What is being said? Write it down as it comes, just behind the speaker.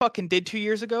fucking did 2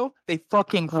 years ago? They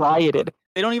fucking rioted.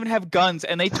 They don't even have guns,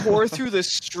 and they tore through the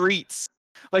streets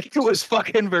like it was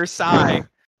fucking Versailles.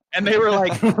 And they were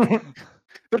like,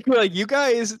 you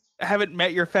guys haven't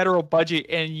met your federal budget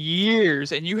in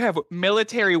years, and you have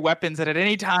military weapons that at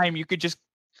any time you could just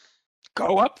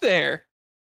go up there.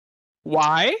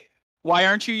 Why? Why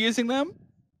aren't you using them?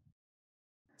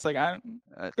 It's like,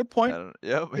 good point.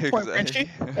 Yep, Good point, exactly.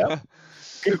 Frenchie.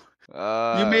 Yep.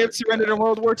 You may have surrendered in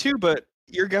World War II, but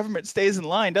your government stays in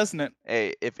line, doesn't it?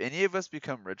 Hey, if any of us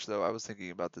become rich, though, I was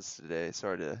thinking about this today.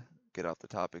 Sorry to get off the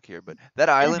topic here, but that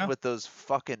island with those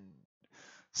fucking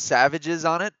savages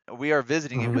on it, we are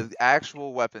visiting it with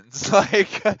actual weapons,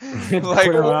 like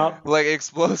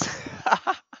explosive.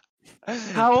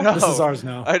 How? This is ours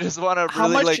now. I just want to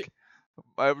really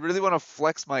I really want to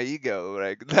flex my ego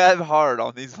like that hard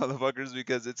on these motherfuckers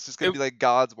because it's just gonna be like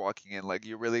gods walking in. Like,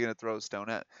 you're really gonna throw a stone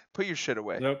at? Put your shit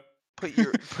away. Nope.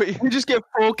 We just get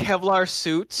full Kevlar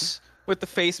suits with the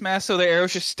face mask, so the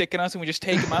arrows just stick in us, and we just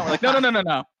take them out. We're like, no.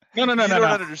 You don't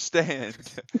understand.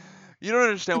 You don't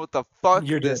understand what the fuck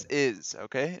this is,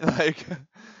 okay? Like,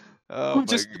 oh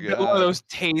just my god. One of those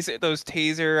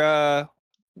taser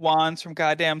wands from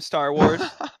goddamn Star Wars.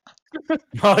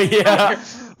 Oh yeah.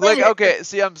 Like, okay,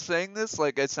 see, I'm saying this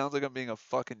like it sounds like I'm being a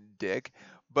fucking dick,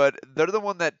 but they're the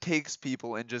one that takes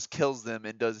people and just kills them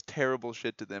and does terrible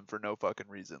shit to them for no fucking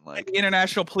reason. Like, the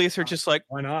international police are just like,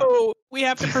 why not? Oh, we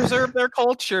have to preserve their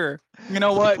culture. You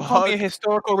know what? Call me a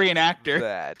historical reenactor.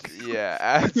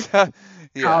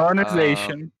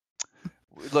 Colonization.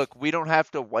 Look, we don't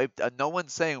have to wipe. No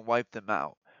one's saying wipe them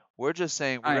out. We're just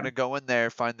saying we're gonna go in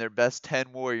there, find their best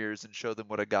 10 warriors, and show them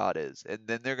what a god is, and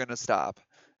then they're gonna stop.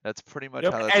 That's pretty much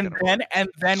how that's gonna work. And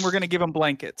then we're gonna give them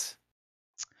blankets.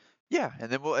 Yeah,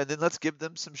 and then let's give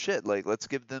them some shit. Like, let's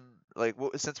give them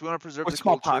since we want to preserve the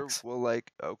smallpox. culture, we'll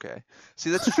okay. See,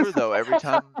 that's true though. Every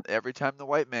time the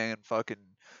white man fucking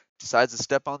decides to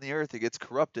step on the earth, it gets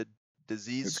corrupted.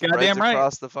 Disease spreads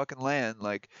across the fucking land.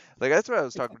 Like that's what I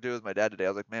was talking to with my dad today. I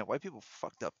was like, man, white people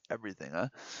fucked up everything, huh?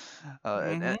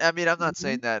 And I mean, I'm not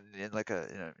saying that in like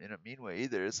in a mean way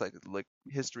either. It's like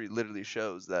history literally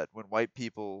shows that when white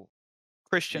people,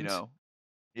 Christians,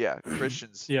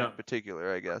 Christians in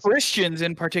particular, I guess. Christians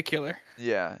in particular.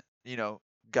 Yeah,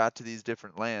 got to these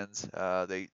different lands.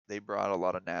 They brought a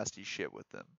lot of nasty shit with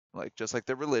them. Like, just like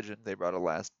their religion, they brought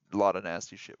a lot of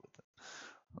nasty shit with them.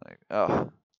 Like, oh.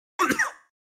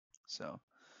 So.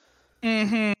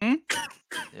 Yeah,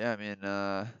 I mean,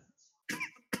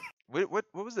 what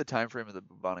was the time frame of the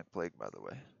bubonic plague, by the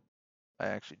way? I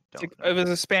actually don't know. It was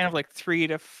a span of like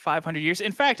 300 to 500 years.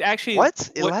 In fact, actually,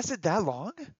 it lasted that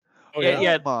long? Oh,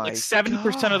 yeah, like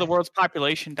 70% of the world's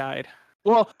population died.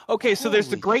 Well, okay, so there's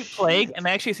the Great Plague, and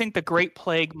I actually think the Great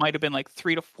Plague might have been like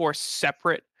 3 to 4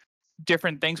 separate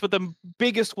different things, but the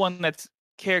biggest one that's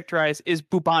characterized is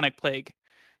bubonic plague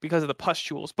because of the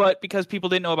pustules. But because people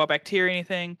didn't know about bacteria or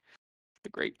anything, the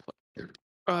Great Plague,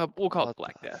 we'll call it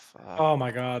Black Death. Oh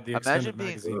my god, the extended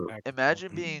magazine.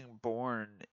 Imagine being born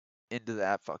into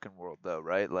that fucking world, though,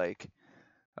 right? Like,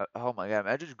 oh my god,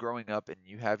 imagine growing up and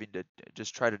you having to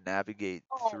just try to navigate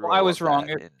through. I was wrong.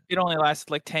 It only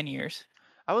lasted like 10 years.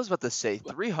 I was about to say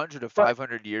 300 to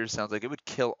 500 years sounds like it would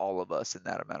kill all of us in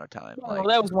that amount of time. Well,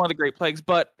 that was one of the Great Plagues,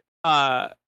 but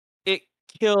it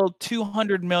killed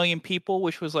 200 million people,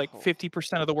 which was like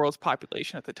 50% of the world's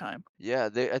population at the time. Yeah,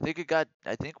 I think we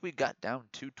got down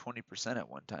to 20% at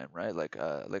one time, right? Like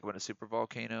when a super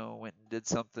volcano went and did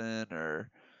something,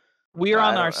 or we are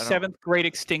on our 7th great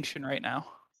extinction right now.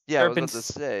 Yeah, I was about to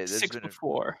say there's 6 been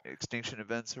before extinction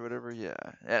events or whatever. Yeah,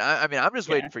 and I mean, I'm just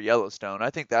waiting for Yellowstone. I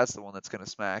think that's the one that's gonna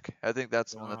smack. I think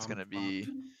that's the one that's gonna be,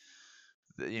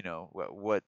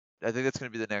 what I think that's gonna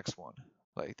be the next one.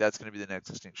 Like, that's gonna be the next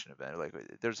extinction event. Like,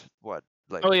 there's what,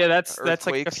 like, oh yeah, that's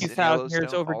like a few thousand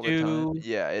years overdue.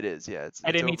 Yeah, it is. Yeah, it's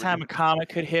at any time a comet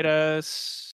could hit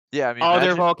us. Yeah, I mean,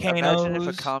 other volcanoes. Imagine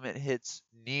if a comet hits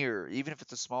near, even if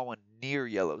it's a small one, near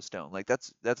Yellowstone. Like,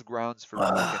 that's grounds for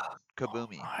fucking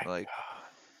kaboomy. Like,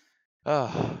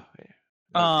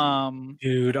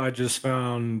 dude, I just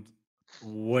found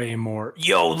way more.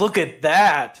 Yo, look at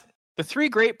that. The 3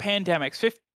 great pandemics: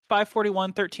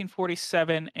 541,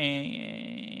 1347,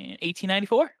 and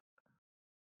 1894.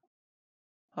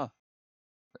 Huh.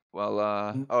 Well,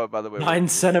 oh, by the way,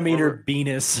 9-centimeter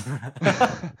penis.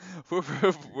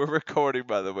 we're recording,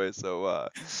 by the way, so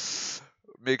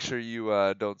make sure you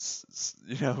don't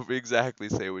exactly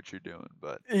say what you're doing,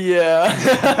 but yeah.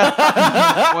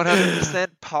 100%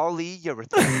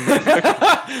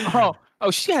 polyurethane.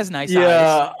 Oh, she has nice eyes.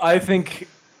 Yeah, I think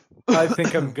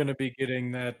I'm gonna be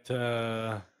getting that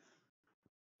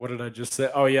What did I just say?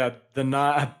 Oh yeah, the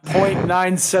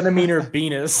 0.9 centimeter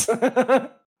penis.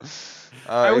 I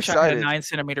wish I had a excited. 9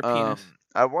 centimeter penis.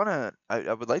 I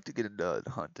would like to get into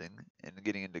hunting and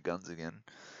getting into guns again.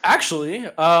 Actually,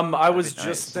 I was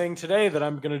just saying today that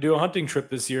I'm gonna do a hunting trip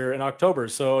this year in October.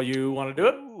 So you want to do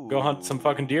it? Go hunt some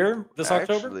fucking deer this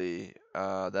October? Actually,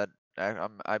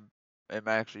 I'm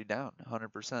actually down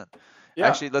 100%. Yeah.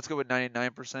 Actually, let's go with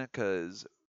 99% because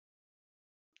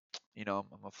you know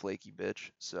I'm a flaky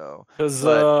bitch. So,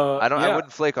 but I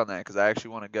wouldn't flake on that because I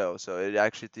actually want to go. So it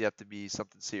actually have to be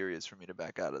something serious for me to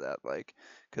back out of that. Like,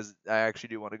 because I actually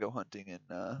do want to go hunting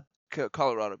and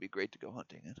Colorado would be great to go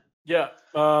hunting in. Yeah,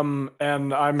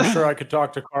 and I'm sure I could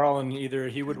talk to Carl, and either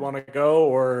he would want to go,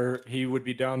 or he would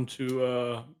be down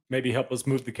to maybe help us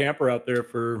move the camper out there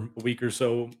for a week or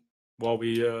so while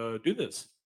we do this.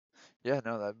 Yeah,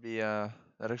 no, that'd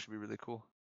actually be really cool.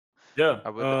 Yeah, I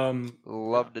would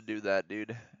love to do that,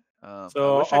 dude.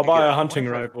 So I'll buy a hunting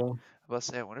rifle.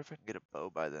 I wonder if I can get a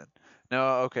bow by then.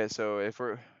 No, okay, so if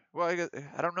we're I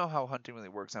don't know how hunting really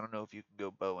works. I don't know if you can go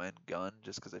bow and gun,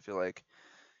 just because I feel like.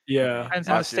 Yeah, depends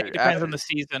on the state. Depends on the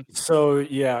season. So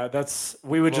yeah,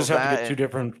 we would just have to get two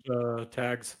different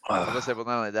tags. I was gonna say, well,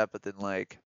 not only that, but then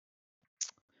like,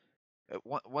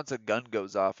 once a gun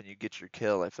goes off and you get your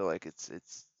kill, I feel like it's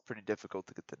pretty difficult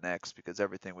to get the next because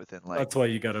everything within like. That's why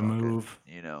you got to move.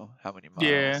 You know how many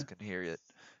miles can hear it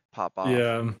pop off.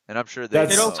 Yeah, and I'm sure they're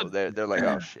like,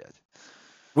 oh shit.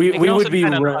 We would be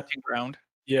hunting ground.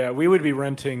 Yeah, we would be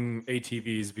renting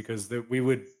ATVs because we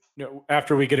would.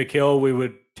 After we get a kill, we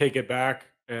would take it back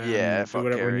and do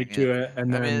whatever we need to it,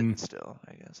 and then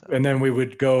I guess. And then we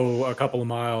would go a couple of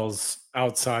miles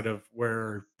outside of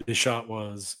where the shot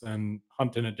was and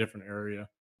hunt in a different area.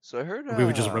 So I heard we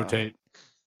would just rotate.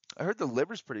 I heard the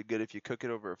liver's pretty good if you cook it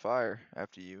over a fire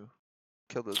after you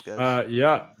kill those guys.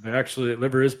 Yeah,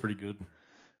 liver is pretty good.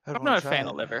 I'm not a fan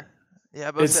of liver.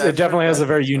 Yeah, but it definitely has a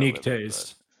very unique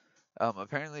taste.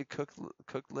 Apparently cooked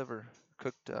liver.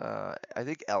 Cooked, I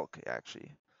think elk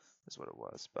actually is what it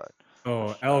was, but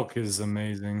elk is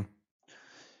amazing.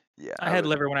 Yeah, I had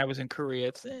liver when I was in Korea.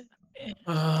 It's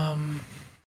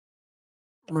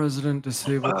resident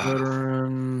disabled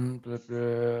veteran,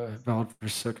 valid for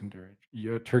secondary.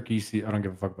 Yeah, turkey season. I don't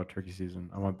give a fuck about turkey season.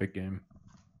 I want big game.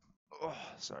 Oh,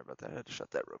 sorry about that. I had to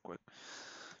shut that real quick.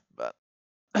 But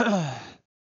so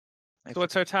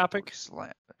what's our topic?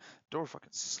 Door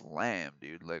fucking slam,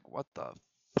 dude. Like, what the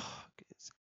fuck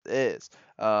is this?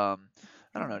 I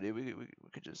don't know, dude. We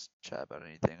could just chat about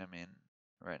anything. I mean,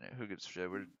 right now, who gives a shit?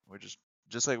 We're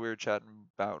just like we were chatting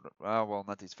about. Well,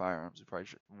 not these firearms. We probably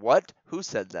should. What? Who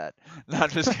said that? Not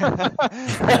just.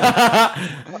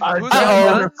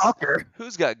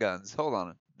 Who's got guns? Hold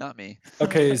on. Not me.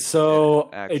 Okay, so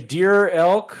a deer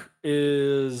elk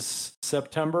is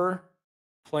September.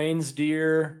 Plains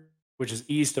deer, which is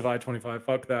east of I-25.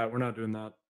 Fuck that. We're not doing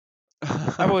that.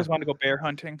 I've always wanted to go bear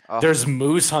hunting. There's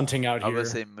moose hunting out here. I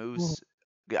was gonna say moose.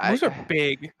 Moose are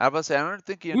big. I was about to say, I don't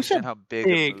think you understand how big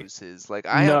a moose is. Like,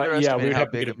 I underestimated how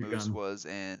big a moose was,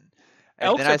 and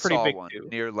then I saw one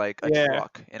near like a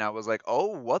truck, and I was like, oh,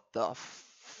 what the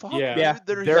fuck? Yeah,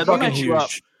 dude, they're fucking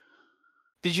huge.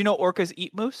 Did you know orcas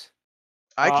eat moose?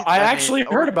 I actually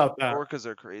heard about that. Orcas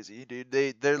are crazy, dude.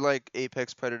 They're like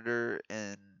apex predator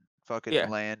and fucking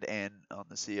land and on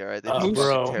the sea. All right,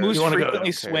 moose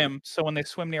frequently swim. So when they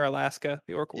swim near Alaska,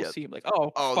 the orca will see like,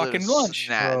 fucking lunch.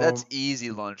 That's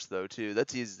easy lunch though too.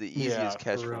 That's the easiest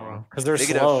catch for them because they're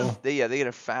slow. They get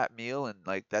a fat meal and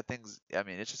like that thing's. I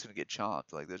mean, it's just gonna get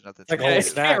chomped. Like there's nothing.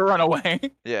 It can't run away.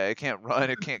 Yeah, it can't run.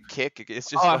 It can't kick. It's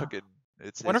just fucking.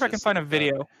 I wonder if I can find a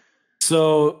video.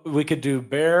 So we could do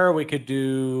bear. We could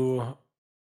do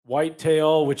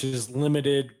whitetail, which is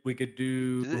limited. We could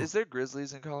do. Is there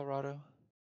grizzlies in Colorado?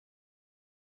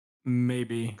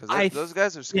 Maybe. Because those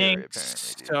guys are scary.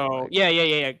 Apparently. So like,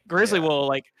 yeah. Grizzly will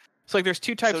like. So like, there's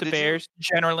two types of bears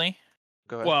generally.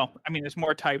 Go ahead. Well, I mean, there's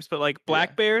more types, but like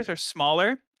black bears are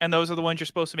smaller, and those are the ones you're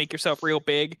supposed to make yourself real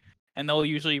big, and they'll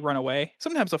usually run away.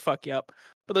 Sometimes they'll fuck you up,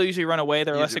 but they'll usually run away.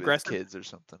 They're less aggressive. Kids or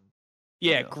something.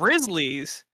 Yeah,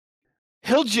 grizzlies.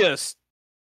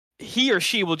 He or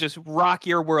she will just rock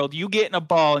your world. You get in a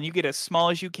ball and you get as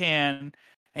small as you can,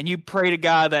 and you pray to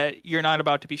God that you're not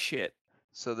about to be shit.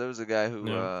 So there was a guy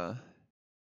who, I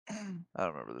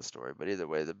don't remember the story, but either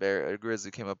way, a grizzly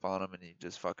came up on him and he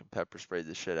just fucking pepper sprayed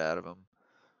the shit out of him.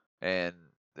 And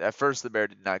at first the bear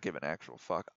did not give an actual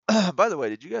fuck. By the way,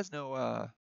 did you guys know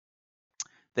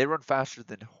they run faster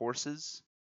than horses?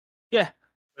 Yeah.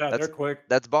 Yeah, they're quick.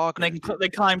 That's bonkers. They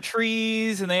climb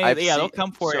trees and they'll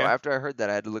come for you. So after I heard that,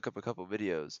 I had to look up a couple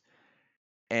videos,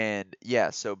 And yeah,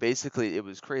 so basically it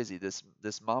was crazy. This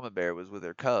mama bear was with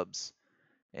her cubs,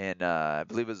 and I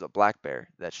believe it was a black bear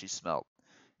that she smelt.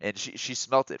 And she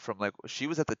smelt it from like she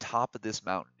was at the top of this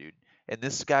mountain, dude, and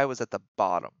this guy was at the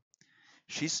bottom.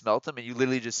 She smelt him, and you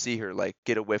literally just see her like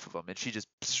get a whiff of him, and she just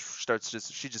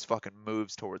she just fucking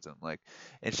moves towards him like,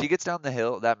 and she gets down the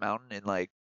hill that mountain in like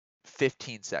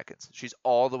 15 seconds. She's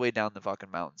all the way down the fucking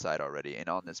mountainside already and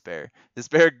on this bear. This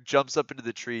bear jumps up into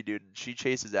the tree, dude, and she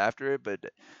chases after it, but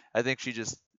I think she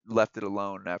just left it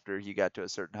alone after he got to a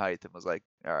certain height and was like,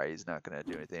 all right, he's not going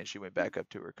to do anything. And she went back up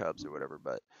to her cubs or whatever,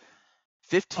 but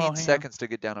 15 seconds to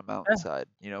get down a mountainside,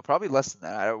 probably less than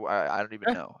that. I don't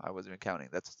even know. I wasn't even counting.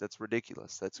 That's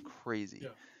ridiculous. That's crazy. Yeah.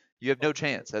 You have no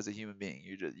chance as a human being.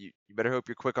 You better hope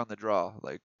you're quick on the draw.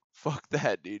 Like, fuck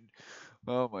that, dude.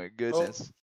 Oh my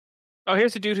goodness. Oh,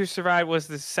 here's a dude who survived. Was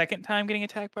the second time getting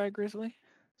attacked by a grizzly?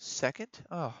 Second?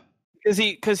 Oh,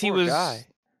 because he was. Guy.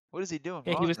 What is he doing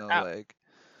wrong? He was though? out, like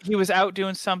he was out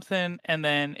doing something, and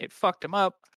then it fucked him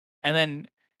up, and then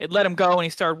it let him go, and he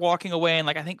started walking away. And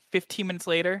like I think 15 minutes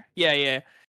later,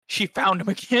 she found him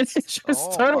again.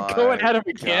 Just started going at him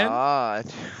again. God.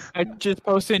 I just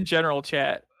posted in general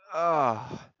chat.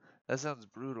 Oh, that sounds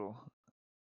brutal.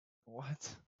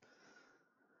 What?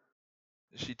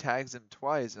 She tags him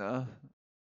twice, huh?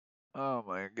 Oh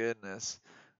my goodness.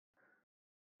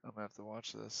 I'm gonna have to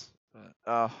watch this. But,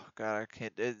 oh god, I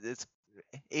can't. It's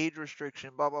age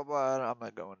restriction, blah blah blah. I'm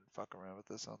not going to fuck around with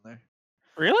this on there.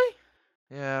 Really?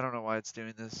 Yeah, I don't know why it's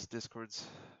doing this. Discord's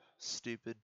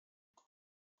stupid.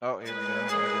 Oh, here we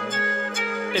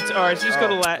go. It's ours. Just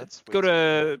go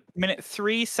to minute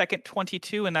 3, second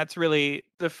 22, and that's really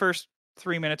the first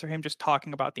 3 minutes are him just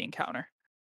talking about the encounter.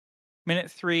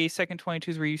 Minute 3, second 22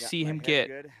 is where you see him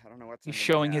get. I don't know what's he's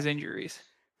showing his injuries.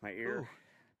 My ear.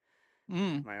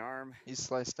 My arm. He's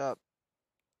sliced up.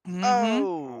 Mm-hmm.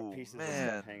 Oh, pieces man. of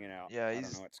stuff hanging out. Yeah, I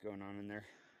don't know what's going on in there.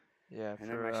 Yeah, and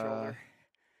then my shoulder.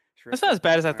 That's not as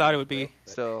bad as I thought it would be.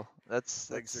 So that's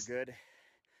legs are good.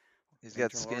 He's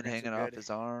got skin hanging off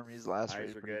his arm. He's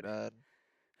lacerated pretty bad.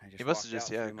 He must have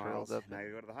just curled up. Now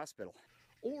you go to the hospital.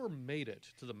 Or made it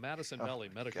to the Madison Valley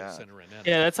Medical Center in Ennis.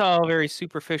 Yeah, that's all very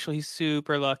superficial. He's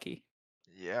super lucky.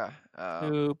 Yeah.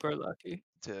 Super lucky.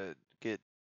 To get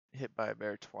hit by a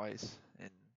bear twice, and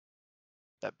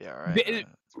that'd be all right.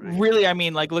 Really, I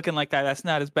mean, like looking like that, that's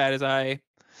not as bad as I.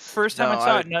 First time I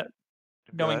saw it,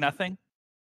 knowing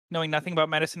nothing about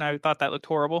medicine, I thought that looked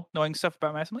horrible. Knowing stuff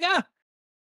about medicine, I'm like,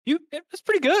 it was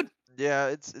pretty good. Yeah,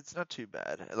 it's not too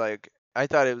bad. Like I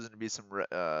thought it was gonna be some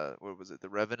what was it, The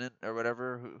Revenant or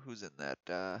whatever? Who's in that?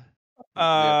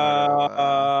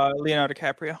 Leonardo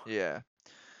DiCaprio. Yeah.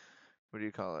 What do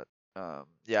you call it?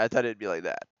 Yeah, I thought it'd be like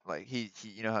that. Like he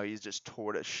you know how he's just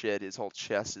tore to shit. His whole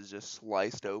chest is just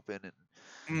sliced open,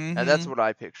 and that's what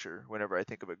I picture whenever I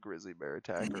think of a grizzly bear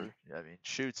attack. Or I mean,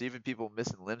 shoots, even people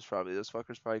missing limbs probably. Those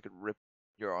fuckers probably could rip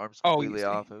your arms completely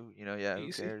off. Who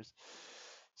who cares?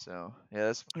 So yeah,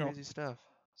 that's some crazy stuff.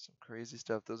 Some crazy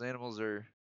stuff. Those animals they're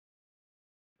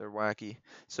wacky.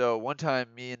 So one time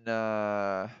me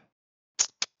and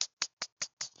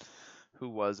who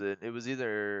was it? It was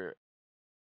either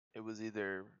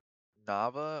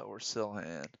Nava or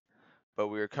Silhan, but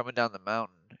we were coming down the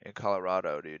mountain in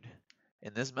Colorado, dude.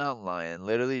 And this mountain lion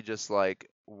literally just like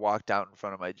walked out in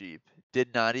front of my Jeep.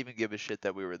 Did not even give a shit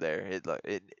that we were there.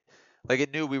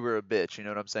 It knew we were a bitch, you know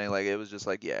what I'm saying? Like it was just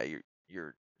like, yeah,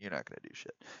 you're not gonna do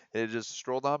shit. It just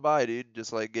strolled on by, dude.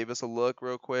 Just like gave us a look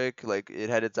real quick. Like it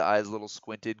had its eyes a little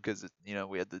squinted because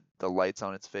we had the lights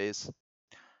on its face,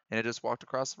 and it just walked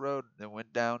across the road and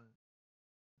went down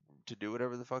to do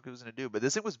whatever the fuck it was gonna do. But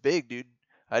this thing was big, dude.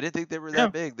 I didn't think they were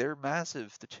that big. They're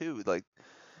massive too. Like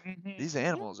these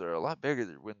animals are a lot bigger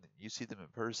when you see them in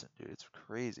person, dude. It's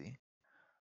crazy.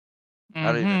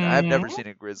 I've never seen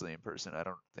a grizzly in person. I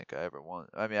don't think I ever want.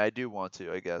 I mean, I do want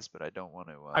to, I guess, but I don't want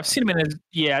to. I've seen them in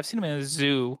a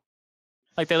zoo.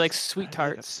 Like they like sweet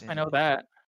tarts. I know that.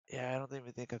 Yeah, I don't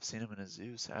even think I've seen them in a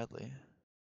zoo, sadly.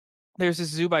 There's this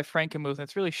zoo by Frankenmuth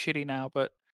that's really shitty now,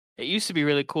 but it used to be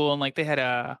really cool. And like they had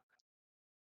a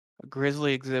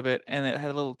grizzly exhibit, and it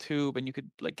had a little tube, and you could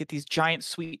like get these giant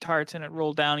sweet tarts, and it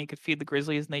rolled down. And you could feed the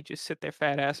grizzlies, and they just sit their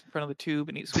fat ass in front of the tube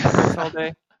and eat sweet tarts all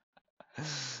day.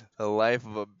 The life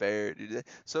of a bear, dude.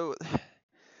 So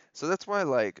that's why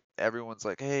like everyone's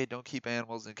like, hey, don't keep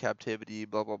animals in captivity,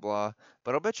 blah blah blah.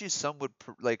 But I'll bet you some would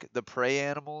like the prey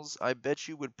animals. I bet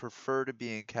you would prefer to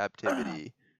be in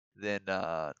captivity than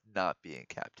not be in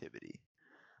captivity.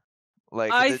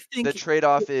 Like the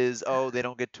trade-off is, they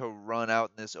don't get to run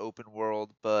out in this open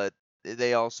world, but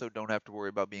they also don't have to worry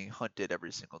about being hunted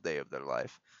every single day of their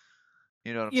life.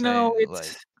 You know what I'm You saying? know, Like,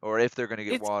 it's or if they're gonna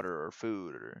get it's water or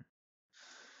food or.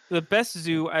 the best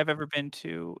zoo I've ever been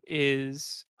to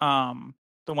is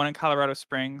the one in Colorado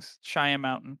Springs, Cheyenne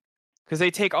Mountain, because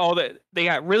they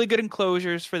got really good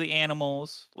enclosures for the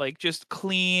animals, like just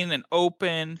clean and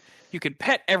open. You can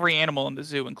pet every animal in the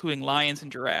zoo, including lions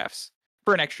and giraffes,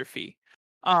 for an extra fee.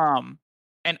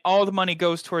 And all the money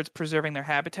goes towards preserving their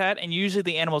habitat. And usually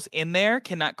the animals in there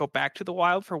cannot go back to the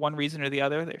wild for one reason or the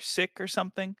other. They're sick or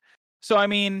something. So I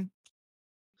mean,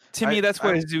 to me, that's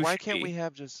what a zoo Why should can't be. we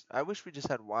have just? I wish we just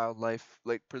had wildlife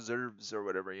like preserves or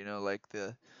whatever. You know, like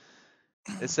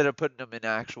instead of putting them in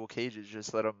actual cages,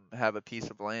 just let them have a piece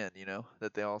of land. You know,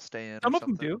 that they all stay in or Some of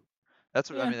them something. do.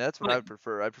 That's what I Yeah, mean. That's what I like would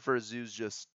prefer. I prefer zoos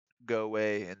just go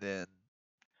away and then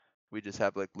we just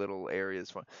have like little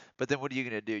areas for. But then what are you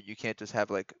gonna do? You can't just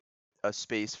have like a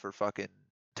space for fucking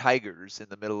tigers in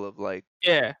the middle of like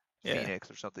yeah,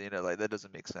 Phoenix or something. You know, like that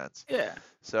doesn't make sense. yeah,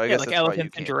 So I yeah, guess like that's why you elephants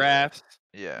and can't do it. giraffes.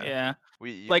 Yeah. Yeah,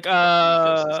 You like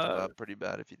fuck the ecosystem up pretty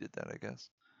bad if you did that, I guess.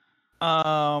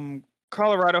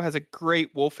 Colorado has a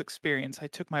great wolf experience. I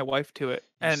took my wife to it,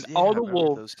 and Yeah, all I the remember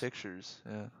wolves, those pictures.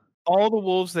 Yeah. all the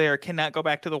wolves there cannot go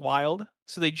back to the wild,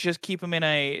 so they just keep them in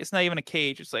it's not even a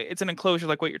cage. It's an enclosure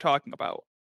like what you're talking about.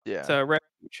 It's Yeah. a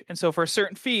refuge. And so for a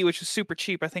certain fee, which is super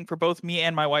cheap, I think for both me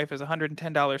and my wife is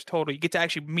 $110 total, you get to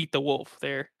actually meet the wolf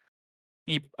there.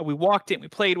 We walked it, we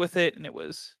played with it, and it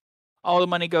was all the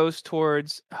money goes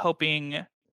towards helping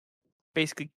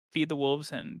basically feed the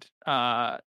wolves and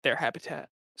their habitat.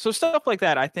 So stuff like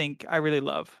that, I think I really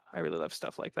love. I really love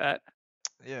stuff like that.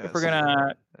 Yeah. If we're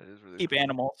gonna that is really keep cool.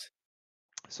 animals.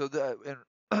 So and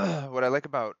what I like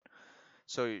about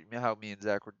how me and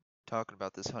Zach were talking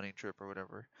about this hunting trip or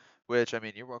whatever, which I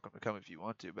mean you're welcome to come if you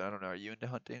want to, but I don't know, are you into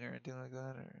hunting or anything like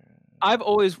that? Or... I've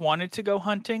always wanted to go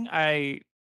hunting.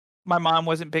 My mom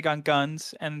wasn't big on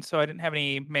guns, and so I didn't have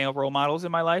any male role models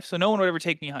in my life, so no one would ever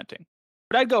take me hunting.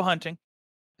 But I'd go hunting.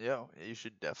 Yeah, you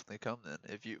should definitely come then.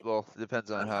 If you well, it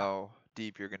depends on how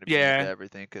deep you're going to be Yeah. into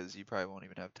everything, because you probably won't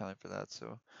even have time for that.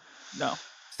 So No,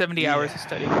 70 hours of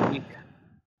studying a week.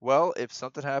 Well, if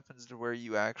something happens to where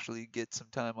you actually get some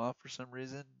time off for some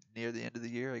reason near the end of the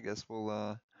year, I guess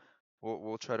we'll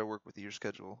try to work with your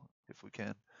schedule if we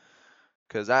can.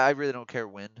 Because I really don't care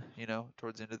when,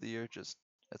 towards the end of the year, just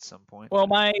at some point. Well,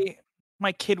 my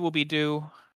kid will be due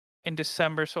in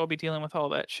December, so I'll be dealing with all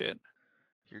that shit.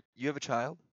 You have a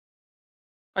child?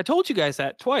 I told you guys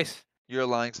that twice. You're a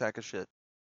lying sack of shit.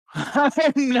 I'm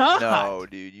not. No,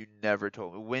 dude, you never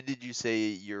told me. When did you say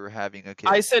you're having a kid?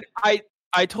 I said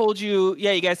I told you.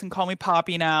 Yeah, you guys can call me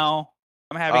Poppy now.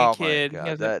 I'm having a kid. Oh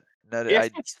my god, yeah.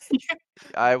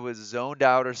 I was zoned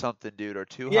out or something, dude, or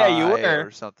too Yeah, you high were.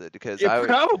 or something, because Yeah,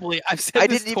 probably. I've said I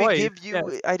this didn't twice. even give you.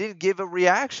 Yes. I didn't give a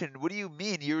reaction. What do you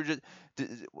mean? You were just.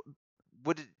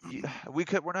 What did you,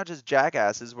 we're not just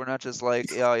jackasses. We're not just like,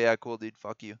 oh yeah, cool, dude,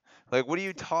 fuck you. Like, what are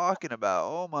you talking about?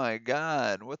 Oh my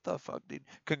god, what the fuck, dude?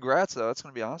 Congrats though, that's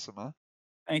gonna be awesome, huh?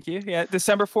 Thank you. Yeah,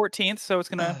 December 14th, so it's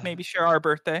gonna maybe share our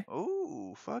birthday.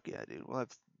 Oh fuck yeah, dude. We'll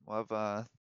have what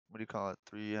do you call it?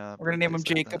 3. We're gonna name him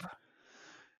Jacob.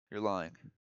 You're lying.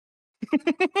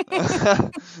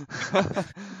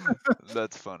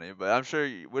 That's funny, but I'm sure.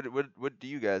 What do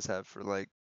you guys have for like?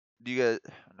 Do you guys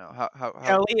no how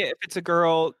Kelly if it's a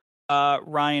girl,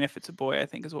 Ryan if it's a boy, I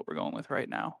think is what we're going with right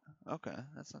now. Okay,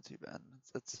 that's not too bad.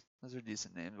 Those are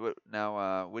decent names.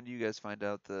 When do you guys find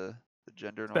out the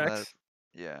gender and all that?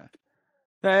 Yeah.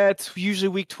 That's usually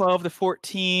week 12 to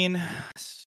 14.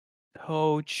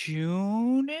 So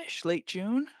June-ish, late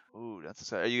June. Ooh, that's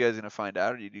exciting. Are you guys gonna find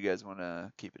out, or do you guys want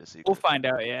to keep it a secret? We'll find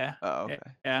out. Yeah. Oh, okay.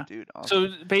 Yeah. Dude,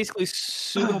 awesome. So basically,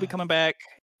 Susan will be coming back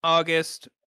August.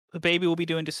 The baby will be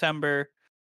due in December.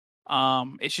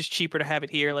 It's just cheaper to have it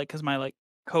here, like, cause my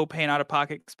co-pay and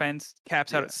out-of-pocket expense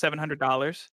caps out at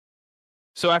 $700.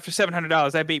 So after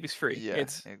 $700, that baby's free. Yeah,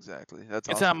 exactly. It's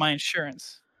awesome. Not my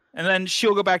insurance. And then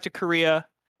she'll go back to Korea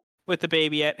with the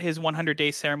baby at his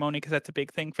 100-day ceremony, because that's a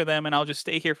big thing for them, and I'll just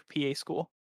stay here for PA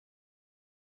school.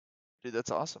 Dude,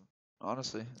 that's awesome.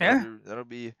 Honestly, yeah, that'll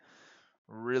be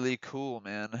really cool,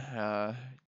 man. I'm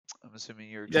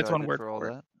assuming you're excited for all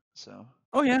that. So.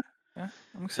 Oh yeah,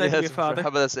 I'm excited to be a father. How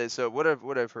about I say? So what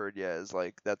I've heard, is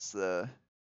like that's the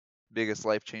biggest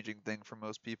life-changing thing for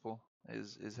most people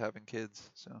is having kids.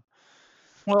 So.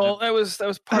 Well, that was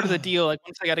part of the deal. Like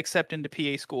once I got accepted into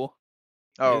PA school.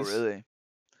 Oh really?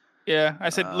 Yeah, I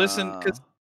said, listen, because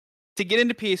to get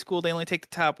into PA school, they only take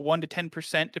the top 1 to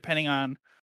 10% depending on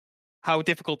how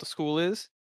difficult the school is.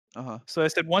 So I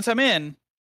said, once I'm in,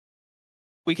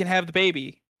 we can have the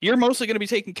baby. You're mostly going to be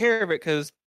taking care of it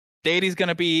because Daddy's going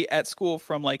to be at school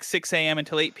from like 6 a.m.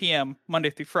 until 8 p.m.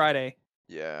 Monday through Friday.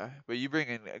 Yeah, but you bring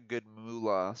in a good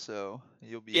moolah, so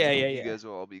you'll be. Yeah. You guys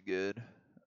will all be good.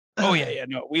 Oh yeah.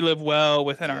 No, we live well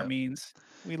within our Yeah. means.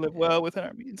 We live Yeah. well within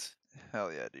our means.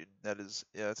 Hell yeah, dude. That's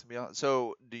gonna be awesome.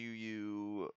 So, do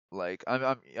you like?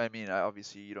 I mean,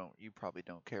 obviously you probably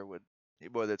don't care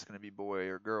whether it's gonna be boy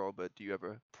or girl, but do you have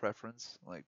a preference?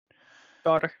 Like,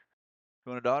 Daughter. you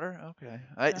want a daughter? Okay.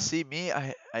 Yeah. See me.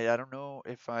 I don't know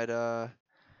if I'd. I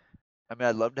mean,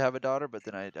 I'd love to have a daughter, but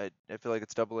then I feel like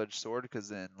it's double-edged sword because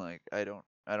then like I don't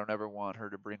ever want her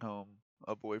to bring home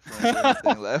a boyfriend or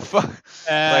anything like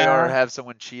or have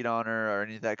someone cheat on her or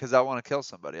any of that because I want to kill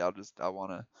somebody. I want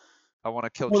to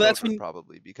kill children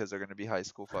probably because they're gonna be high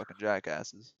school fucking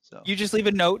jackasses. So you just leave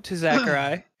a note to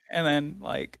Zachariah, and then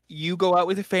like you go out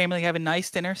with your family, have a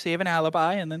nice dinner, so you have an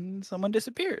alibi, and then someone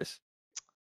disappears.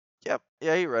 Yep.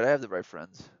 Yeah, you're right. I have the right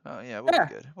friends. Oh yeah, we'll be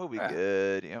good. We'll be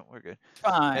good. Yeah, we're good.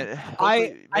 Fine.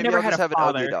 I never I'll had just a have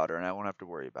father. an ugly daughter, and I won't have to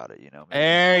worry about it. You know. Maybe.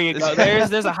 There you go.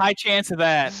 There's a high chance of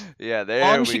that. Yeah,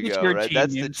 there we go. Right,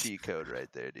 that's the cheat code right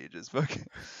there, dude. Just fucking.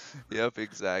 Yep,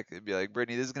 exactly. Be like,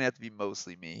 Brittany, this is gonna have to be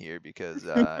mostly me here because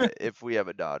if we have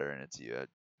a daughter and it's you, I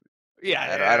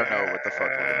don't know what the fuck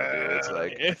we're gonna do. It's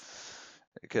like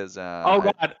because oh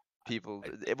god. People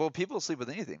sleep with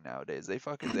anything nowadays. They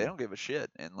don't give a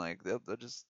shit, and like they'll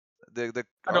just like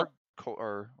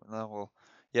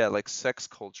sex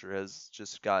culture has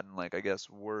just gotten like I guess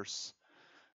worse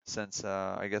since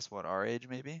I guess our age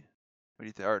maybe. What do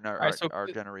you think? Our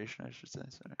generation, I should say.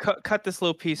 Sorry. Cut this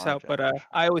little piece out, but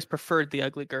I always preferred the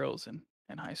ugly girls in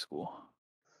high school.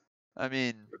 I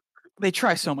mean, they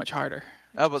try so much harder.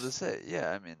 I was about to say,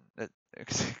 yeah. I mean,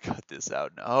 cut this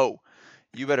out. No.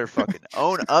 You better fucking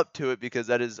own up to it because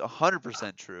that is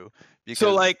 100% true. Because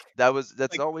so like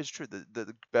that's always true.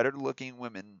 The better looking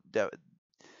women,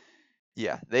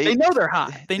 yeah, they know they're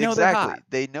hot. They know they're hot.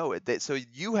 They know it. So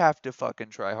you have to fucking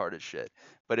try hard as shit.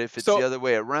 But if it's the other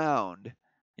way around,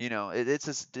 you know, it's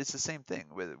the same thing.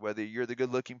 Whether you're the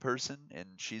good looking person and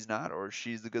she's not, or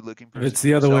she's the good looking person. If it's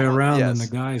the other way around, then the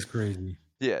guy's crazy.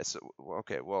 Yeah. So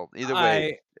okay. Well, either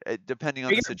way, depending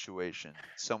on the situation,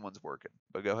 someone's working.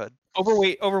 But go ahead.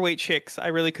 Overweight chicks, I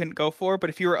really couldn't go for.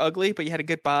 But if you were ugly, but you had a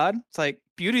good bod, it's like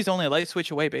beauty's only a light switch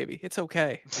away, baby. It's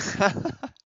okay.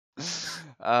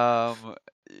 Yeah, I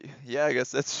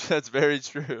guess that's very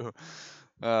true.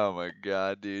 Oh my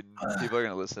god, dude. People are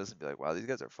gonna listen to this and be like, "Wow, these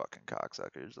guys are fucking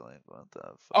cocksuckers." Like, what the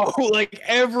fuck? Oh, like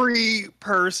every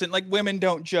person, like women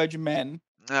don't judge men.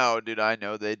 No, dude, I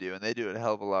know they do, and they do it a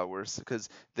hell of a lot worse because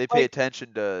they pay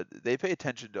attention to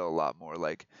a lot more.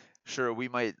 Like, sure, we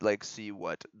might like see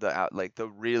what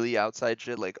the really outside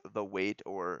shit, like the weight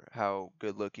or how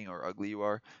good looking or ugly you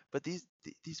are. But these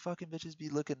fucking bitches be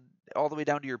looking all the way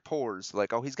down to your pores.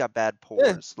 Like, oh, he's got bad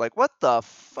pores. Yeah. Like, what the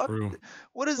fuck? True.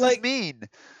 What does this mean?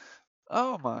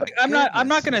 Oh my! I'm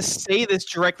not gonna say this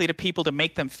directly to people to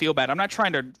make them feel bad. I'm not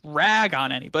trying to rag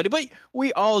on anybody, but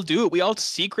we all do it. We all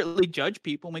secretly judge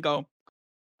people, and we go,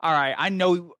 "All right, I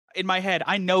know in my head,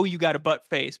 I know you got a butt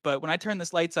face, but when I turn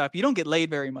this lights off, you don't get laid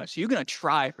very much. So you're gonna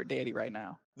try for daddy right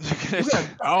now. You're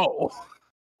gonna go."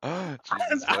 Oh,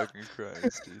 Jesus fucking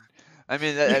Christ, dude! I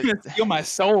mean, you're gonna steal my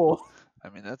soul. I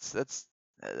mean, that's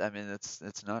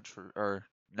not true or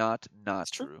not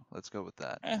true. Let's go with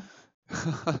that. Eh.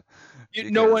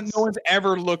 No one's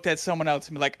ever looked at someone else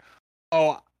and be like,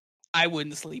 "Oh, I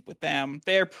wouldn't sleep with them.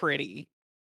 They're pretty."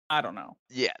 I don't know.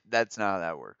 Yeah, that's not how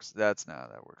that works. That's not how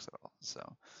that works at all.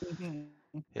 So,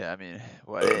 yeah, I mean,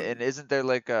 and isn't there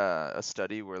like a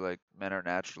study where like men are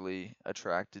naturally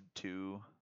attracted to,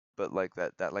 but like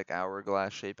that like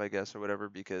hourglass shape, I guess, or whatever,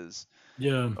 because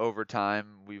over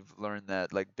time we've learned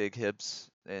that like big hips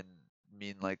and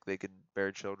mean like they can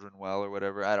bear children well or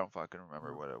whatever. I don't fucking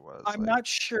remember what it was. I'm not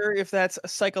sure if that's a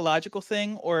psychological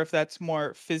thing or if that's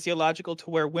more physiological to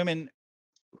where women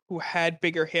who had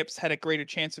bigger hips had a greater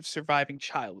chance of surviving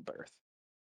childbirth.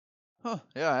 Huh.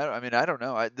 Yeah, I mean, I don't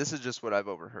know. This is just what I've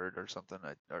overheard or something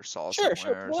or saw somewhere.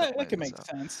 Sure. Well, that can make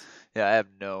sense. Yeah, I have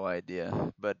no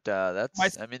idea. But I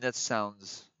mean, that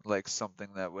sounds like something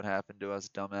that would happen to us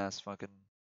dumbass fucking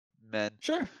men.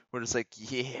 Sure. We're just like,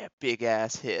 yeah, big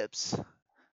ass hips.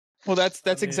 Well,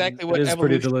 that's exactly what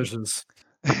evolution is.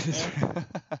 Pretty delicious.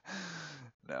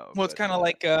 No. Well, it's kind of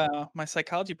like my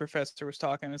psychology professor was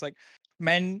talking. It's like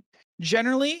men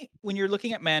generally, when you're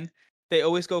looking at men, they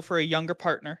always go for a younger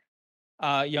partner,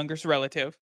 younger's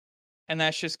relative, and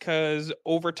that's just because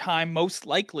over time, most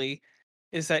likely,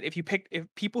 is that if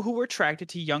people who were attracted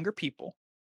to younger people,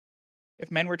 if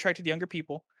men were attracted to younger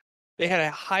people, they had a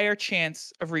higher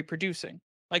chance of reproducing.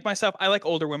 Like myself, I like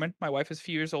older women. My wife is a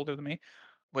few years older than me.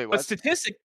 Wait, what? But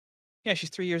yeah, she's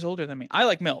 3 years older than me. I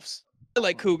like MILFs. I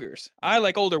like cougars. I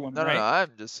like older women, No, no, right?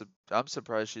 no. I'm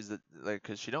surprised she's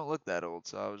because she don't look that old.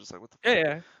 So I was just like, what the Yeah, fuck?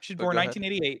 yeah. She's But born go ahead.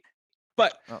 1988.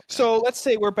 But Okay. so let's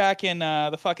say we're back in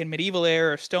the fucking medieval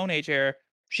era or Stone Age era.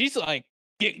 She's like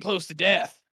getting close to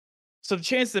death. So the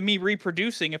chances of me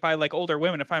reproducing if I like older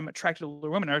women, if I'm attracted to older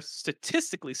women, are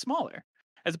statistically smaller,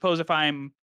 as opposed if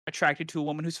I'm attracted to a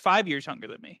woman who's 5 years younger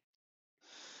than me.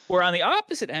 Or on the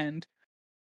opposite end,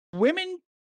 women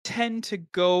tend to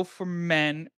go for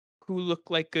men who look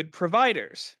like good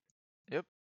providers. Yep,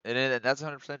 and that's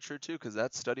 100% true too, because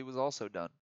that study was also done.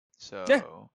 So Yeah,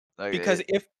 like, because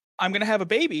if I'm gonna have a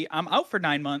baby, I'm out for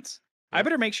 9 months. I Yep.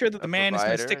 better make sure that a the man is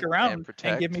gonna stick provider around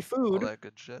protect, and give me all food. that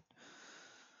good shit.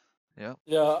 Yeah.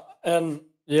 Yeah, and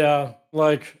yeah,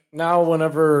 like now,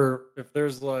 whenever if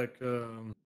there's like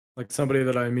somebody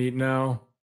that I meet now,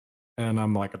 and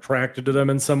I'm like attracted to them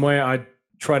in some way, I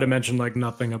try to mention like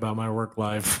nothing about my work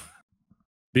life.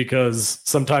 Because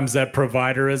sometimes that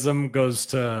providerism goes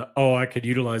to, oh, I could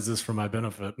utilize this for my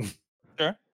benefit.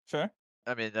 Sure.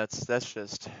 I mean, that's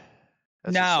just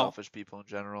Now, selfish people in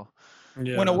general.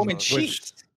 Yeah, when a woman which-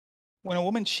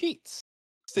 cheats,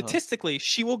 statistically,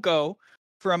 she will go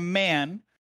for a man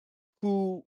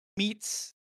who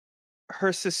meets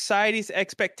her society's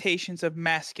expectations of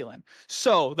masculine.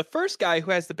 So the first guy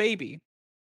who has the baby,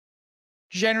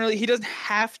 generally, he doesn't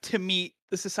have to meet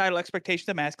the societal expectations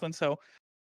of masculine. So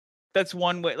that's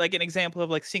one way, like an example of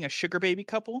like seeing a sugar baby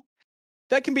couple.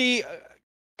 That can be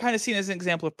kind of seen as an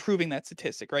example of proving that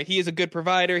statistic, right? He is a good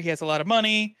provider. He has a lot of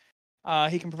money.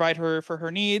 He can provide her for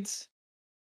her needs.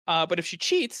 But if she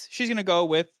cheats, she's going to go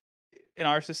with, in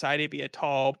our society, be a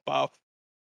tall, buff,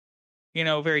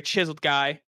 very chiseled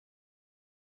guy.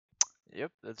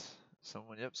 Yep, that's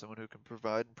someone. Yep, someone who can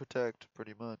provide and protect,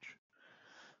 pretty much.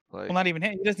 Like, Well, not even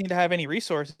him. He doesn't need to have any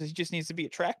resources. He just needs to be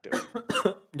attractive.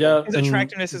 yeah, His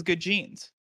attractiveness is good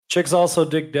genes. Chicks also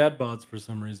dig dad bods for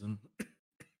some reason.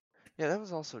 yeah, that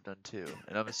was also done too,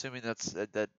 and I'm assuming that's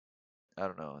that. I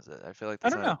don't know. I feel like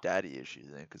that's not a daddy issue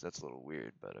thing, because that's a little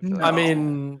weird. But I feel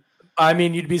like I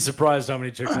mean, you'd be surprised how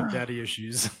many chicks have daddy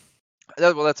issues.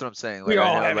 well, that's what I'm saying. Like, We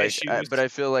all I know, have like, issues. but I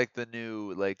feel like the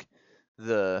new, like,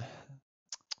 the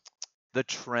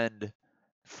trend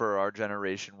for our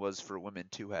generation was for women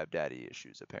to have daddy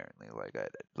issues. Apparently,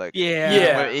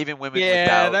 even women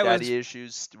without daddy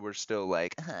issues were still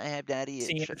like, I have daddy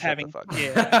issues. Shut the fuck up.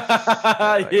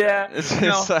 Yeah, It's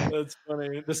like, that's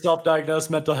funny. The self-diagnosed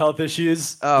mental health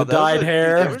issues, the dyed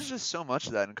hair. There was just so much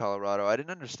of that in Colorado. I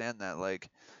didn't understand that. Like,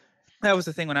 that was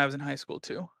the thing when I was in high school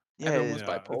too. Yeah, everyone was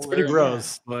bipolar. It's pretty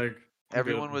gross. Like,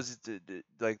 everyone was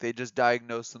like, they just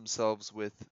diagnosed themselves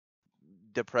with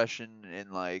depression and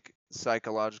like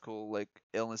psychological like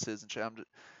illnesses and shit.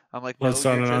 I'm like, no, on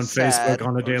Facebook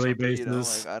on a daily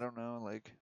basis. Like, I don't know,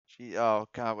 like, oh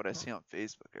god, what I see on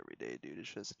Facebook every day, dude. It's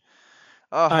just,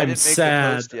 I didn't make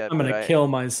sad. The post yet, I'm gonna kill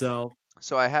myself.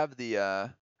 So I have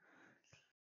the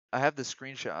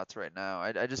screenshots right now.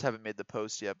 I just haven't made the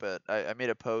post yet, but I made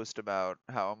a post about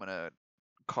how I'm gonna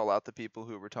call out the people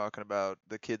who were talking about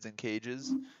the kids in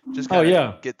cages. Just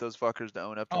get those fuckers to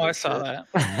own up to their shit. I saw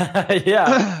that.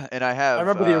 Yeah. And I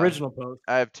remember the original post.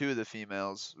 I have 2 of the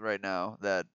females right now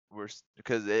that were,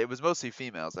 because it was mostly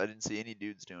females. I didn't see any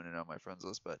dudes doing it on my friends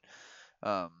list, but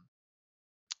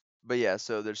yeah,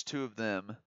 so there's 2 of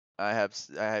them. I have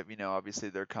obviously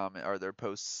their comment or their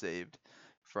posts saved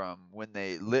from when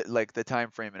they lit, like the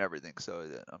time frame and everything. So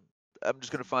I'm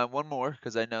just gonna find one more,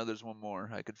 because I know there's one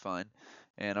more I could find,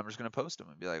 and I'm just gonna post them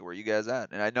and be like, "Where you guys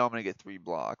at?" And I know I'm gonna get 3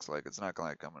 blocks. Like, it's not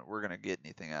like we're gonna get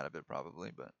anything out of it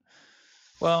probably, but.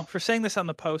 Well, for saying this on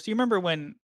the post, you remember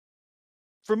when,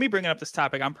 for me bringing up this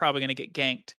topic, I'm probably gonna get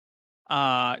ganked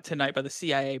tonight by the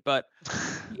CIA. But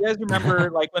you guys remember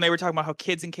like when they were talking about how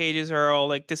kids in cages are all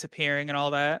like disappearing and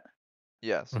all that?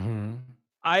 Yes. Mm-hmm.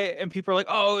 And people are like,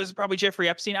 "Oh, it was probably Jeffrey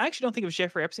Epstein." I actually don't think it was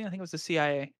Jeffrey Epstein. I think it was the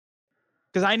CIA.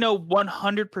 Because I know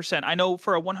 100%. I know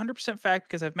for a 100% fact,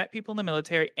 because I've met people in the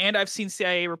military and I've seen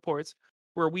CIA reports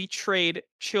where we trade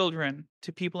children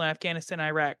to people in Afghanistan and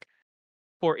Iraq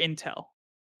for intel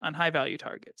on high value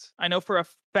targets. I know for a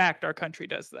fact our country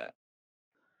does that.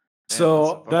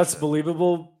 So that's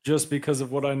believable, just because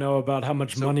of what I know about how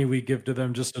much money we give to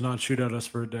them just to not shoot at us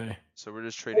for a day. So we're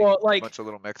just trading a bunch of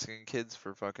little Mexican kids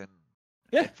for fucking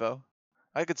info.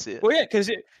 I could see it. Well,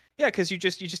 because you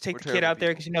just take the kid out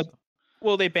there because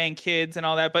well, they bang kids and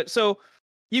all that. But so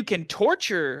you can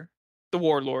torture the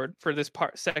warlord for this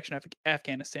section of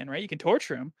Afghanistan, right? You can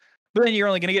torture him, but then you're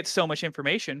only going to get so much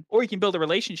information. Or you can build a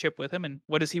relationship with him, and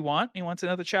what does he want? He wants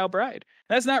another child bride.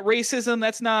 That's not racism.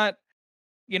 That's not,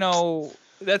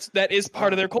 that is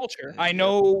part of their culture. I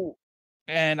know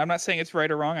and I'm not saying it's right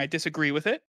or wrong. I disagree with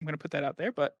it. I'm going to put that out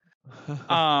there, but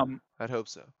I'd hope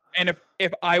so. And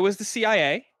if I was the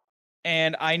CIA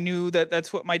and I knew that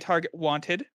that's what my target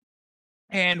wanted,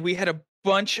 and we had a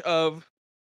bunch of,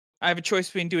 I have a choice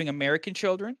between doing American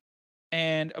children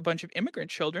and a bunch of immigrant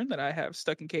children that I have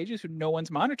stuck in cages who no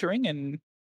one's monitoring and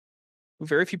who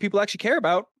very few people actually care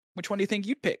about. Which one do you think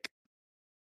you'd pick?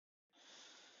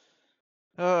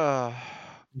 Yeah.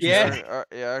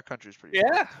 Our country's pretty.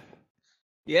 Yeah. fucked.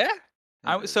 Yeah.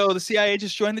 It So is. the CIA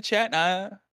just joined the chat.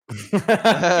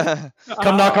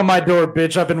 Come knock on my door,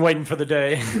 bitch. I've been waiting for the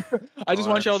day. I just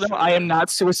Oh, want y'all to I'm know I am sure. not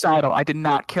suicidal. I did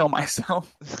not kill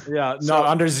myself. Yeah, no, So-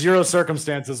 under zero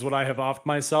circumstances would I have offed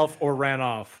myself or ran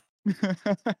off.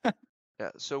 Yeah.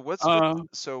 So what's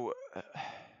so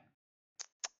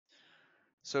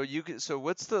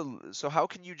how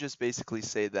can you just basically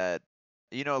say that,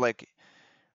 like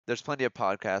there's plenty of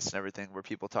podcasts and everything where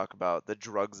people talk about the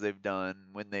drugs they've done,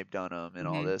 when they've done them, and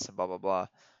all Mhm. this and blah blah blah,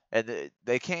 and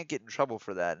they can't get in trouble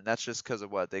for that, and that's just because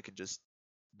of what they can just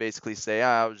basically say,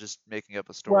 I was just making up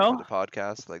a story for the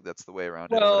podcast, like that's the way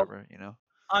around it or whatever,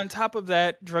 On top of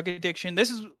that, drug addiction.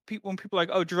 This is when people are like,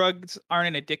 oh, drugs aren't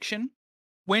an addiction.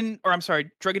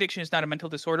 Drug addiction is not a mental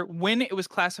disorder. When it was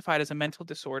classified as a mental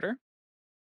disorder,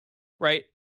 right?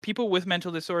 People with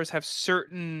mental disorders have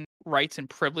certain rights and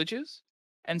privileges.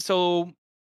 And so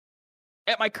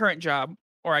at my current job,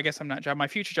 or I guess I'm not job, my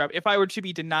future job, if I were to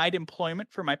be denied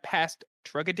employment for my past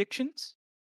drug addictions,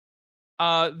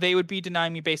 they would be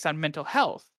denying me based on mental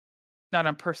health, not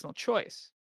on personal choice.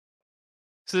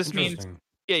 So this means, Interesting.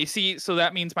 yeah, you see, so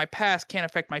that means my past can't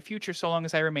affect my future so long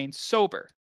as I remain sober.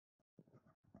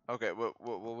 Okay,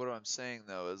 what I'm saying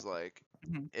though is like,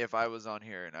 Mhm. if I was on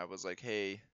here and I was like,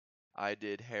 hey, I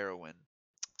did heroin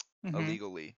Mhm.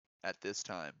 illegally at this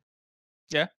time.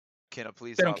 Yeah. Can a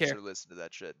police They don't officer care. listen to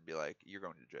that shit and be like, you're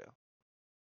going to jail?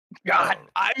 God, No.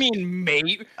 I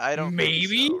mean, I don't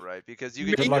maybe. think so, right? Because you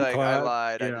could just Good be luck, like, I Clyde.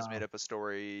 lied, I just Yeah. made up a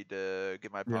story to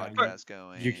get my Yeah, podcast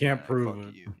going. you can't prove fuck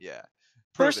it. you. Yeah.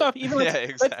 First Prove off, it. even yeah,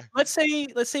 exactly. let's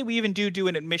say we even do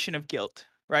an admission of guilt,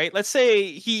 right? Let's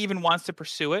say he even wants to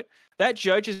pursue it. That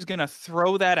judge is gonna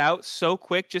throw that out so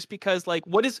quick just because, like,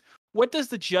 what does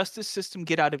the justice system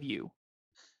get out of you?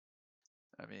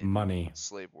 I mean, Money.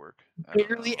 slave work. I don't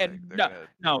Barely, know, and like,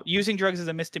 no, using drugs is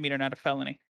a misdemeanor, not a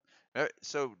felony.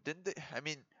 So didn't they? I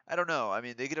mean, I don't know. I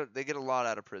mean, they get a lot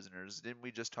out of prisoners. Didn't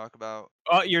we just talk about?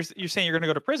 Oh, you're saying you're gonna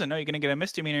go to prison? No, you're gonna get a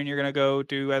misdemeanor and you're gonna go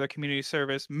do either community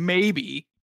service, maybe.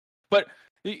 But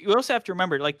you also have to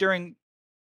remember, like, during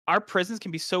our prisons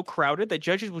can be so crowded that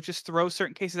judges will just throw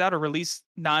certain cases out or release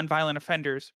non-violent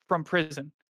offenders from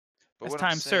prison But as what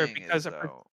time I'm served saying because is, of.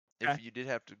 though, Okay. if you did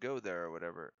have to go there or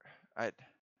whatever,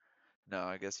 no,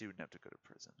 I guess you wouldn't have to go to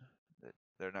prison.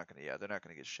 They're not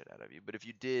gonna get shit out of you. But if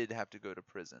you did have to go to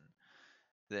prison,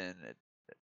 then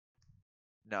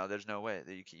no, there's no way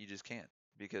that you just can't,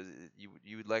 because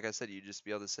you would, like I said, you'd just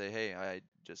be able to say, hey, I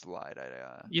just lied.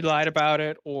 You lied about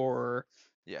it, or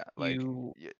Yeah, like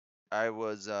you I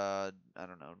was I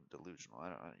don't know, delusional. I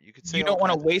don't. You could say you all don't want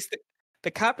to kinds of- waste it.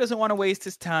 The cop doesn't want to waste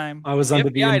his time. I was under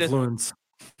the FBI doesn't- influence.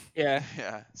 Yeah.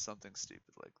 Yeah, something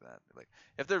stupid like that. Like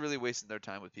if they're really wasting their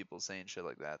time with people saying shit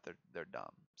like that, they're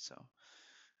dumb. So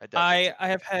I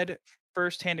have had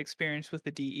firsthand experience with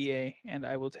the DEA, and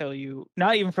I will tell you,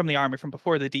 not even from the Army, from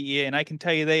before the DEA, and I can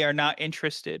tell you they are not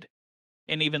interested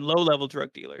in even low-level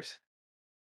drug dealers.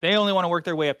 They only want to work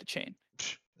their way up the chain.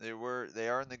 They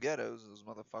are in the ghettos. Those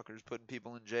motherfuckers putting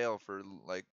people in jail for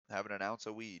like having an ounce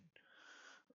of weed.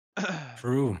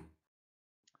 True.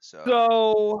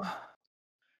 So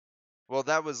well,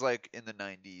 that was like in the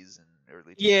 90s and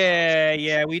early 2000s.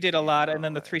 Yeah, we did a you lot, know, and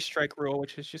then the like- 3-strike rule,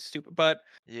 which is just stupid. But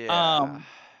Yeah.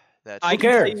 That I Who can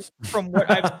tell you cares? from what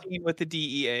I've seen with the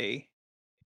DEA,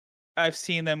 I've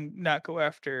seen them not go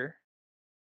after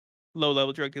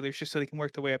low-level drug dealers just so they can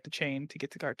work their way up the chain to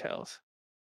get to cartels.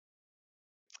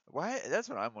 Why? That's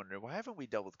what I'm wondering. Why haven't we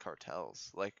dealt with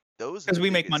cartels? Like those? Because we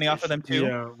make money off of them too.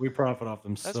 Yeah, we profit off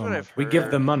them That's so what much. I've We give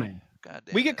heard. them money. God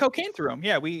damn We get it. cocaine through them.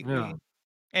 Yeah, we Yeah. and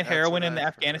That's heroin what in I've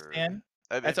Afghanistan. heard.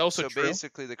 I mean, That's also so true.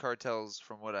 basically, the cartels,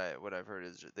 from what I've heard,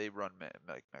 is they run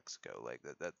like Mexico, like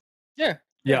that. Yeah.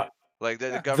 Yeah. Like the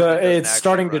Yeah. government. doesn't It's actually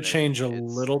starting to run it, change a it's-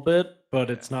 little bit, but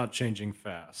yeah. it's not changing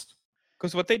fast.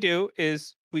 Because what they do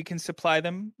is we can supply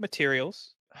them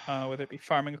materials, whether it be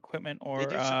farming equipment or They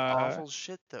do some awful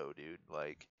shit though, dude.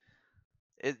 Like,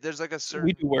 there's like a certain.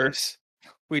 we do worse.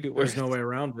 We do worse. There's no way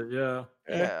around it. Yeah.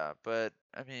 Yeah, but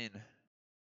I mean,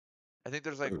 I think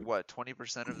there's like what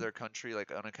 20% of their country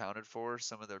like unaccounted for,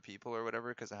 some of their people or whatever,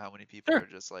 because of how many people Sure. are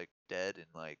just like dead and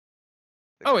like.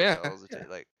 Oh, yeah, cartels yeah.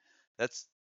 Like, that's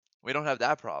We don't have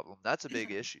that problem. That's a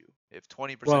big issue. If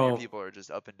 20% of your people are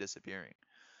just up and disappearing.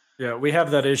 Yeah, we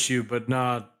have that issue, but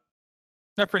not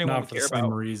for anyone not to for care the same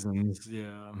about. reasons.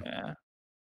 Yeah. Yeah.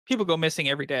 People go missing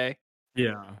every day.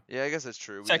 Yeah. Yeah, I guess that's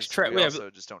true. We also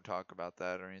just don't talk about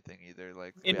that or anything either.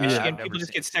 Like in Michigan, people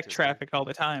just get sex trafficked all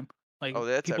the time. Like, oh,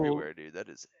 that's everywhere, dude. That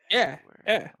is everywhere.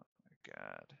 Yeah. Oh my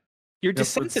god. You're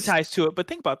desensitized to it, but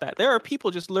think about that. There are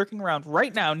people just lurking around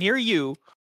right now near you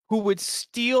who would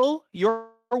steal your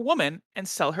woman and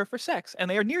sell her for sex. And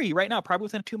they are near you right now, probably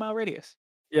within a 2-mile radius.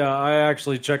 Yeah, I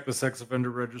actually check the sex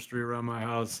offender registry around my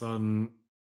house on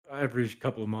every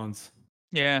couple of months.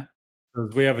 Yeah.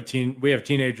 Because we have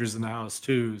teenagers in the house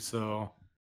too, so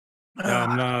yeah,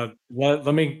 I'm not.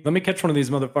 Let me catch one of these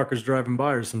motherfuckers driving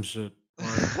by or some shit. Or,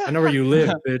 I know where you live,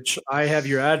 bitch. I have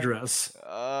your address.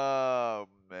 Oh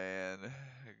man,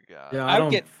 God. Yeah, I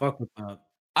don't fuck with that.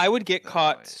 I would get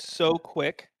caught so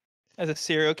quick as a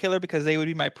serial killer because they would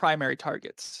be my primary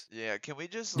targets. Yeah, can we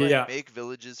just make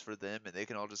villages for them and they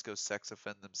can all just go sex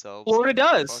offend themselves? Florida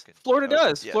does.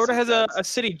 Florida has a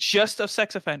city just of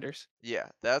sex offenders. Yeah,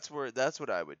 that's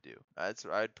what I would do.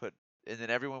 I'd put, and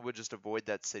then everyone would just avoid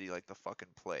that city like the fucking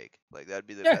plague. Like that'd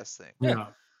be the best thing. Yeah.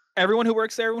 Everyone who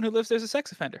works there, everyone who lives there is a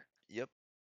sex offender. Yep.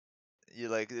 You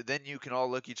then you can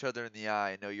all look each other in the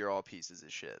eye and know you're all pieces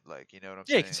of shit. Like, you know what I'm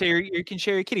saying? You can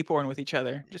share your kitty porn with each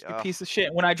other. Just be piece of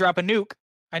shit. When I drop a nuke,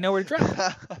 I know where to drop it.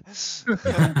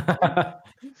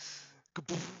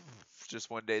 Just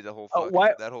one day, the whole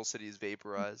that whole city is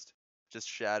vaporized. Just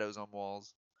shadows on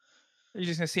walls. You're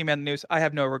just gonna see me on the news. I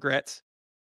have no regrets.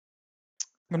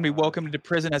 I'm gonna be welcomed to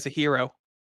prison as a hero.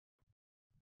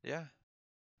 Yeah.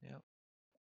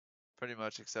 Pretty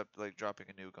much, except like dropping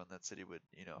a nuke on that city would,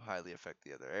 highly affect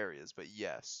the other areas. But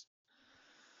yes,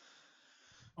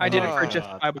 I did it for just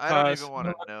because. I don't even want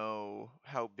to know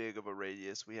how big of a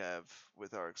radius we have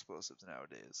with our explosives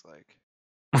nowadays. Like,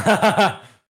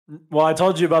 well, I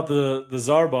told you about the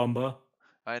Tsar Bomba.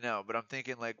 I know, but I'm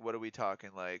thinking like, what are we talking?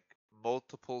 Like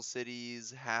multiple cities,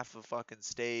 half a fucking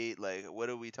state. Like, what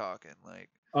are we talking?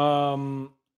 Like, I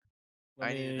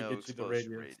need to know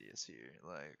explosion radius here.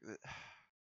 Like.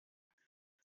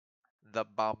 The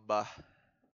Bamba.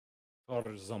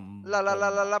 La la la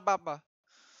la la Bamba.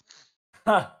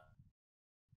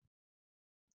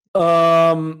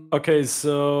 Okay,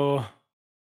 so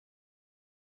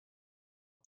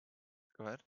Go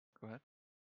ahead.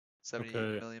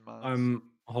 78 million miles.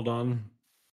 Hold on.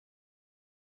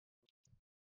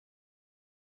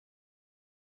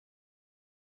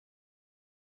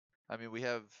 I mean, we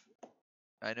have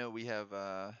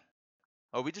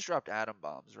we just dropped atom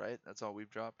bombs, right? That's all we've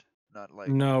dropped? Not like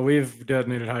No, we've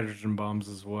detonated hydrogen bombs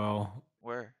as well.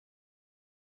 Where?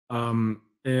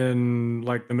 In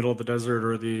like the middle of the desert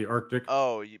or the Arctic.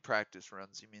 Oh, you practice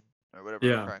runs, you mean? Or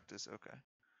whatever practice, okay.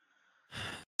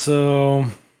 So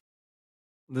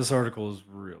this article is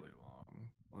really long.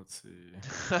 Let's see.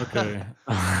 Okay.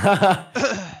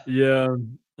 Yeah.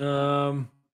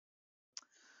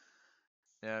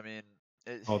 Yeah, I mean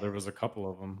there was a couple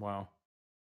of them. Wow.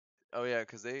 Oh yeah,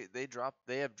 because they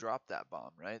have dropped that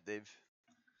bomb, right?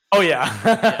 Oh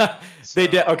yeah. They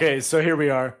did. Okay, so here we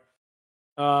are.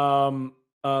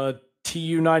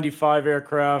 Tu-95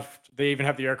 aircraft. They even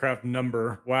have the aircraft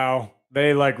number. Wow,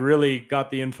 they like really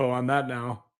got the info on that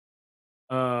now.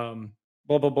 Blah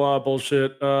blah blah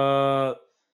bullshit.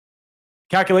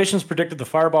 Calculations predicted the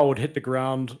fireball would hit the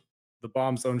ground. The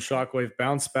bomb's own shockwave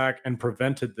bounced back and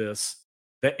prevented this.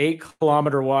 The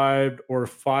 8-kilometer wide or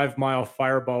 5-mile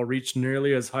fireball reached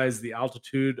nearly as high as the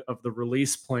altitude of the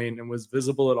release plane and was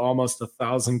visible at almost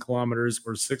 1,000 kilometers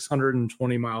or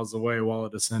 620 miles away while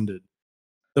it ascended.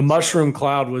 The mushroom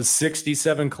cloud was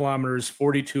 67 kilometers,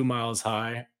 42 miles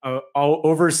high,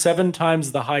 over 7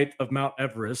 times the height of Mount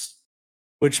Everest,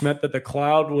 which meant that the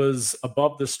cloud was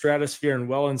above the stratosphere and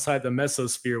well inside the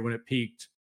mesosphere when it peaked.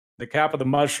 The cap of the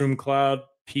mushroom cloud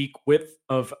peak width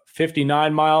of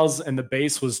 59 miles and the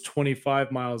base was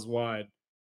 25 miles wide.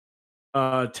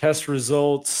 Test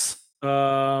results,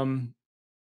 upper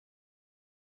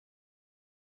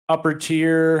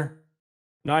tier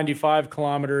 95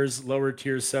 kilometers, lower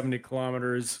tier 70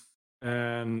 kilometers,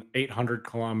 and 800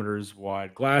 kilometers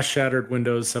wide. Glass shattered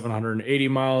windows 780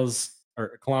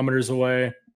 kilometers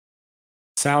away.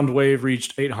 Sound wave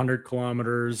reached 800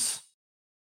 kilometers.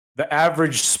 The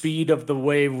average speed of the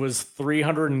wave was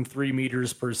 303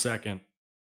 meters per second.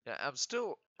 Yeah, I'm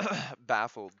still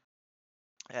baffled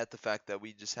at the fact that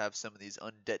we just have some of these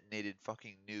undetonated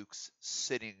fucking nukes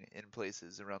sitting in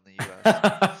places around the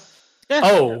U.S.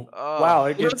 Oh, wow!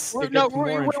 It gets wait.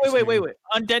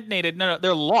 Undetonated? No,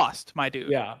 they're lost, my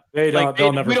dude. Yeah,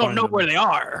 they'll never. We don't know where they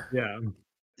are. Yeah.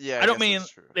 Yeah, I don't mean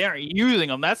they aren't using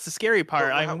them. That's the scary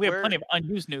part. I mean, we have plenty of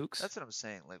unused nukes. That's what I'm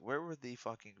saying. Like, where were these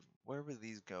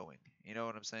going? You know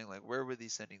what I'm saying? Like, where were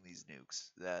these sending these nukes?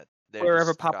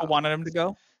 Wherever Papa wanted them to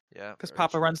go. Yeah. Because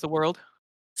Papa runs the world.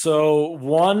 So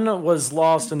one was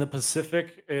lost in the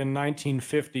Pacific in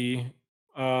 1950.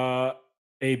 A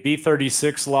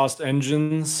B-36 lost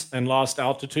engines and lost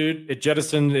altitude. It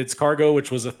jettisoned its cargo,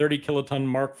 which was a 30 kiloton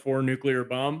Mark IV nuclear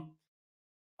bomb.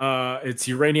 Its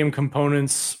uranium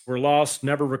components were lost,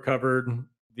 never recovered.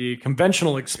 The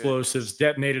conventional explosives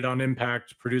detonated on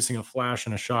impact, producing a flash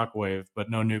and a shock wave, but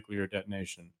no nuclear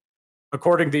detonation.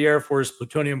 According to the Air Force,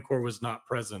 plutonium core was not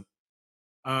present.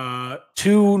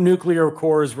 2 nuclear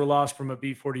cores were lost from a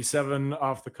B-47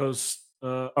 off the coast,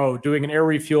 doing an air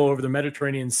refuel over the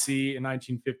Mediterranean Sea in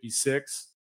 1956.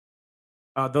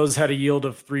 Those had a yield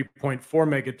of 3.4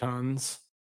 megatons.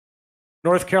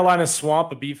 North Carolina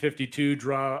Swamp, a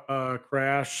B-52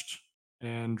 crashed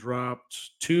and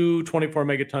dropped 2 24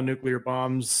 megaton nuclear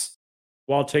bombs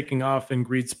while taking off in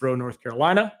Greensboro, North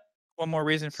Carolina. One more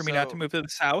reason for me not to move to the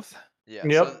south. Yeah.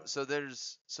 Yep. So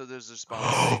there's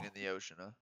response thing in the ocean, huh?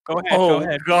 Go ahead. Go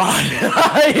ahead.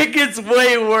 God. It gets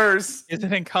way worse. Is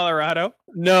it in Colorado?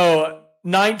 No.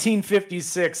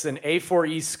 1956, an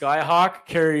A4E Skyhawk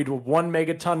carried a 1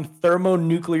 megaton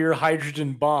thermonuclear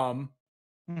hydrogen bomb.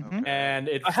 Mm-hmm. And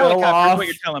it a fell helicopter off. Is what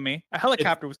you're telling me. A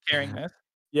helicopter was carrying this.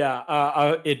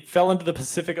 Yeah, it fell into the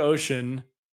Pacific Ocean,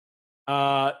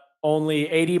 only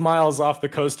 80 miles off the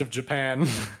coast of Japan.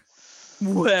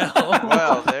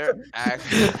 Well, they're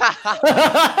actually.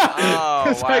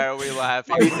 Oh, why are we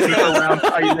laughing?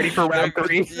 Are you ready for round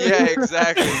 3? Yeah,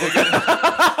 exactly.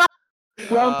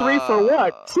 Round 3 for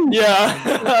what?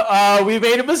 Yeah, we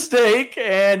made a mistake,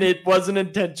 and it wasn't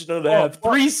intentional to have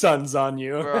 3 suns on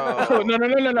you. Bro,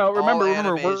 no. Remember,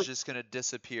 it's just gonna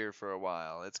disappear for a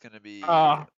while. It's gonna be.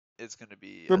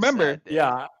 Remember,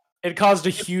 yeah. It caused a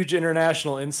huge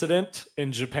international incident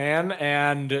in Japan,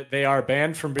 and they are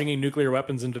banned from bringing nuclear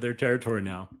weapons into their territory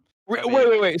now.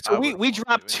 Wait. So we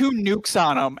dropped 2 nukes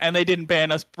on them, and they didn't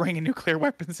ban us bringing nuclear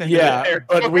weapons into their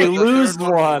territory. But we lose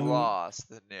one.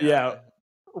 Lost. Yeah.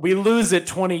 We lose it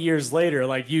 20 years later.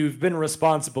 Like, you've been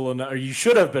responsible enough, or you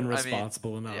should have been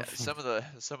responsible enough. Yeah,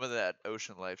 some of that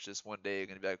ocean life, just one day you're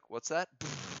gonna be like, "What's that?"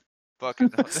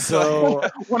 Fucking. So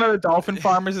one of the dolphin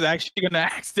farmers is actually gonna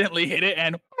accidentally hit it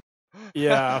and.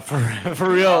 Yeah, for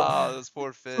real. Oh, those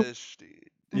poor fish, dude.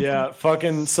 Yeah,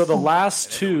 fucking. So the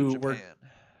last 2 were.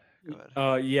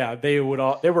 Yeah, they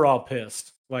were all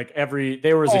pissed. Like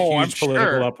there was a huge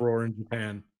political uproar in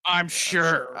Japan. I'm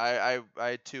sure.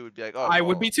 I too would be like, oh, I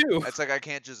would be too. It's like I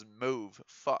can't just move.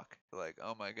 Fuck. Like,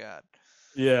 oh my god.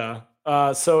 Yeah.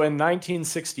 So in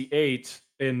 1968,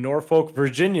 in Norfolk,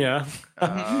 Virginia,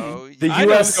 the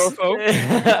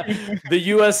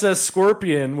USS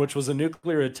Scorpion, which was a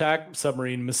nuclear attack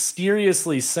submarine,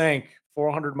 mysteriously sank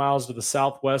 400 miles to the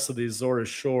southwest of the Azores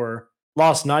shore,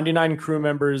 lost 99 crew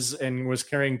members, and was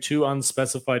carrying 2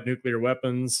 unspecified nuclear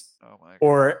weapons. Oh my god.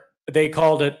 Or they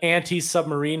called it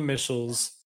anti-submarine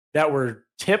missiles that were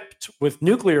tipped with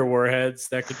nuclear warheads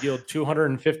that could yield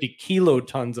 250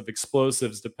 kilotons of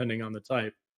explosives, depending on the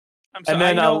type. I'm sorry,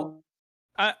 and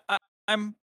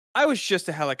then I was just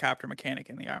a helicopter mechanic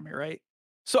in the Army, right?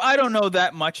 So I don't know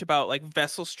that much about like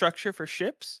vessel structure for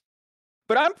ships,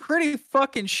 but I'm pretty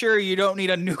fucking sure you don't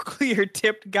need a nuclear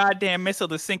tipped goddamn missile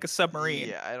to sink a submarine.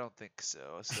 Yeah, I don't think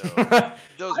so.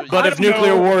 But if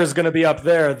nuclear war is going to be up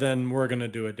there, then we're going to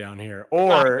do it down here.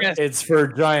 Or it's for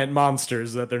giant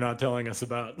monsters that they're not telling us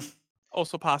about.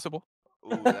 Also possible.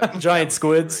 Ooh, giant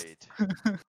squids.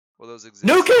 Well, those exist.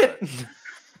 Nuke it!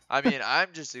 I mean, I'm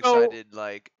just excited,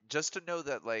 like, just to know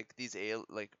that, like, these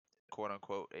quote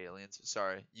unquote aliens,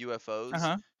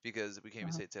 UFOs, because we can't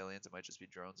even say it's aliens, it might just be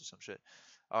drones or some shit,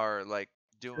 are like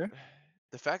doing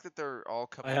the fact that they're all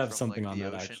coming from like the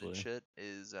ocean and shit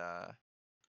is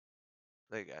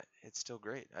like it's still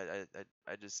great.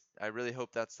 I really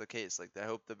hope that's the case. Like, I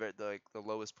hope the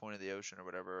lowest point of the ocean or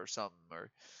whatever or something,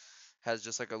 or has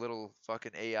just like a little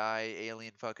fucking AI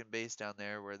alien fucking base down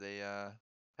there where they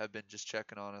have been just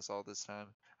checking on us all this time.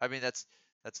 I mean, that's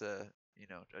a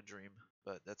a dream,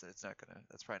 but that's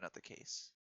probably not the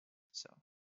case. So,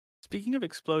 speaking of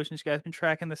explosions, you guys been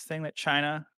tracking this thing that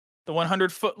China, the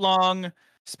 100-foot long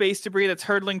space debris that's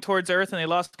hurtling towards Earth and they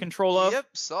lost control of? Yep,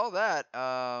 saw that.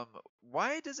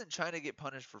 Why doesn't China get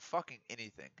punished for fucking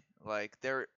anything? Like,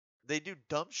 they do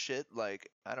dumb shit, like,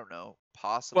 I don't know,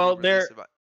 possibly. Well, they're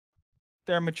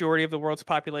a majority of the world's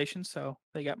population, so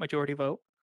they got majority vote.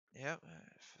 Yeah,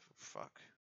 fuck.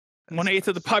 1/8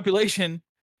 of the population.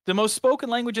 The most spoken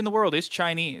language in the world is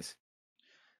Chinese.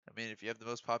 I mean, if you have the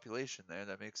most population there,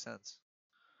 that makes sense.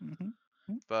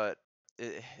 Mm-hmm. But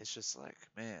it's just like,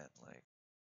 man, like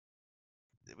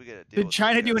we gotta deal Did with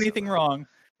China those do guys anything somehow. wrong?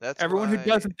 That's Everyone who why-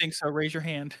 doesn't think so, raise your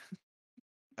hand.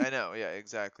 I know, yeah,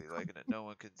 exactly. Like no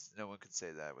one could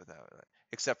say that without,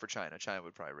 except for China. China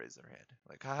would probably raise their hand,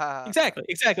 like, ha ha. Exactly.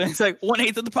 It's like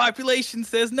 1/8 of the population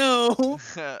says no.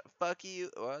 Fuck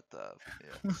you. What the?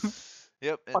 Yeah.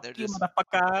 Yep. And Fuck they're you, just.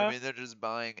 motherfucker. I mean, they're just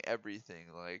buying everything.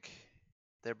 Like,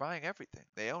 they're buying everything.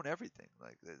 They own everything.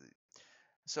 Like,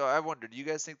 so I wonder, do you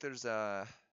guys think there's do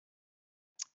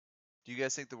you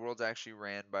guys think the world's actually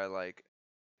ran by like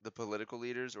the political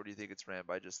leaders, or do you think it's ran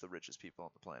by just the richest people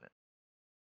on the planet?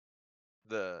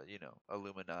 The,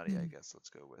 Illuminati, I guess, let's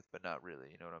go with, but not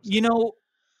really. You know what I'm saying?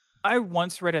 I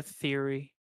once read a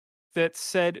theory that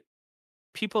said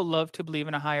people love to believe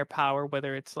in a higher power,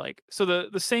 whether it's like, so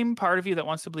the same part of you that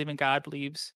wants to believe in God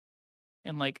believes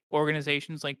in like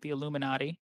organizations like the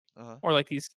Illuminati or like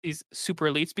these super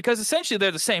elites, because essentially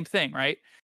they're the same thing, right?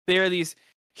 They are these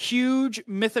huge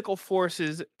mythical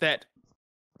forces that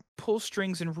pull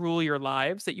strings and rule your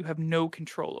lives that you have no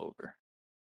control over.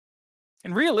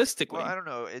 And realistically, well, I don't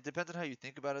know. It depends on how you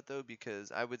think about it, though,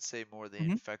 because I would say more they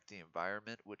infect the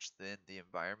environment, which then the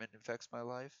environment infects my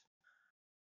life.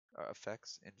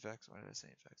 Infects? Why did I say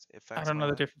infects? I don't know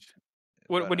the difference.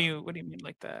 What do you mean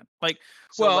like that? Like,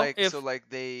 so well, like if so like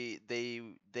they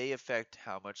affect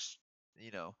how much,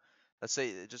 let's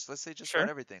say just Sure. about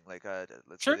everything. Like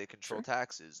let's Sure, say they control sure.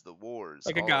 taxes, the wars,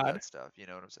 Like a all of god. that stuff. You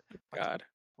know what I'm saying? God.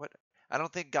 What? I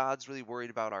don't think God's really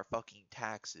worried about our fucking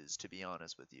taxes, to be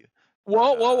honest with you.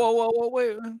 Whoa,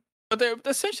 wait. But they're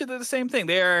essentially the same thing.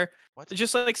 They are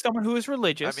just like someone who is I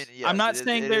religious. mean, I'm yes, not it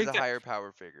saying is they're a higher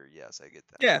power figure. Yes, I get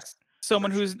that. yes,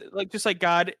 someone For who's like just like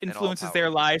God influences their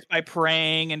lives by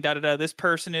praying and da da da. This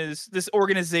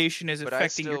organization is But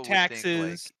affecting your I still would think,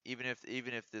 like, taxes.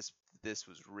 even if this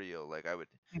was real, like I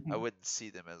wouldn't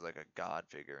see them as like a god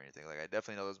figure or anything. Like I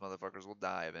definitely know those motherfuckers will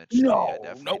die eventually. I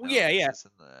definitely know this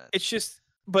and that. It's just,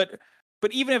 but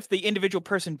even if the individual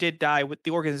person did die, with the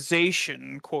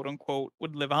organization, quote unquote,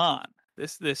 would live on.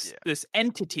 This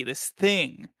entity, this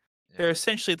thing, they're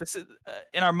essentially this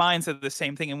in our minds are the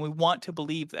same thing, and we want to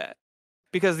believe that,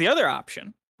 because the other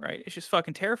option, right, it's just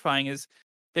fucking terrifying, is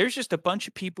there's just a bunch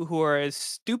of people who are as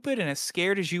stupid and as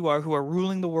scared as you are, who are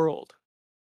ruling the world.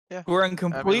 Yeah. Who are in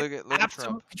complete look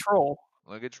absolute at control.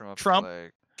 Look at Trump.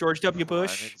 Like, George W.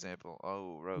 Bush. Prime example.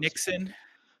 Oh, Rose. Nixon.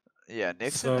 Yeah,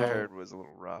 Nixon I heard was a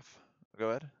little rough. Go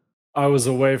ahead. I was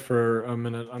away for a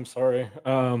minute. I'm sorry.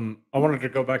 I wanted to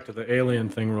go back to the alien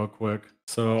thing real quick.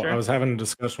 So I was having a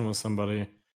discussion with somebody,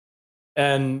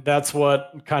 and that's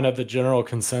what kind of the general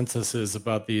consensus is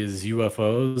about these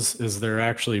UFOs, is they're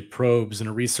actually probes in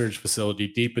a research facility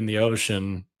deep in the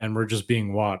ocean, and we're just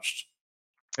being watched.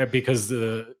 Because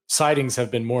the sightings have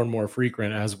been more and more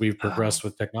frequent as we've progressed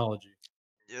with technology.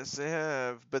 Yes, they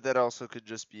have, but that also could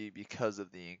just be because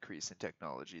of the increase in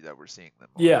technology that we're seeing them.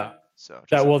 Yeah. So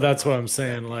that's what I'm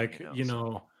saying. Like,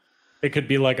 it could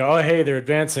be like, oh, hey, they're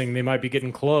advancing. They might be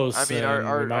getting close. I mean,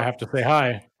 we might have to say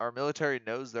hi. Our military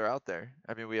knows they're out there.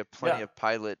 I mean, we have plenty of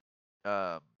pilot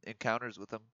encounters with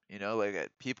them.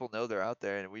 People know they're out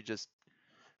there, and we just,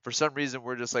 for some reason,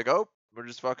 we're just like, oh, we're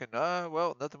just fucking,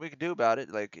 well, nothing we can do about it.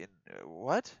 Like,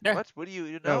 what? Yeah. What do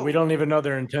you know? No, we don't even know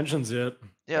their intentions yet.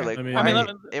 Yeah, like, I mean,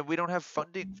 and we don't have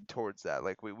funding towards that.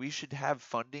 Like, we should have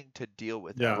funding to deal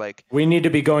with that. Like, we need to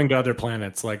be going to other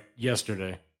planets, like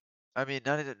yesterday. I mean,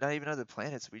 not even other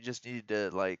planets. We just need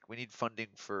to, we need funding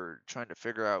for trying to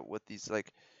figure out what these,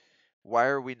 why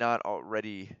are we not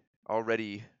already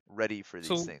ready for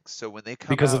these things? So when they come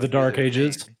because out of the Dark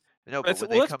Ages. No, but when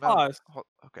they come out.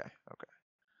 Okay.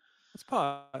 Let's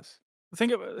pause.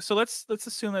 Let's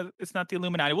assume that it's not the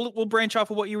Illuminati. We'll branch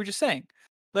off of what you were just saying.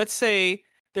 Let's say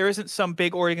there isn't some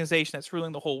big organization that's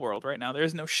ruling the whole world right now. There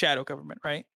is no shadow government,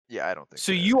 right? Yeah, I don't think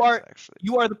so. You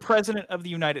are the president of the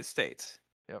United States.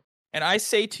 Yep. And I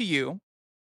say to you,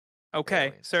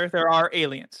 okay, sir, there are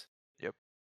aliens. Yep.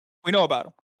 We know about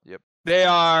them. Yep. They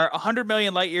are 100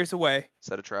 million light years away.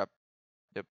 Set a trap.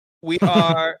 Yep. We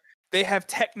are. They have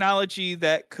technology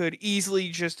that could easily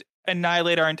just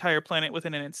annihilate our entire planet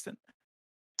within an instant.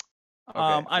 Okay.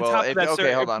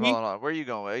 Hold on. Where are you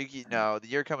going? No,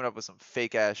 you're coming up with some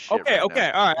fake ass shit. Okay, all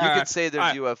right. You can say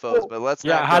there's UFOs, but let's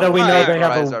not. How do we know they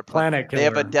have a planet killer? They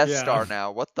have a Death Star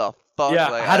now. What the fuck?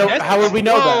 Yeah. How would we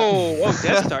know that?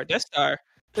 Whoa, Death Star.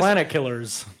 Planet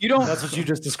killers. You don't. That's what you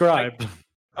just described.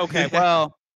 Okay.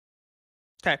 Well.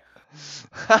 Okay.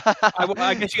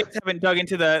 I guess you guys haven't dug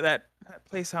into that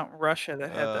place out in Russia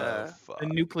that had the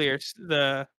nuclear.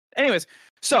 Anyways,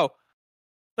 so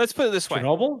let's put it this way.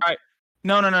 Chernobyl? All right.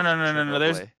 No.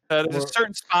 There's a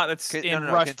certain spot that's in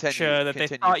Russia that they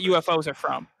thought UFOs are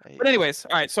from. But anyways,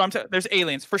 all right. So there's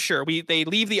aliens for sure. They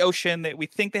leave the ocean. That we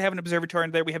think they have an observatory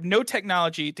in there. We have no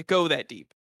technology to go that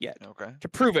deep yet to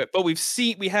prove it. But we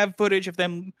have footage of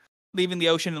them leaving the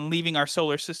ocean and leaving our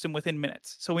solar system within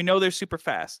minutes. So we know they're super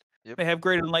fast. Yep. They have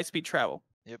greater than light speed travel.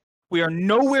 Yep. We are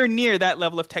nowhere near that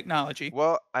level of technology.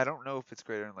 Well, I don't know if it's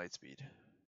greater than light speed.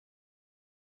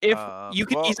 If you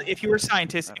could if you were a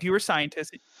scientist,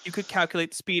 you could calculate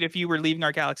the speed. If you were leaving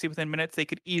our galaxy within minutes, they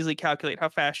could easily calculate how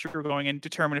fast you were going and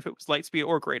determine if it was light speed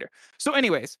or greater. So,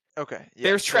 anyways, okay, yeah,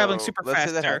 there's traveling super let's fast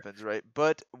say that there. happens, right?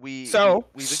 But oh my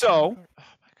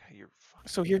God, you're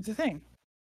so here's the thing.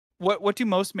 What do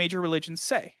most major religions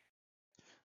say?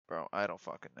 Bro, I don't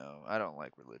fucking know. I don't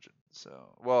like religion,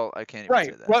 so I can't even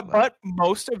say that. But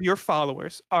most of your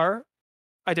followers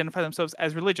identify themselves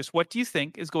as religious. What do you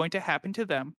think is going to happen to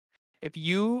them if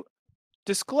you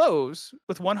disclose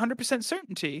with 100%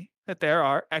 certainty that there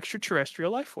are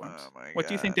extraterrestrial life forms? Oh my what God.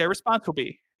 do you think their response will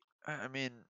be? I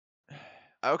mean,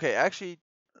 okay, actually,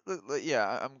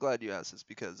 yeah, I'm glad you asked this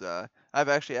because I've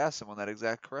actually asked someone that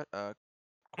exact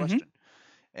question,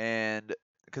 and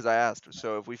because I asked,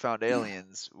 so if we found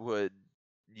aliens, would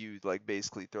you like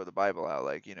basically throw the Bible out?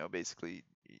 Like, basically,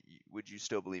 would you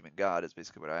still believe in God? Is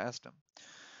basically what I asked him.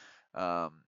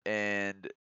 And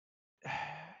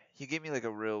he gave me like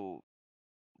a real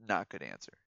not good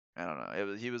answer. I don't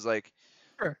know. He was like,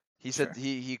 sure. He said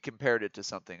he compared it to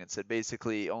something and said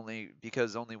basically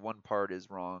because only one part is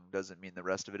wrong doesn't mean the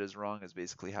rest of it is wrong, is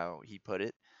basically how he put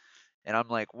it. And I'm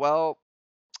like, well,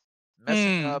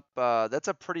 messing up, that's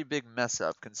a pretty big mess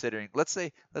up considering let's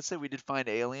say we did find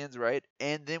aliens, right?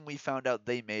 And then we found out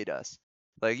they made us.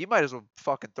 Like, you might as well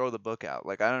fucking throw the book out.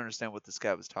 Like, I don't understand what this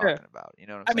guy was talking about. You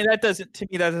know what I'm saying? I mean, to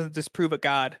me that doesn't disprove a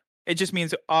God. It just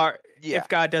means if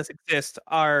God does exist,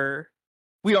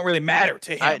 we don't really matter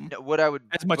to him.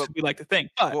 As much as we like to think.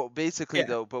 But, basically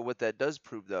though, but what that does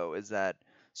prove though is that,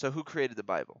 so who created the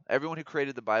Bible? Everyone who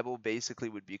created the Bible basically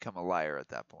would become a liar at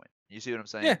that point. You see what I'm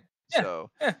saying?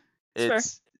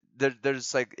 It's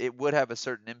there's like, it would have a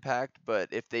certain impact, but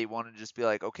if they want to just be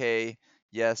like, okay,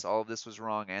 yes, all of this was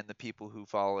wrong, and the people who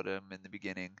followed him in the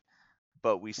beginning,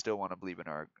 but we still want to believe in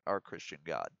our Christian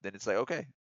God, then it's like, okay,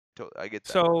 I get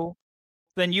that. So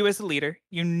then you as a leader,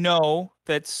 you know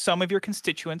that some of your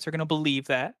constituents are going to believe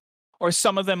that, or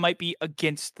some of them might be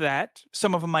against that.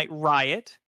 Some of them might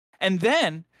riot. And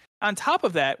then on top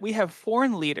of that, we have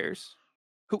foreign leaders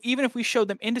who, even if we showed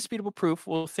them indisputable proof,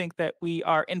 will think that we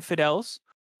are infidels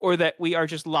or that we are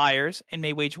just liars and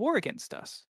may wage war against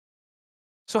us.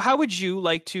 So how would you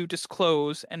like to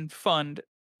disclose and fund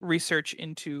research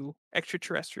into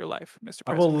extraterrestrial life, Mr. President?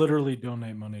 I will literally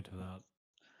donate money to that.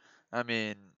 I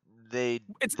mean, they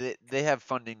have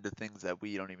funding to things that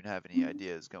we don't even have any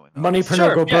idea is going on. Money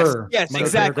per burr. Yes,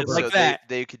 exactly, like that.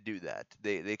 They could do that.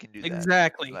 They can do that.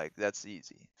 Exactly. Like, that's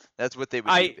easy. That's what they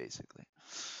would do, basically.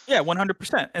 Yeah,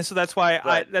 100%. And so that's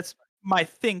why that's my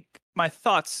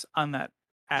thoughts on that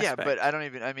aspect. Yeah, but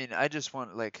I just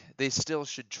want, like, they still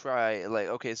should try, like,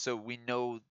 okay, so we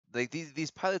know, like,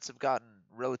 these pilots have gotten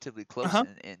relatively close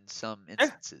in some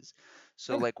instances.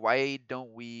 So, like, why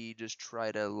don't we just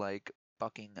try to, like,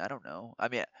 fucking, I don't know. I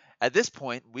mean, at this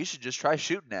point, we should just try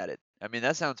shooting at it. I mean,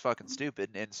 that sounds fucking stupid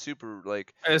and super,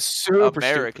 like, super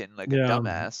American, stupid. like a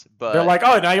dumbass. But they're like,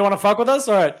 oh, now you want to fuck with us?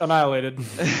 All right, annihilated.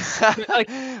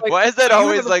 Why is that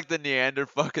always like the Neander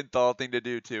fucking thought thing to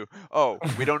do too? Oh,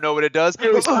 we don't know what it does.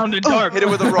 It was sounding dark. Hit it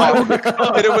with a rock.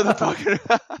 Hit it with a fucking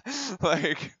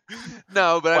like.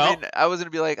 No, but I mean, I was gonna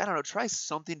be like, I don't know, try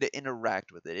something to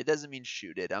interact with it. It doesn't mean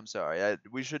shoot it. I'm sorry,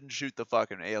 we shouldn't shoot the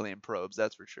fucking alien probes.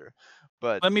 That's for sure.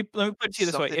 But let me put it to you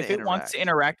this way: if it wants to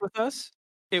interact with us,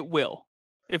 it will.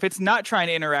 If it's not trying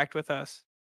to interact with us,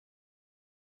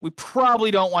 we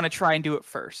probably don't want to try and do it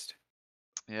first.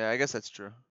 Yeah, I guess that's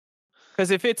true.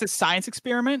 Because if it's a science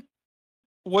experiment,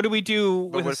 what do we do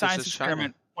with a science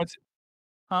experiment?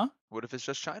 What if it's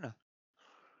just China?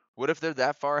 What if they're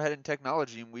that far ahead in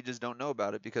technology and we just don't know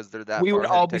about it because they're that far ahead in technology? We would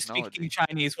all be speaking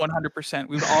Chinese 100%.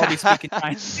 We would all be speaking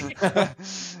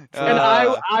Chinese. And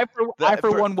I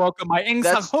for one welcome my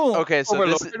Hong. Okay, so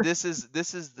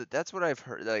that's what I've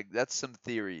heard. Like, that's some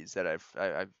theories that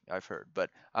I've heard, but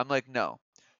I'm like, no.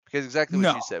 Because exactly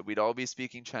what you said, we'd all be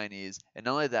speaking Chinese, and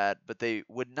not only that, but they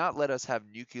would not let us have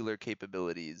nuclear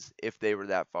capabilities if they were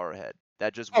that far ahead.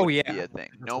 That just wouldn't be a thing.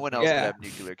 No one else would have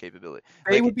nuclear capability.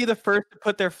 They would be the first to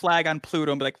put their flag on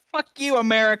Pluto and be like, "Fuck you,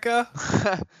 America."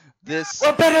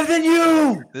 We're better than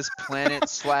you. This planet /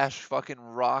 fucking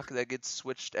rock that gets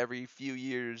switched every few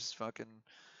years, fucking,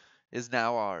 is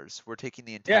now ours. We're taking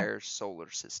the entire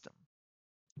solar system.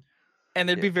 and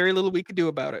there'd be very little we could do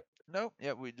about it. Nope.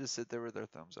 Yeah, we just sit there with our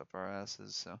thumbs up our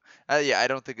asses. So, yeah, I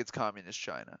don't think it's communist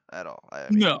China at all. I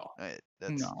mean, No.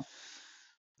 no.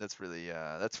 That's really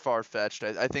that's far fetched.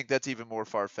 I think that's even more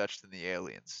far fetched than the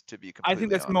aliens. To be completely I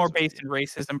think that's more based in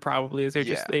racism, probably. Is they're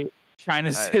just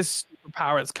China's his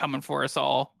superpower that's coming for us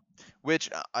all.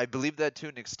 Which I believe that to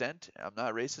an extent. I'm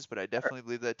not racist, but I definitely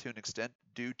believe that to an extent,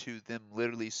 due to them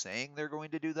literally saying they're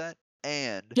going to do that,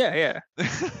 and and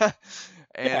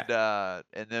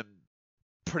them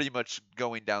pretty much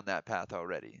going down that path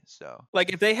already. So,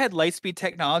 like, if they had light speed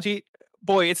technology,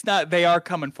 boy, it's not. They are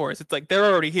coming for us. It's like they're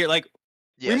already here. Like.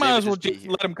 Yeah, we might as well just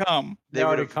let them come. They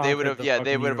would have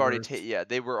already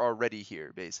they were already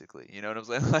here, basically. You know what I'm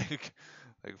saying? Like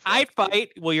I'd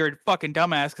fight. Well, you're a fucking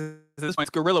dumbass because this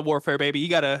one's guerrilla warfare, baby. You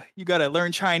gotta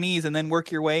learn Chinese and then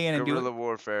work your way in and do guerrilla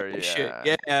warfare.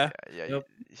 Yeah. Yep.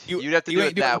 You'd have to do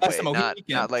it that way,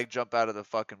 not like jump out of the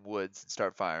fucking woods and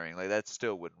start firing. Like that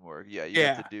still wouldn't work. Yeah, you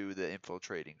have to do the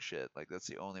infiltrating shit. Like that's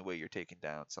the only way you're taking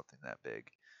down something that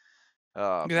big.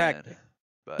 Oh, exactly. Man.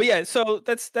 But yeah, so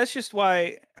that's just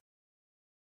why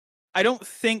I don't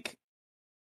think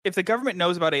if the government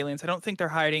knows about aliens, I don't think they're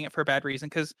hiding it for a bad reason.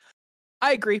 Because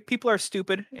I agree, people are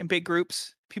stupid in big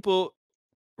groups. People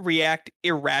react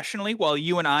irrationally, while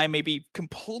you and I may be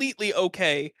completely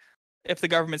okay if the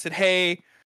government said, "Hey,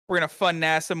 we're gonna fund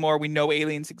NASA more. We know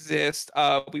aliens exist.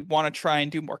 We want to try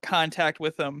and do more contact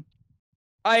with them."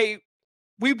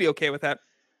 We'd be okay with that.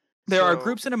 There are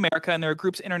groups in America and there are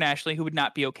groups internationally who would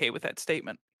not be okay with that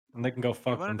statement. And they can go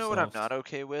fuck themselves. You want to know what I'm not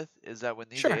okay with? Is that when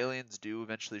these aliens do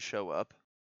eventually show up,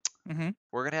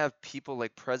 we're going to have people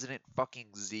like President fucking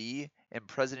Z and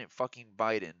President fucking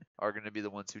Biden are going to be the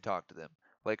ones who talk to them.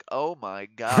 Like, oh my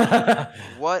God,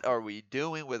 what are we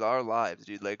doing with our lives,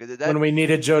 dude? Like when we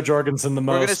needed Joe Jorgensen the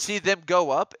most. We're going to see them go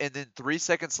up, and then 3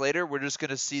 seconds later, we're just going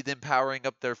to see them powering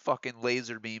up their fucking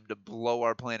laser beam to blow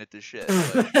our planet to shit.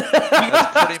 Like,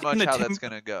 that's pretty much how that's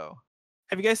going to go.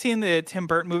 Have you guys seen the Tim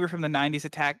Burton movie from the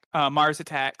 90s, Mars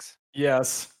Attacks?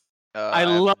 Yes. I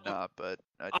love it, but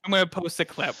I'm going to post a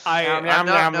clip. I'm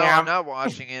not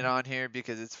watching it on here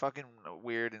because it's fucking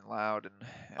weird and loud.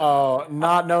 And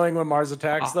not knowing when Mars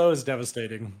Attacks, though, is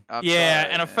devastating.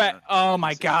 And oh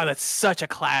my God, that's such a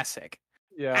classic.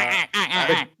 Yeah.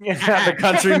 The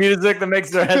country music that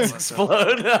makes their heads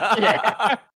explode.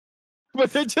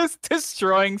 But they're just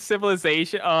destroying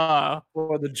civilization. Or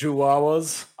the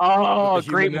Chihuahuas. Oh,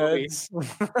 great movie.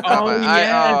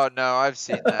 Oh no, I've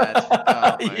seen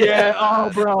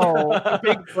that. Bro.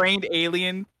 Big brained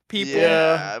alien people.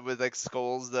 Yeah, with like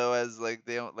skulls though, as like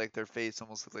they don't like their face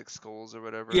almost look like skulls or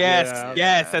whatever.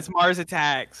 Yes, that's Mars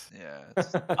Attacks. Yeah.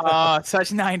 Such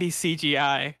 90s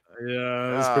CGI.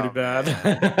 Yeah, it was pretty bad.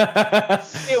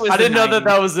 I didn't know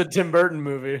that was a Tim Burton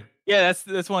movie. Yeah,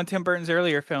 that's one of Tim Burton's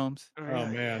earlier films. Oh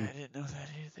man, I didn't know that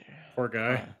either. Poor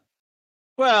guy.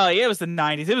 Well, yeah, it was the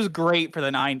 90s. It was great for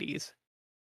the 90s.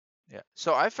 Yeah.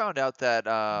 So I found out that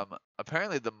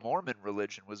apparently the Mormon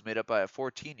religion was made up by a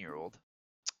 14-year-old.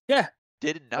 Yeah.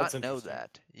 Did not know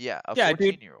that. Yeah, a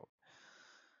 14-year-old.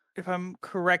 If I'm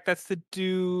correct, that's the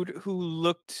dude who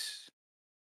looked.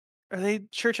 Are they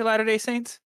Church of Latter-day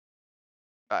Saints?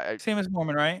 Same as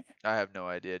Mormon, right? I have no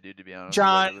idea, dude, to be honest.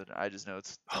 John, I just know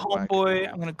it's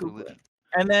homeboy. I'm gonna Google it.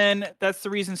 And then that's the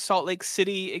reason Salt Lake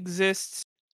City exists,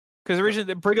 because originally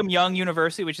the Brigham Young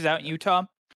University, which is out in Utah,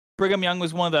 Brigham Young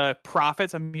was one of the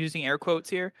prophets. I'm using air quotes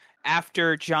here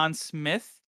after John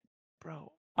Smith.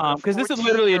 Bro, because this is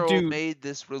literally a dude made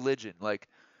this religion, like.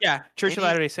 Yeah, Church of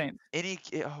Latter-day Saints.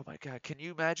 Oh my God, can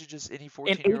you imagine just any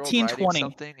 14-year-old writing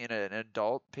something and an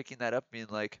adult picking that up, being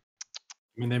like.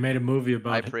 I mean, they made a movie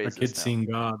about a kid seeing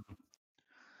God.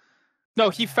 No,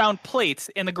 he found plates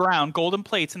in the ground, golden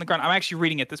plates in the ground. I'm actually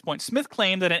reading at this point. Smith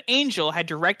claimed that an angel had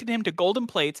directed him to golden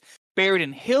plates buried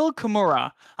in Hill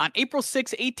Cumorah. On April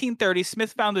 6, 1830,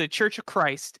 Smith founded the Church of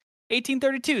Christ.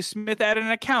 1832, Smith added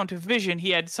an account of vision he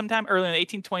had sometime early in the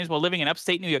 1820s while living in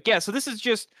upstate New York. Yeah, so this is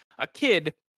just a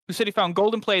kid who said he found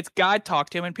golden plates. God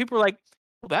talked to him, and people were like,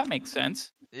 well, that makes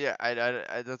sense. Yeah, I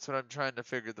that's what I'm trying to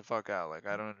figure the fuck out. Like,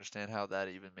 I don't understand how that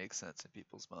even makes sense in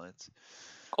people's minds.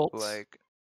 Cults. Like,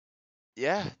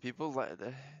 yeah, people like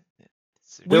that.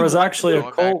 There was actually a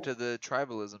cult back to the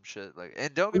tribalism shit. Like,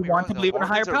 and don't get me wrong, to believe in a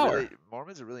higher power.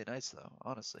 Mormons are really nice, though.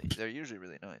 Honestly, they're usually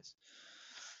really nice.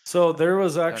 So there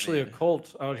was actually a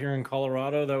cult out here in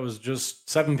Colorado that was just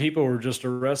 7 people were just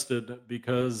arrested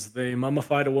because they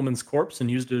mummified a woman's corpse and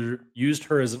used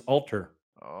her as an altar.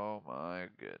 Oh my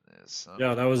goodness.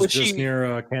 Yeah, that was just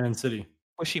near Cannon City.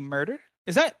 Was she murdered?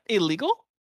 Is that illegal?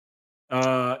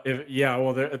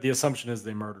 The assumption is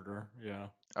they murdered her. Yeah.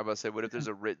 I was about to say, what if there's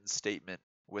a written statement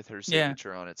with her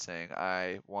signature on it saying,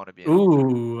 "I want to be."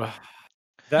 Ooh.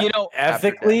 That, you know,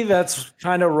 ethically, that's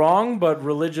kind of wrong, but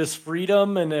religious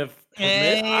freedom and if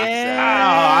permit,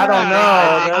 I don't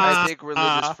know. I think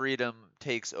religious freedom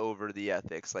takes over the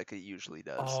ethics like it usually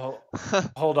does. Oh,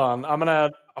 hold on.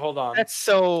 Hold on. That's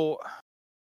so.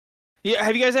 Yeah,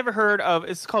 have you guys ever heard of?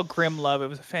 It's called Grim Love. It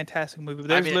was a fantastic movie.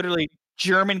 There's literally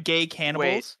German gay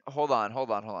cannibals. Wait, hold on.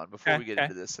 Before we get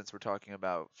into this, since we're talking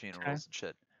about funerals and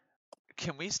shit,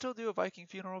 can we still do a Viking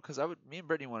funeral? Because me and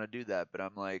Brittany want to do that, but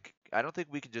I'm like, I don't think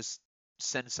we can just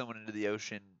send someone into the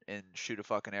ocean and shoot a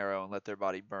fucking arrow and let their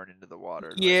body burn into the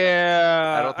water.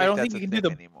 Yeah, I don't think you can do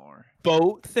the anymore.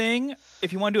 Boat thing.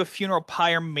 If you want to do a funeral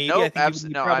pyre, maybe. Nope,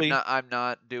 absolutely. I'm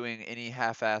not doing any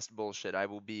half-assed bullshit. I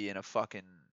will be in a fucking.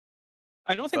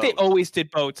 I don't think they always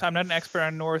did boats. I'm not an expert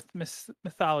on Norse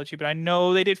mythology, but I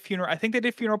know they did funeral. I think they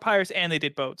did funeral pyres and they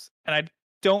did boats. And I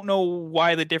don't know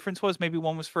why the difference was. Maybe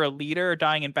one was for a leader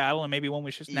dying in battle, and maybe one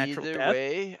was just natural death. Either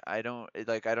way, I don't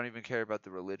even care about the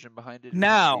religion behind it.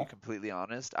 Now, to be completely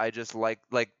honest, I just like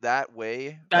that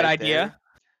way. That idea. There,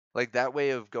 like that way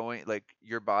of going, like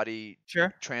your body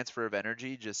transfer of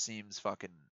energy just seems fucking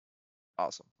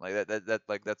awesome. Like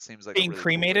that seems like being a really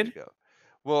cremated. Cool way to go.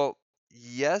 Well,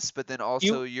 yes, but then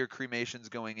also your cremation's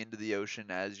going into the ocean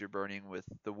as you're burning with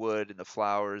the wood and the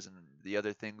flowers and the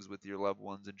other things with your loved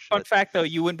ones and shit. Fun fact though,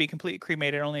 you wouldn't be completely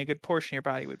cremated. Only a good portion of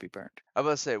your body would be burned. I was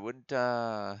about to say, wouldn't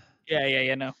no.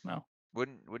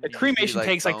 Wouldn't the cremation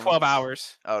takes bones? like 12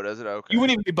 hours. Oh, does it? Okay. You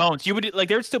wouldn't even be bones. You would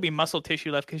there would still be muscle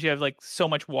tissue left because you have like so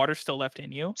much water still left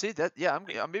in you. See that? Yeah,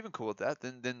 I'm even cool with that.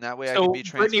 Then that way I can be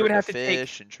transferred to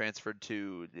fish and transferred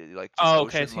to like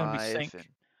ocean life.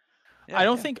 I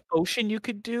don't think ocean you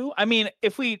could do. I mean,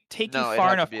 if we take you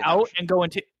far enough out and go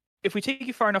into, if we take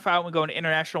you far enough out and go into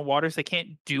international waters, they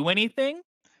can't do anything.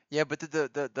 Yeah, but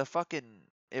the fucking,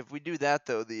 if we do that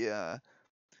though, the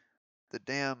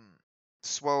damn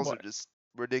swells are just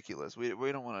ridiculous. We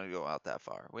don't want to go out that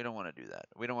far. We don't want to do that.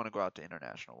 We don't want to go out to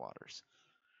international waters.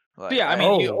 Like, yeah, I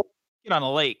mean, you get on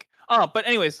a lake. Oh, but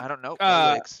anyways, I don't know.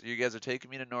 Lakes. You guys are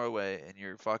taking me to Norway, and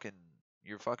you're fucking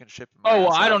shipping. Oh,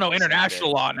 well, I don't know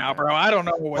international law now, bro. I don't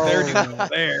know what they're doing over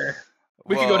there.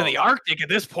 We could go to the Arctic at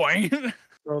this point.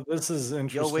 So this is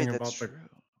interesting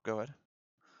Go ahead.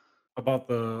 About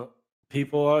the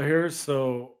people out here.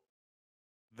 So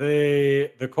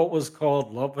the cult was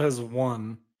called Love Has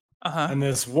Won. And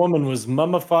this woman was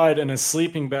mummified in a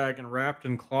sleeping bag and wrapped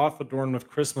in cloth adorned with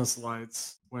Christmas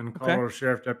lights. When Colorado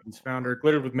Sheriff deputies found her,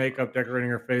 glittered with makeup, decorating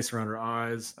her face around her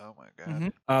eyes. Oh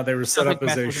my god! They were set up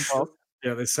as a.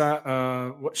 They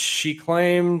saw what she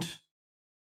claimed.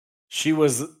 She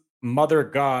was Mother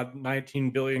God, 19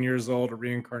 billion years old, a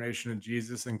reincarnation of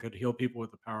Jesus, and could heal people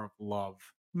with the power of love.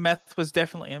 Meth was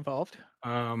definitely involved.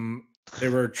 They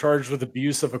were charged with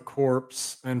abuse of a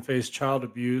corpse and faced child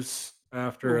abuse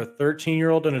after a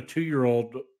 13-year-old and a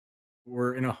 2-year-old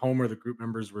were in a home where the group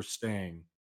members were staying.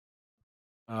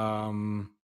 Yeah.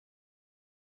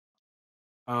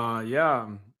 Yeah,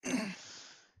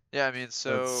 I mean,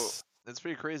 so that's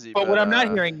pretty crazy. But what I'm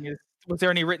not hearing is, was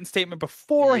there any written statement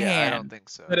beforehand? Yeah, I don't think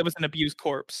so. That it was an abused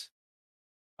corpse.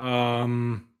 I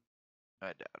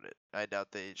doubt it. I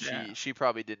doubt she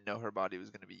probably didn't know her body was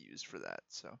going to be used for that.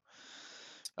 So,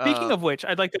 speaking of which,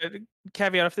 I'd like to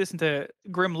caveat off this into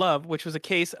Grim Love, which was a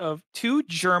case of 2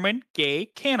 German gay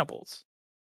cannibals.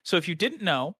 So if you didn't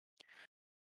know,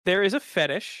 there is a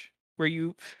fetish where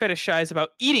you fetishize about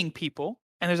eating people,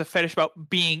 and there's a fetish about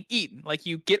being eaten. Like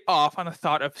you get off on the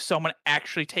thought of someone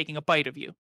actually taking a bite of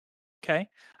you. Okay?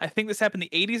 I think this happened in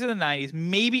the 80s or the 90s,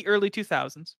 maybe early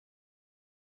 2000s.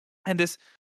 And this,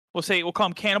 we'll call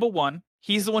him Cannibal 1.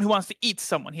 He's the one who wants to eat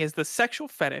someone. He has the sexual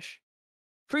fetish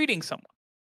for eating someone.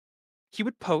 He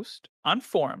would post on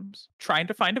forums trying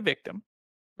to find a victim,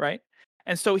 right?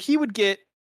 And so he would get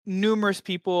numerous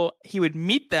people. He would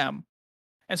meet them.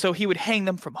 And so he would hang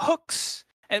them from hooks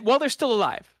and while they're still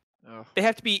alive. They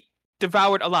have to be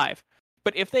devoured alive.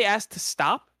 But if they asked to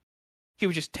stop, he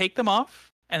would just take them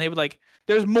off, and they would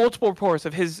there's multiple reports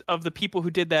of the people who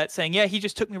did that saying, yeah, he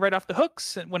just took me right off the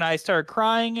hooks when I started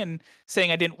crying and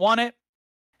saying I didn't want it.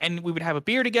 And we would have a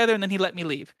beer together, and then he let me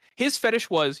leave. His fetish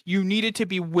was you needed to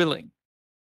be willing.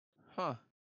 Huh.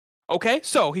 Okay,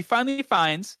 so he finally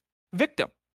finds Victim.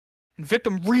 And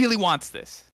Victim really wants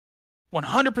this.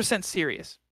 100%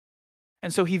 serious.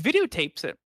 And so he videotapes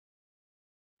it.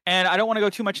 And I don't want to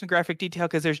go too much in graphic detail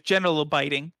because there's genital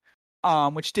biting,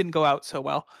 which didn't go out so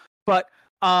well. But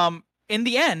in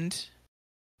the end,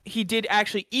 he did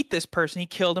actually eat this person. He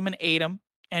killed him and ate him.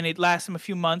 And it lasted him a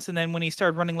few months. And then when he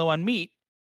started running low on meat,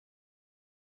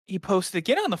 he posted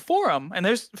again on the forum. And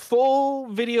there's full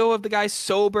video of the guy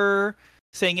sober,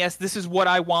 saying, yes, this is what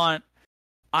I want.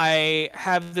 I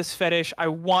have this fetish. I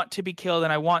want to be killed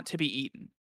and I want to be eaten.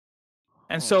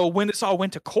 And so when this all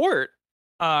went to court,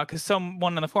 because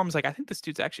someone on the forum was like, I think this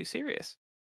dude's actually serious.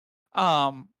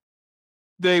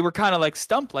 They were kind of like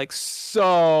stumped, like,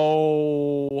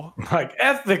 so like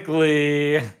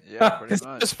ethically, yeah, pretty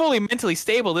much. Just fully mentally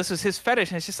stable. This was his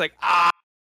fetish, and it's just like, I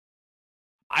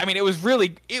mean, it was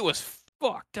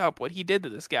fucked up what he did to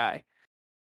this guy.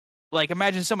 Like,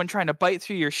 imagine someone trying to bite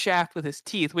through your shaft with his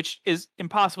teeth, which is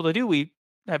impossible to do, we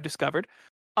have discovered.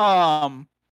 But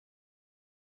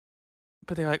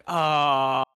they're like,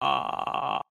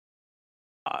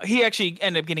 he actually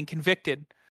ended up getting convicted.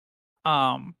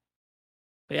 But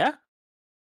yeah.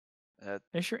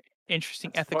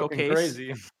 Interesting ethical case.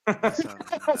 Crazy.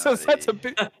 So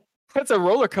that's a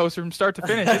roller coaster from start to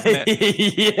finish, isn't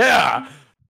it? Yeah.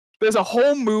 There's a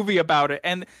whole movie about it,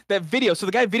 and that video. So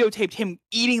the guy videotaped him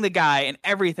eating the guy and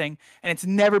everything, and it's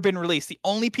never been released. The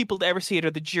only people to ever see it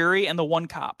are the jury and the one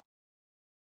cop.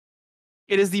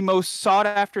 It is the most sought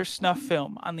after snuff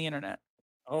film on the internet.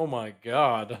 Oh my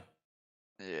god.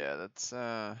 Yeah, that's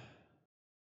some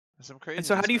crazy. And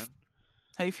so how do you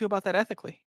feel about that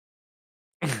ethically?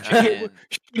 Should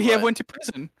he have went to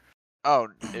prison? Oh,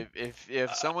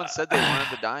 if someone said they wanted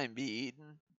to die and be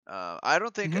eaten, I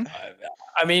don't think.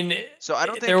 I mean, so I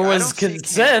don't think there was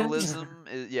consent. Cannibalism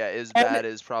is bad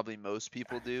as probably most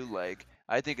people do. Like,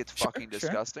 I think it's fucking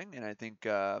disgusting, and I think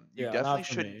you definitely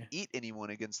shouldn't eat anyone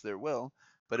against their will.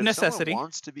 But if someone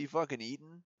wants to be fucking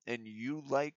eaten, and you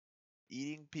like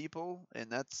eating people,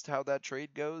 and that's how that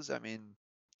trade goes, I mean,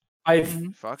 I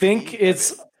think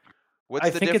it's.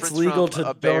 What's the difference legal from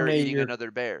a bear eating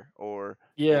another bear, or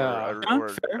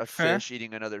a fish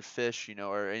eating another fish? You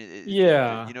know, or you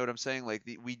know what I'm saying? Like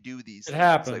we do these things.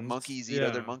 Happens. Like monkeys eat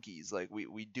other monkeys. Like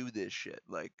we do this shit.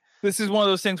 Like this is one of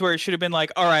those things where it should have been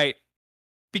like, all right,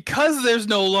 because there's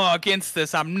no law against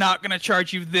this, I'm not gonna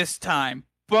charge you this time.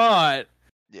 But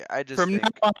I just from think,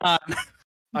 now on,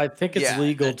 I think it's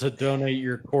legal to donate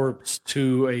your corpse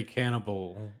to a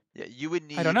cannibal. Yeah, you would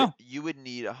need. I don't know. You would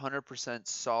need 100%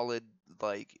 solid,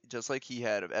 like just like he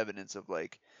had of evidence of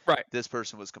like, this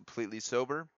person was completely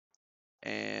sober,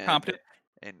 and competent,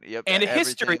 and a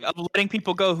history of letting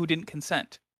people go who didn't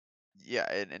consent.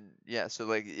 Yeah, and so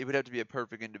like it would have to be a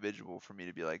perfect individual for me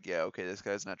to be like, yeah, okay, this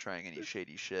guy's not trying any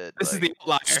shady shit. This is the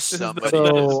outlier. This is the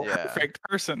perfect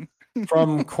person.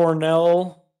 From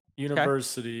Cornell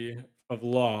University of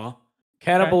Law,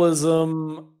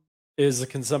 cannibalism is a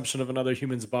consumption of another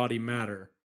human's body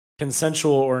matter,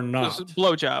 consensual or not.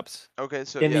 Blowjobs. Okay,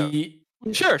 so in the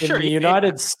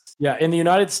United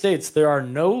States, there are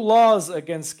no laws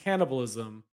against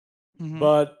cannibalism,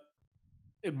 but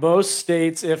most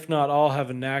states, if not all, have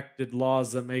enacted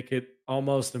laws that make it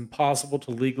almost impossible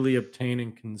to legally obtain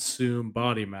and consume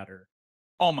body matter.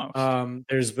 Almost.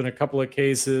 There's been a couple of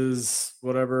cases,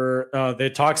 whatever.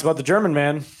 It talks about the German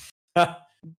man.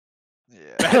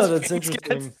 That's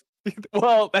interesting.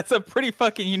 Well, that's a pretty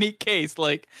fucking unique case.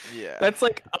 Like, that's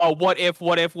like a what if,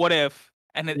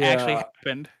 and it actually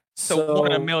happened. So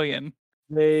 1 in a million.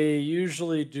 They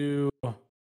usually do.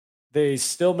 They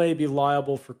still may be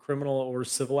liable for criminal or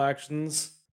civil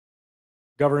actions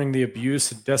governing the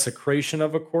abuse and desecration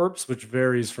of a corpse, which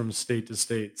varies from state to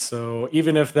state. So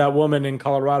even if that woman in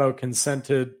Colorado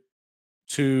consented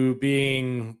to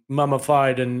being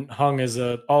mummified and hung as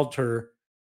an altar,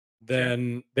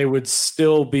 then they would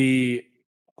still be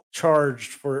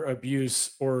charged for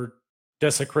abuse or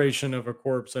desecration of a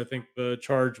corpse. I think the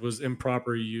charge was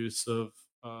improper use of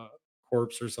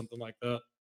corpse or something like that.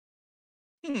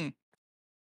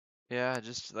 Yeah,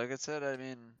 just like I said, I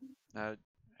mean,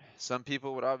 some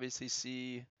people would obviously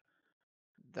see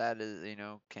that as,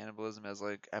 cannibalism as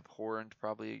like abhorrent,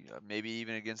 probably maybe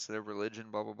even against their religion,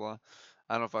 blah blah blah.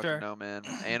 I don't fucking know, man.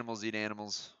 Animals eat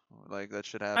animals. Like, that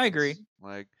shit happens. I agree.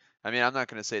 Like, I mean, I'm not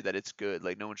gonna say that it's good.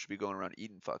 Like, no one should be going around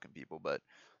eating fucking people. But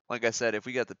like I said, if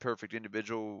we got the perfect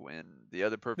individual and the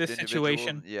other perfect individual,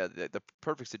 situation. the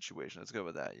perfect situation. Let's go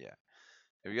with that. Yeah.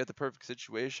 If you got the perfect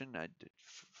situation, I'd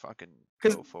fucking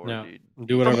go for it, dude.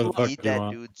 Do whatever the fuck eat you that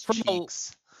want. dude's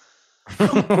cheeks.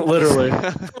 Literally.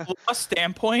 From a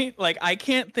standpoint, like, I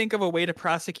can't think of a way to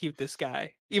prosecute this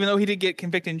guy, even though he did get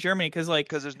convicted in Germany, because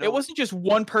it wasn't just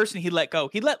one person he let go.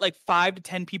 He let like 5 to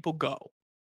 10 people go.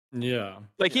 Yeah.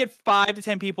 Like, he had 5 to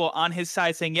 10 people on his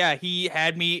side saying, yeah, he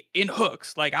had me in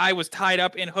hooks. Like, I was tied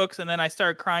up in hooks, and then I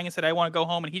started crying and said, I want to go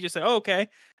home. And he just said, oh, okay.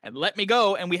 And let me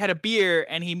go. And we had a beer,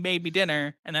 and he made me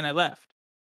dinner, and then I left.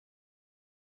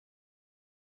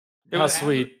 How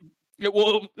sweet.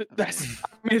 Well, that's,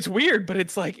 I mean, it's weird, but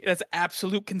it's like, that's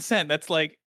absolute consent. That's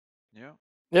like,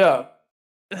 yeah.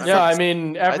 Yeah, I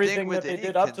mean, everything with that they any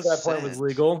did up to that point was consent,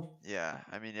 legal. Yeah,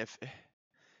 I mean,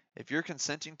 if you're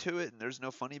consenting to it and there's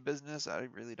no funny business, I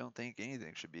really don't think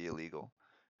anything should be illegal.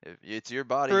 If it's your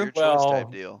body, True. your choice type Well,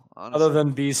 deal. other Honestly.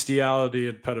 than bestiality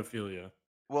and pedophilia.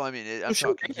 Well, I mean, I'm Well,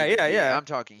 sure. talking Yeah, human yeah, being. yeah. I'm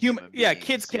talking Human. human Yeah, beings.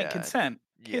 kids can't Yeah, consent.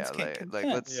 yeah, Kids can't like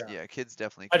consent. let's Yeah. kids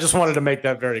definitely. I just wanted to make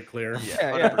that very clear.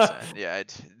 Yeah, Yeah, 100%.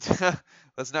 Yeah,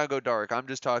 let's not go dark. I'm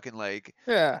just talking like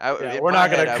Yeah. Yeah, in we're my not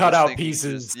gonna head, I cut was out thinking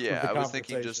pieces just of yeah, the I was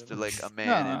thinking just conversation. like a man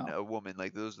No, and no. a woman.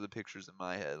 Like those are the pictures in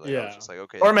my head. Like I was Yeah. just like,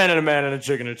 okay, Or a man and a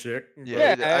chick and a chick.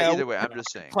 yeah, Yeah, either way, I'm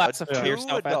just saying. classify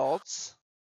yourself as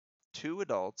Two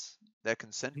adults that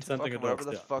consent to Consenting fucking whatever the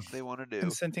adults, fuck they want to do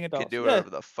consenting can adults. do Yeah, whatever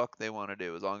the fuck they want to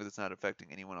do as long as it's not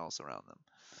affecting anyone else around them.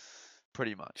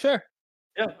 Pretty much. sure.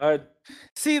 Yeah.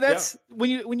 See, that's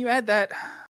when you add that.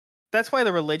 That's why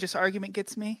the religious argument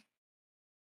gets me.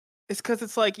 It's because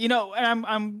it's like, and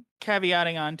I'm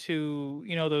caveating on to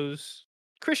those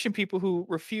Christian people who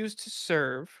refuse to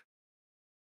serve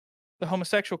the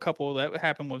homosexual couple that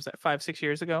happened. What was that 5-6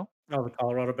 years ago? Oh, the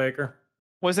Colorado baker.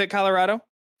 Was it Colorado?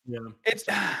 Yeah.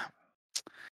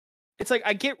 It's like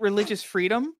I get religious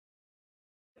freedom,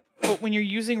 but when you're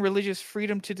using religious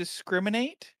freedom to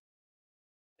discriminate.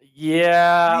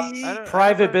 Yeah,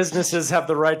 private businesses have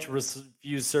the right to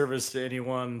refuse service to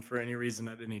anyone for any reason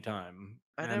at any time.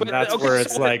 And that's where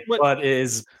it's like, what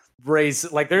is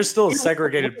race? Like, there's still a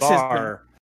segregated bar.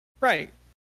 Right.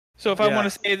 So if I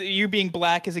want to say that you being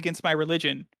black is against my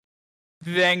religion,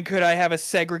 then could I have a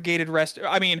segregated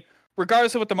I mean,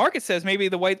 regardless of what the market says, maybe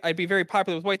I'd be very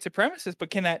popular with white supremacists,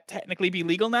 but can that technically be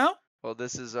legal now? Well,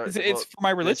 this is it's for my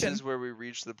religion. This is where we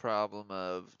reach the problem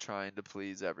of trying to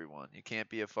please everyone. You can't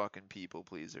be a fucking people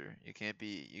pleaser. You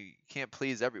can't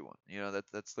please everyone.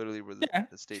 That's literally where the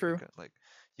statement true. Like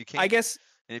you can't. I guess.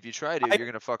 And if you try to, you're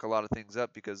gonna fuck a lot of things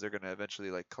up because they're gonna eventually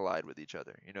like collide with each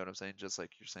other. You know what I'm saying? Just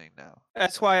like you're saying now.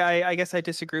 That's why I guess I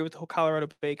disagree with the whole Colorado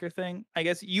baker thing. I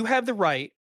guess you have the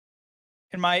right,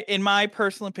 in my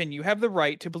personal opinion, you have the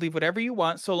right to believe whatever you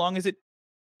want, so long as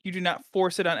you do not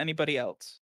force it on anybody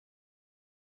else.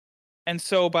 And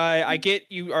so I get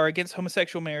you are against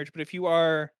homosexual marriage, but if you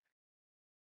are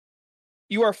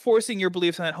forcing your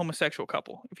beliefs on that homosexual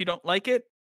couple. If you don't like it,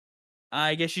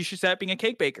 I guess you should stop being a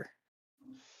cake baker.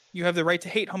 You have the right to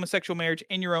hate homosexual marriage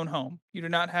in your own home. You do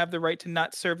not have the right to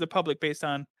not serve the public based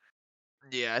on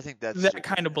I think that's that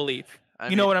kind of belief. I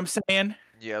mean, know what I'm saying?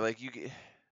 Yeah, like you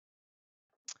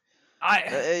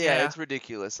it's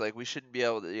ridiculous. Like we shouldn't be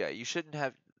able to you shouldn't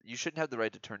have the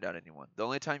right to turn down anyone. The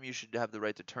only time you should have the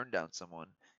right to turn down someone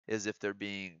is if they're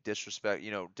being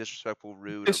disrespectful,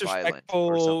 rude, or violent,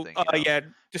 or something.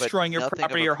 Destroying your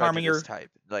property or harming your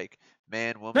type, like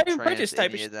man, woman, trans,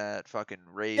 any of that, fucking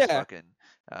race, fucking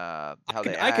how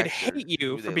they act. I could hate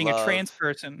you for being a trans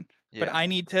person, but I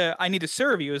need to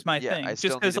serve you is my thing. I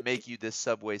still need to make you this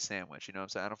Subway sandwich. You know what I'm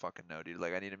saying? I don't fucking know, dude.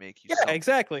 Like I need to make you. Yeah, something.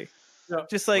 Exactly. Yeah.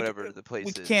 Just like whatever the place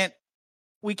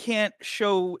we can't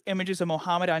show images of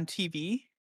Muhammad on TV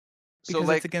because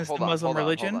it's against the Muslim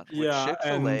religion. Yeah,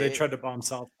 and they tried to bomb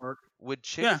South Park. Would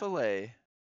Chick-fil-A?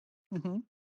 Mm-hmm.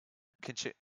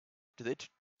 Do they?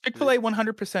 Chick-fil-A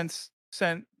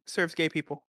 100% serves gay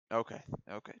people. Okay.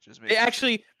 Just they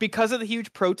actually, because of the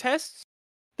huge protests,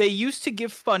 they used to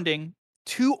give funding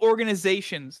to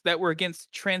organizations that were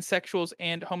against transsexuals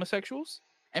and homosexuals,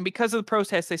 and because of the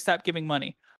protests, they stopped giving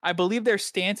money. I believe their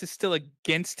stance is still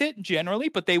against it generally,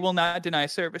 but they will not deny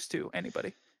service to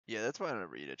anybody. Yeah, that's why I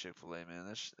never eat at Chick-fil-A, man.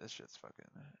 That shit's fucking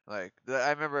like.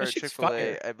 I remember at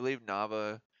Chick-fil-A, I believe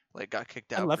Nava like got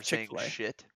kicked out for saying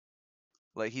shit.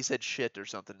 Like he said shit or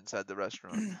something inside the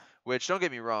restaurant. Which don't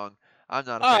get me wrong, I'm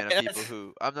not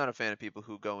a fan of people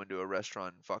who go into a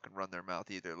restaurant and fucking run their mouth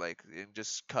either. Like and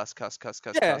just cuss all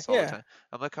the time.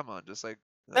 I'm like, come on, just like.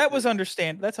 That's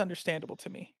understandable to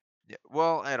me. Yeah,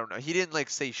 well, I don't know. He didn't like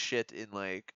say shit in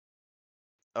like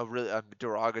a really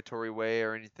derogatory way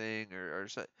or anything, or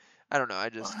I don't know. I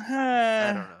don't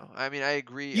know. I mean, I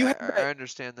agree. I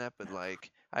understand that, but like,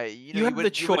 you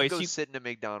wouldn't go sit in a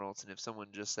McDonald's and if someone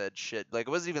just said shit, like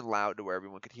it wasn't even loud to where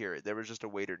everyone could hear it. There was just a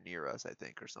waiter near us, I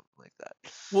think, or something like that.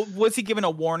 Well, was he given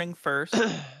a warning first?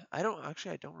 I don't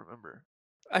remember.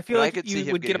 I feel like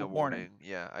you would get a warning.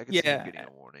 Yeah, I could see him getting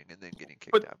a warning and then getting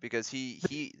kicked out because he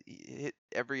hit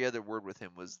every other word with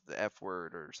him was the F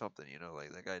word or something.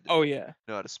 Like that guy didn't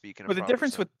know how to speak in a proper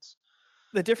sentence.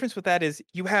 The difference with that is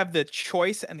you have the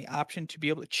choice and the option to be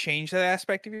able to change that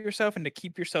aspect of yourself and to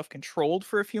keep yourself controlled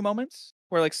for a few moments.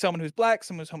 Where like someone who's black,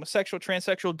 someone who's homosexual,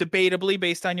 transsexual, debatably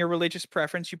based on your religious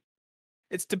preference,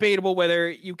 it's debatable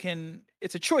whether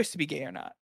it's a choice to be gay or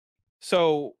not.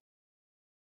 So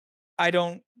I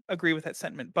don't agree with that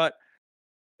sentiment, but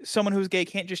someone who's gay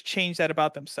can't just change that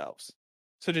about themselves.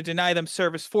 So to deny them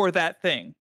service for that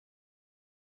thing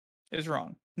is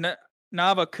wrong.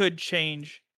 Nava could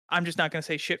change. I'm just not going to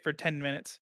say shit for 10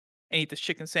 minutes and eat this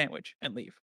chicken sandwich and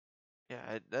leave.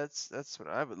 Yeah, that's what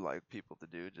I would like people to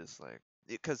do. Just like,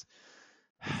 because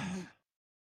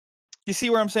you see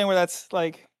where I'm saying, where that's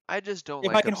like, I just don't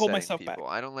if like I can hold myself people.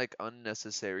 back. I don't like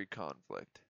unnecessary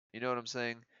conflict. You know what I'm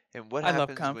saying? And what I love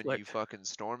happens when you conflict. fucking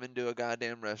storm into a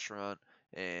goddamn restaurant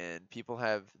and people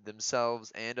have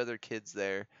themselves and other kids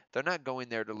there? They're not going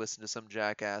there to listen to some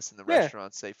jackass in the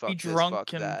restaurant say fuck this, fuck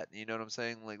that. You know what I'm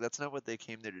saying? Like, that's not what they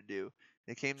came there to do.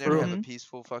 They came there to have a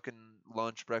peaceful fucking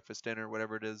lunch, breakfast, dinner,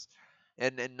 whatever it is,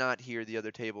 and not hear the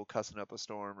other table cussing up a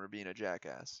storm or being a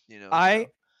jackass. You know? I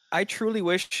truly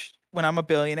wish when I'm a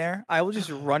billionaire, I will just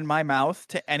run my mouth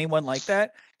to anyone like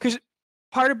that. Because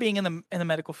part of being in the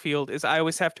medical field is I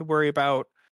always have to worry about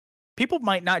people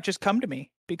might not just come to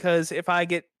me, because if I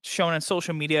get shown on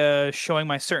social media showing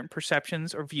my certain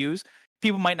perceptions or views,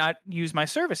 people might not use my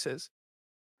services.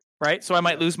 Right? So I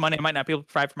might lose money. I might not be able to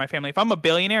provide for my family. If I'm a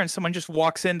billionaire and someone just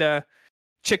walks into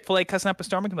Chick-fil-A cussing up a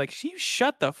storm, I'm like, you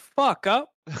shut the fuck up.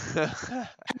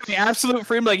 The absolute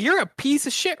freedom. Like, you're a piece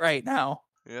of shit right now.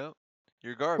 Yep.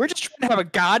 You're garbage. We're just trying to have a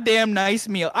goddamn nice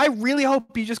meal. I really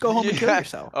hope you just go home and kill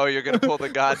yourself. Oh, you're gonna pull the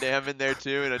goddamn in there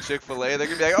too in a Chick-fil-A? They're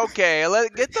gonna be like, okay,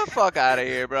 get the fuck out of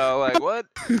here, bro. Like, what?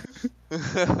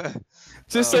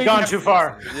 Just so you've gone too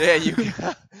far. Yeah,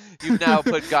 you've now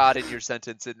put God in your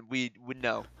sentence, and we would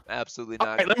know absolutely not.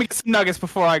 All right, let me get some nuggets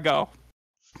before I go.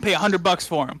 Pay $100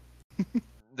 for them.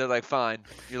 They're like, fine.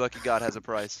 You're lucky God has a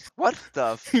price. What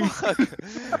the fuck?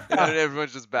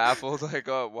 Everyone's just baffled. Like,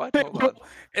 oh, what? Hold on.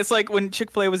 It's like when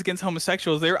Chick-fil-A was against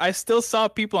homosexuals. I still saw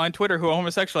people on Twitter who are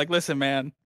homosexual. Like, listen,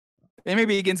 man, they may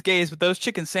be against gays, but those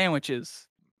chicken sandwiches.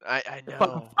 I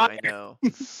know.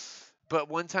 But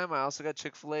one time I also got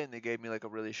Chick-fil-A, and they gave me like a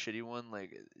really shitty one.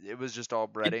 Like, it was just all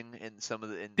breading and some of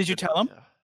the. Did you tell them?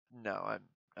 No,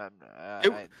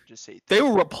 I just hate. They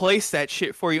will replace that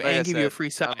shit for you and give you a free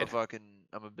side.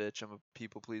 I'm a bitch. I'm a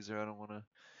people pleaser. I don't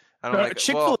like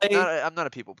Chick-fil-A. Well, I'm not a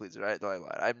people pleaser. I lied.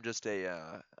 I'm just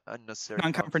a unnecessary.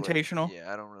 Non-confrontational.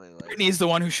 Yeah, I don't really like. Brittany's the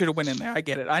one who should have went in there. I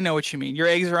get it. I know what you mean. Your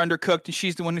eggs are undercooked, and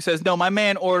she's the one who says, "No, my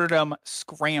man ordered them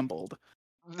scrambled."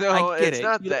 No, it's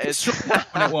not that. It's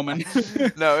that woman.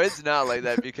 No, it's not like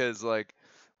that, because like,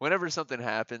 whenever something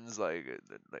happens, like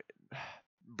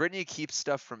Brittany keeps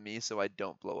stuff from me so I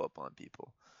don't blow up on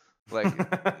people. Like,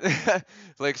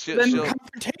 like she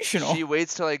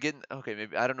waits till I get in, okay,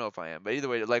 maybe I don't know if I am, but either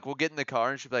way, like, we'll get in the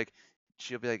car and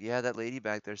she'll be like, yeah, that lady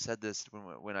back there said this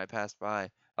when I passed by.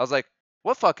 I was like,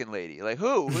 what fucking lady? Like,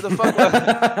 who the fuck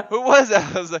who was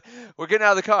that? I was like, we're getting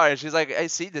out of the car, and she's like, hey,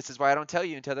 see, this is why I don't tell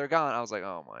you until they're gone. I was like,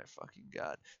 oh my fucking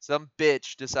god. Some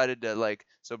bitch decided to, like,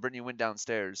 so Brittany went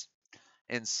downstairs,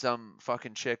 and some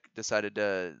fucking chick decided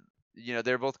to,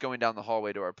 they're both going down the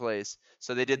hallway to our place.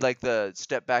 So they did like the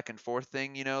step back and forth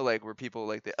thing, like where people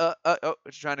like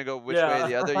trying to go which way or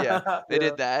the other. Yeah, they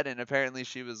did that, and apparently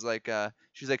she was like,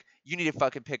 she's like, you need to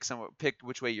fucking pick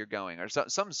which way you're going, or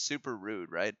something super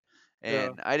rude, right?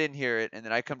 And I didn't hear it, and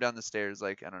then I come down the stairs,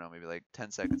 like, I don't know, maybe like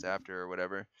 10 seconds after or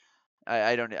whatever.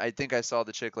 I think I saw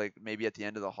the chick like maybe at the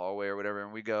end of the hallway or whatever,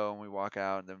 and we go and we walk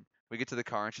out, and then we get to the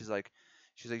car, and she's like,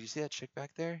 you see that chick back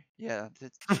there? Yeah,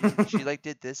 she like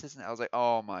did this, isn't it? I was like,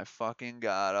 oh my fucking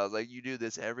god. I was like, you do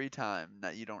this every time.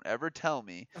 That you don't ever tell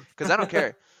me, because I don't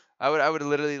care. I would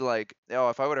literally like,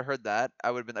 if I would have heard that,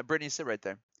 I would have been like, Brittany, sit right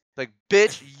there. Like,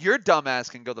 bitch, your dumb ass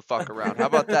can go the fuck around. How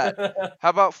about that? How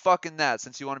about fucking that,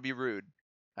 since you want to be rude?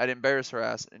 I'd embarrass her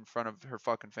ass in front of her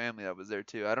fucking family that was there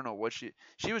too. I don't know what she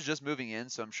was just moving in,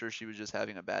 so I'm sure she was just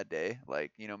having a bad day.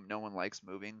 Like, no one likes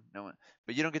moving. No one,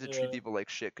 but you don't get to treat people like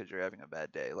shit because you're having a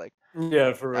bad day. Like,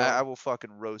 yeah, for real. I will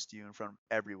fucking roast you in front of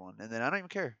everyone, and then I don't even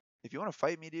care. If you want to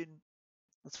fight me, dude,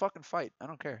 let's fucking fight. I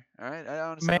don't care. All right, I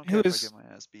honestly don't care if I get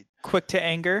my ass beat. Quick to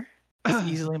anger, is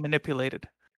easily manipulated.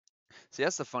 See,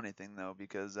 that's the funny thing though,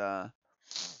 because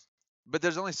but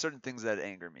there's only certain things that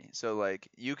anger me. So like,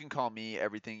 you can call me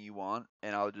everything you want,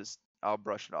 and I'll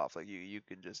brush it off. Like, you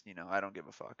can just, I don't give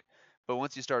a fuck. But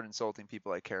once you start insulting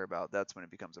people I care about, that's when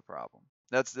it becomes a problem.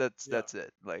 That's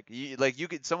it. Like,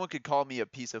 someone could call me a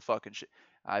piece of fucking shit.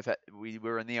 We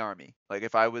were in the army. Like,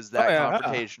 if I was that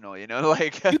confrontational,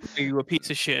 like, you a piece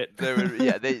of shit.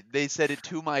 They said it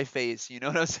to my face. You know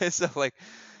what I'm saying? So like,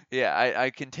 yeah, I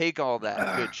can take all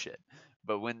that good shit.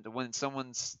 But when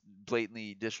someone's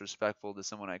blatantly disrespectful to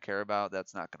someone I care about,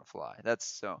 that's not gonna fly.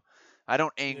 I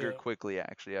don't anger quickly.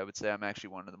 Actually, I would say I'm actually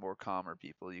one of the more calmer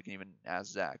people. You can even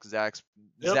ask Zach.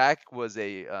 Zach was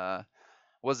a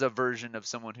was a version of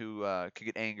someone who could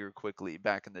get angry quickly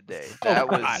back in the day.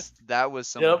 God. That was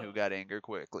someone Yep. who got angry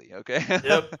quickly. Okay.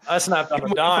 Yep, I snapped on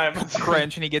a dime.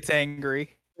 Crunch and he gets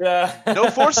angry. Yeah. No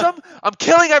foursome? I'm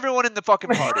killing everyone in the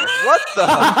fucking party. What the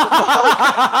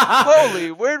fuck?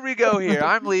 Holy, where'd we go here?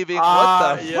 I'm leaving.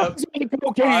 What the Yep.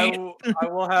 I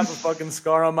will have a fucking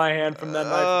scar on my hand from that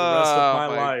night for the rest of my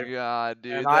life. Oh my god,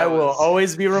 dude. And that I will was-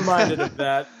 always be reminded of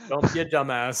that. Don't be a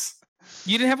dumbass.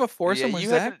 You didn't have a foursome, Yeah, was you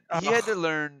that? had to, he had to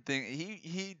learn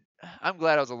things. I'm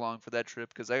glad I was along for that trip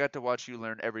because I got to watch you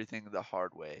learn everything the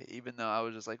hard way. Even though I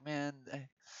was just like, man,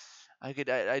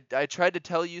 I tried to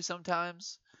tell you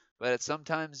sometimes, but at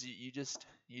sometimes you just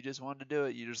wanted to do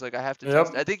it. You're just like, I have to. Yep.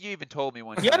 Test. I think you even told me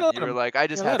one You gotta time. let You were him. like, I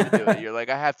just You have gotta to do it. You're like,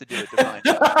 I have to do it to find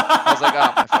out. I was like,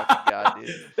 oh my fucking god,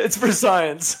 dude. It's for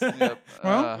science. Yep.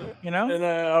 Well, you know? And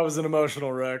I was an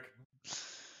emotional wreck.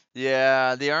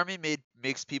 Yeah, the army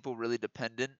makes people really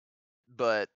dependent,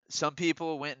 but some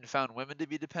people went and found women to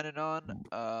be dependent on.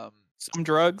 Some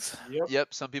drugs.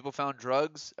 Yep, some people found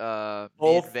drugs. Me and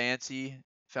Both. Vancy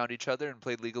found each other and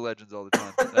played League of Legends all the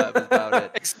time. That was about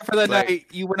it. Except for the Like- night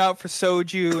you went out for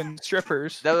soju and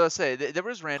strippers. That was I say. There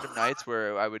was random nights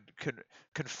where I would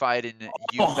confide in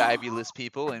you fabulous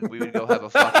people, and we would go have a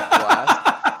fucking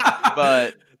blast.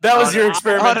 But That was on your a-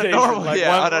 experimentation. On a normal, like,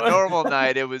 yeah, one- on a normal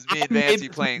night, it was me and I made Vancy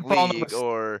playing people on the League, bus.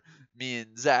 or me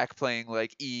and Zach playing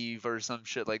like Eve or some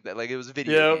shit like that. Like it was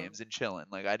video Yep. games and chilling.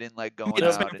 Like I didn't like going Yeah,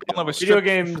 out some and people doing have a all Video strip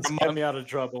games for a get month. me out of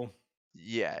trouble.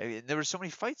 Yeah, and there were so many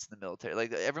fights in the military.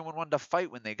 Like everyone wanted to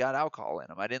fight when they got alcohol in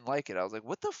them. I didn't like it. I was like,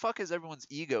 "What the fuck is everyone's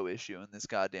ego issue in this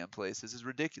goddamn place? This is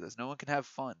ridiculous. No one can have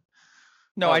fun."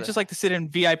 No, Oh, I the- just like to sit in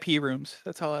VIP rooms.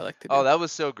 That's all I like to do. Oh, that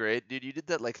was so great, dude. You did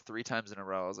that like 3 times in a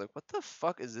row. I was like, "What the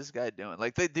fuck is this guy doing?"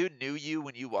 Like the dude knew you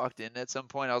when you walked in at some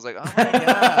point. I was like, "Oh my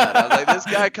god!" I was like, "This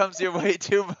guy comes here way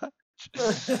too much."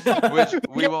 Which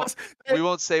we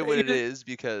won't say what it is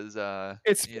because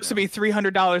It's you supposed to know. be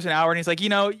 $300 an hour, and he's like, you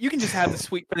can just have the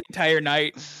suite for the entire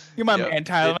night. You're my Yep. man,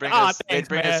 Tyler. They'd bring, Ah, us, thanks, they'd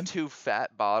bring man. us 2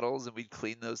 fat bottles and we'd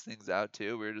clean those things out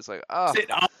too. We were just like, oh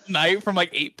Sit all night from like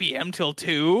 8 p.m. till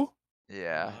 2.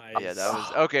 yeah, yeah, that Nice.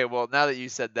 was okay. Well, now that you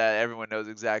said that, everyone knows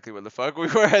exactly where the fuck we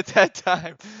were at that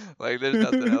time. Like, there's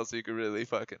nothing else you could really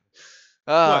fucking.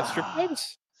 What, strip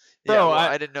clubs? Yeah, Bro, well,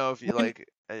 I- I didn't know if you when- like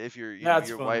if your That's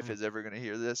your wife fine. is ever gonna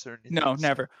hear this or anything. No, so-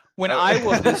 never. When Oh. I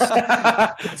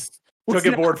was Took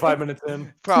it bored 5 minutes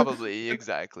in. Probably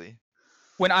exactly.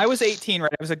 when I was 18,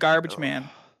 right, I was a garbage Ugh. man.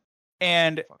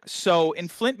 And Fucking so jeez. in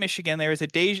Flint, Michigan, there was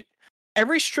a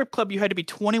every strip club you had to be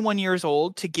 21 years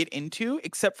old to get into,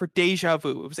 except for Deja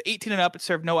Vu. It was 18 and up. It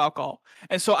served no alcohol.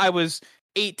 And so I was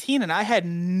 18 and I had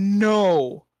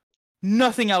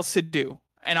nothing else to do.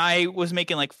 And I was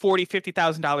making like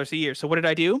 $40,000-$50,000 a year. So what did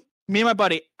I do? Me and my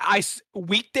buddy,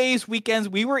 weekdays, weekends,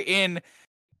 we were in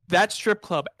that strip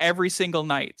club every single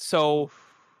night. So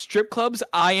strip clubs,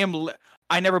 I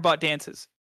never bought dances.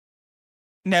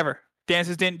 Never.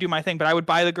 Dances didn't do my thing, but I would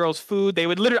buy the girls food. They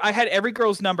would literally, I had every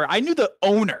girl's number. I knew the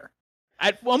owner.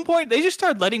 At one point, they just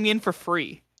started letting me in for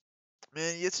free.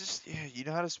 Man, it's just you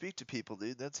know how to speak to people,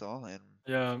 dude. That's all. And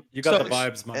Yeah, you got So- the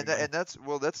vibes, man. and that's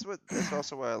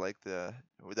also why I like that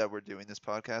we're doing this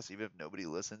podcast, even if nobody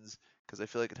listens, because I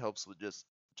feel like it helps with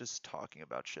just talking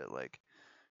about shit, like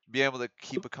being able to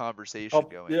keep a conversation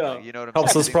Help- going. yeah, like, you know what I'm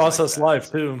helps saying? us Things like process that. life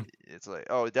It's too. like, it's like,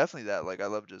 oh, definitely that. Like, I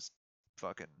love just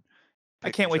fucking. I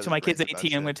picking can't each wait till my other's kid's brains about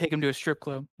 18. I'm shit. going to take him to a strip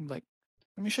club. I'm like,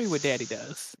 let me show you what daddy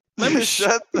does. Let me show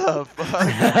Shut the fuck.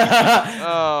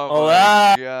 Oh Oh,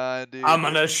 my god, dude. I'm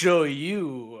gonna show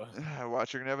you.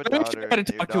 Watch, you're gonna have a Let me show daughter. you how to and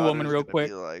your talk to a woman daughter's real gonna quick.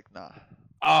 Be like, nah.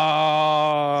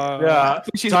 Yeah,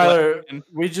 she's a Tyler, lesbian.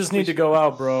 we just need to go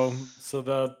out, bro, so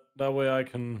that way I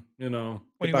can, What do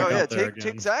get you back Oh mean? yeah, out there take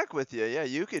again. Zach with you. Yeah,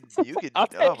 you could. I'll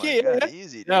Oh take my you, god, yeah.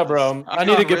 easy. Dude. Yeah, bro. You I could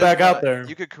need to get back out charisma- there.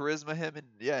 You could charisma him and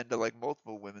into like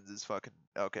multiple women's is fucking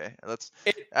okay. Let's.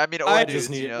 It- I mean, or I dudes,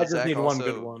 I you know, just Zach need one good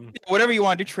also- one. Whatever you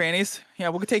want to do, trannies. Yeah,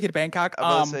 we'll take you to Bangkok. I'm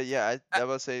about to say yeah. I'm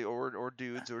about to say or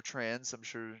dudes or trans. I'm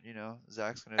sure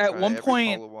Zach's gonna At try one every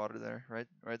point, puddle of water there, right?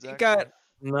 Right, you Zach. got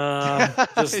Nah,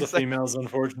 just the He's like- females,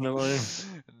 unfortunately.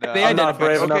 No, They I'm not identify-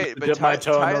 brave enough okay, to but dip my Ty-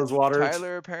 toe in Ty- those waters.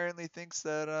 Tyler apparently thinks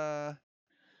that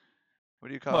what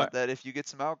do you call What? it? That if you get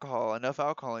some enough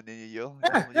alcohol in you, you'll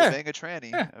yeah. bang a tranny.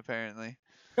 Yeah. Apparently,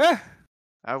 eh,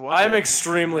 I I'm wonder.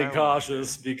 extremely I wonder.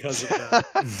 cautious because of that.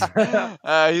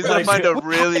 He's gonna Like- find a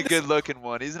really good-looking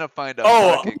one. He's gonna find a.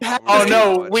 Oh, fucking Oh really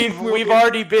no, good one. we've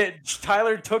already been.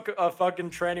 Tyler took a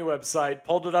fucking tranny website,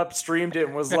 pulled it up, streamed it,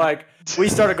 and was like, we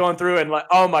started going through and like,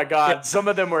 oh my god, some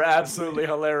of them were absolutely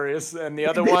hilarious, and the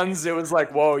other ones, it was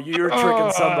like, whoa, you're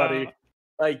tricking somebody.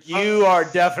 Like you are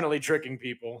definitely tricking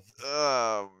people.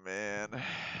 Oh man.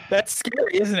 That's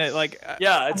scary, isn't it? Like,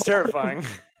 yeah, it's terrifying.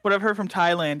 What I've heard from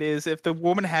Thailand is if the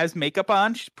woman has makeup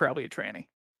on, she's probably a tranny.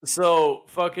 So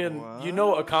fucking, you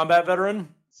know, a combat veteran.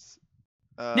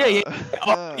 Yeah.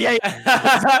 Yeah.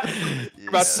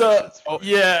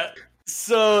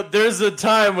 So there's a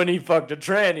time when he fucked a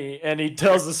tranny, and he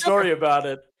tells the story about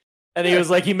it. And he was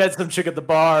like, he met some chick at the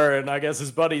bar, and I guess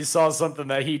his buddies saw something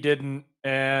that he didn't,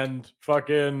 and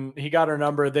fucking, he got her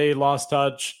number. They lost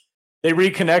touch. They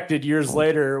reconnected years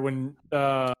later when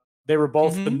they were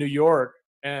both in New York,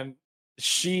 and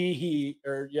I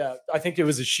think it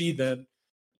was a she then.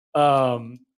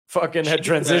 Fucking had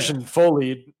transitioned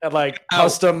fully at like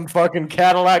custom fucking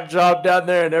Cadillac job down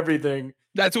there and everything.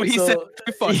 That's what he said.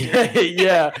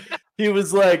 Yeah. He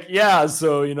was like, yeah,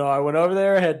 so, you know, I went over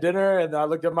there, had dinner, and I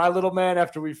looked at my little man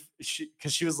after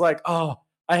because she was like, oh,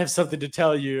 I have something to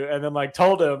tell you. And then like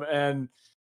told him, and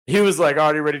he was like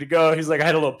already ready to go. He's like, I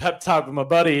had a little pep talk with my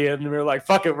buddy, and we were like,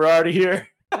 fuck it, we're already here.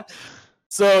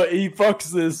 So he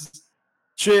fucks this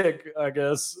chick, I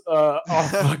guess,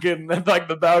 off fucking like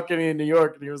the balcony in New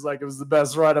York, and he was like, it was the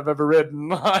best ride I've ever ridden.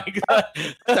 Like,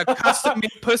 it's a custom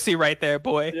made pussy right there,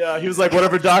 boy. Yeah, he was like,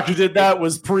 whatever doctor did that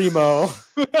was primo.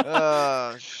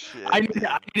 Oh shit! I need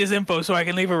his info so I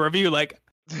can leave a review. Like,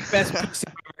 best pussy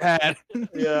I've ever had.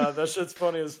 Yeah, that shit's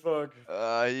funny as fuck.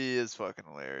 He is fucking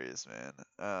hilarious, man.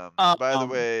 By the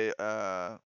way,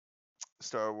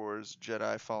 Star Wars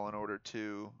Jedi Fallen Order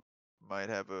 2 might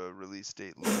have a release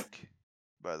date leak.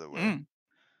 By the way,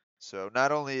 so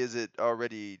not only is it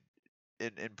already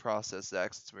in process,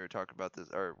 Zach, since we were talking about this,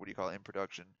 or what do you call it, in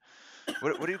production?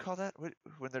 What do you call that? When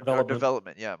they're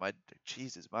development? Yeah, my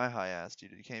high ass,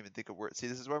 dude. You can't even think of words. See,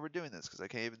 this is why we're doing this, because I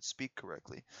can't even speak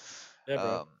correctly. Yeah,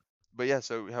 bro. But yeah,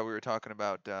 so how we were talking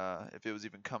about if it was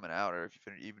even coming out or if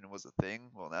it even was a thing.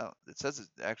 Well, now it says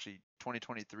it's actually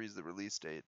 2023 is the release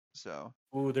date. So.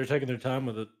 Ooh, they're taking their time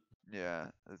with it. Yeah,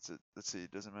 that's it. Let's see.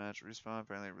 Doesn't match. Respawn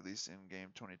apparently released in game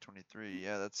 2023.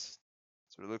 Yeah, that's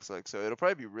what it looks like. So it'll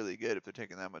probably be really good if they're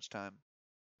taking that much time.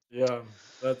 Yeah,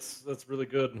 that's really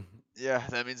good. Yeah,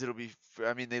 that means it'll be.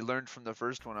 I mean, they learned from the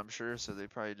first one, I'm sure. So they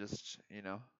probably just,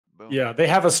 boom. Yeah, they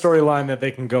have a storyline that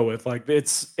they can go with. Like it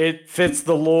fits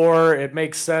the lore. It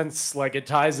makes sense. Like it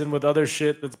ties in with other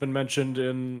shit that's been mentioned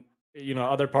in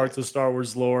other parts of Star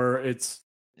Wars lore.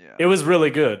 It was really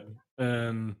good.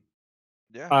 And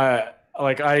yeah,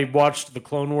 I watched the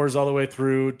Clone Wars all the way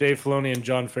through. Dave Filoni and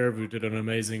Jon Favreau did an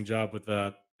amazing job with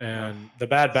that. And the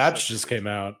Bad Batch just came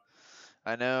out.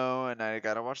 I know, and I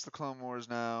gotta watch the Clone Wars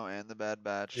now and the Bad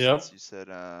Batch. Yep. Since you said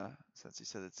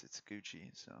it's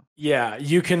Gucci. So yeah,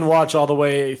 you can watch all the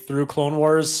way through Clone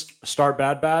Wars, start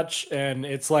Bad Batch, and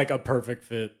it's like a perfect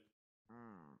fit.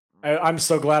 I'm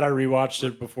so glad I rewatched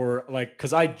it before,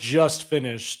 because I just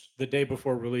finished the day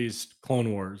before released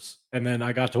Clone Wars, and then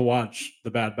I got to watch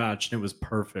the Bad Batch, and it was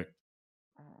perfect.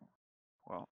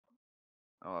 Well,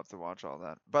 I'll have to watch all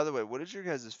that. By the way, what is your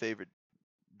guys' favorite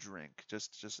drink?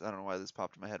 Just I don't know why this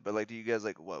popped in my head, but do you guys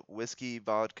like what, whiskey,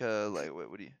 vodka? Like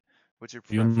what's your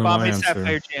preference? Bombay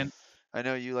Sapphire Gin. I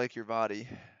know you like your body,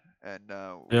 and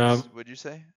what'd you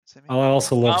say? I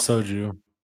also love soju.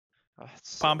 Oh,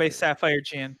 so Bombay good. Sapphire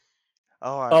Gin.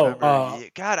 Oh, I remember.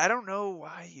 God, I don't know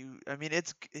why you. I mean,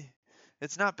 it's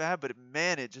not bad, but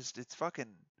man, it's fucking.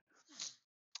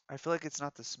 I feel like it's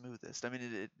not the smoothest. I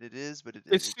mean, it is, but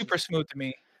it's super smooth to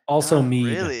me. Also, mead.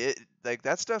 Really, like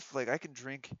that stuff. Like I can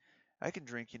drink,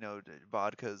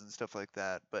 vodkas and stuff like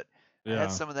that. But I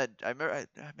had some of that. I remember,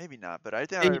 maybe not, but I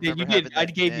think I remember having that. I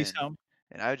gave you some.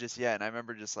 And I just and I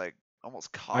remember just like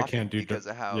almost coughing because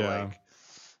of how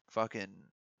fucking.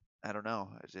 I don't know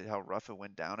how rough it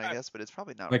went down, I guess, but it's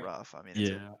probably not rough. I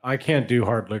mean, I can't do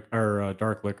hard liquor or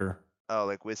dark liquor. Oh,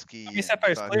 like whiskey.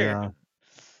 Sapphire's clear.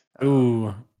 Yeah.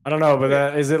 Ooh, I don't know,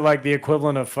 but is it like the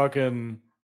equivalent of fucking?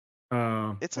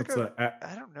 It's like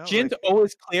I don't know. Gin's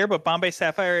always clear, but Bombay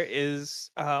Sapphire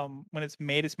is when it's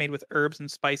made with herbs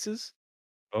and spices.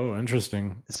 Oh,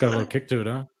 interesting. It's got a little kick to it,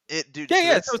 huh? Dude.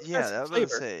 Yeah, so I was going to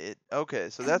say it. Okay,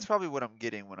 so that's probably what I'm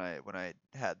getting when I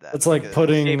had that. It's like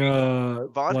putting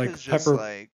vodka's just pepper...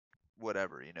 like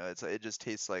whatever, it just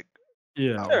tastes like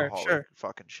sure.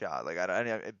 fucking shot. Like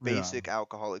a basic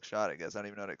alcoholic shot, I guess. I don't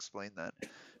even know how to explain that.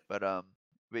 But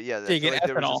yeah,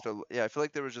 I feel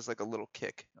like there was just like a little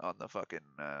kick on the fucking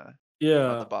on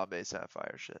the Bombay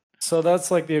Sapphire shit. So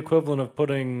that's like the equivalent of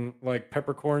putting like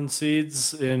peppercorn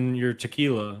seeds in your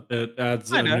tequila. It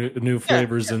adds new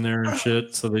flavors in there and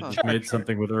shit. So they just made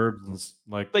something with herbs and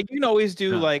like you can always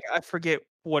do like I forget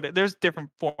there's different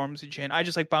forms of gin. I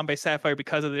just like Bombay Sapphire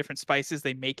because of the different spices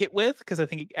they make it with, because I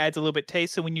think it adds a little bit of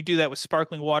taste. So when you do that with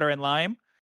sparkling water and lime,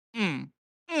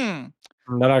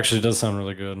 that actually does sound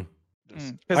really good.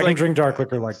 I can drink dark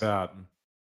liquor like that.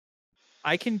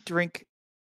 I can drink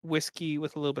whiskey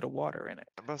with a little bit of water in it.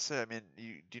 I'm about to say, I mean, do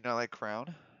you not like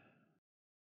Crown?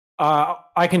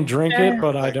 I can drink it,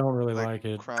 but I Like- don't really like like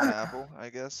it. Crown Apple, I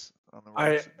guess. On the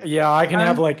I rocks would be I can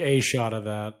have Um, like a shot of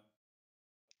that,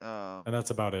 Um, and that's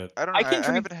about it. I don't know. I can I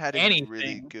drink haven't had any really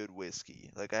anything. good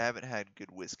whiskey. Like I haven't had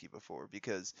good whiskey before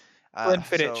because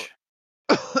Glenfiddich.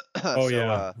 Oh so,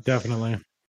 yeah, definitely.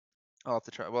 I'll have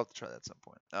to try. We'll have to try that at some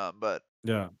point. But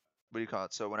Yeah. what do you call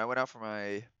it? So when I went out for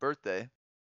my birthday,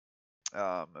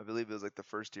 I believe it was like the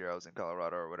first year I was in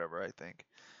Colorado or whatever. I think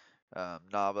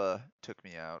Nava took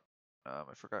me out. I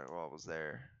forgot who all was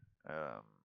there.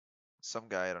 Some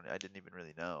guy I didn't even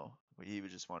really know. He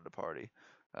was just wanted to party.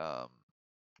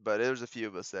 But there was a few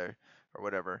of us there or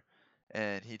whatever,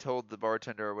 and he told the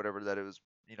bartender or whatever that it was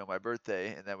my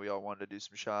birthday and that we all wanted to do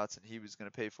some shots and he was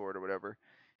gonna pay for it or whatever.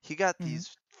 He got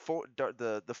these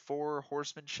the 4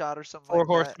 horsemen shot or something Four like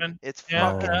horsemen. that. It's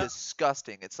Yeah. fucking Yeah.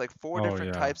 disgusting. It's like 4 Oh,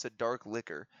 different yeah. types of dark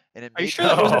liquor, and it Are you made sure me-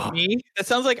 that Oh. wasn't me? That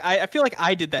sounds like I feel like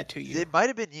I did that to you. It might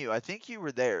have been you. I think you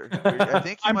were there. I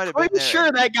think you I'm might have been pretty there.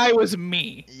 sure that guy was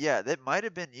me. Yeah, that might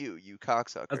have been you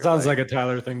cocksucker. That sounds like a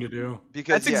Tyler thing to do.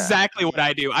 because That's exactly what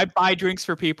I do. I buy drinks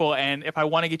for people, and if I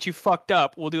want to get you fucked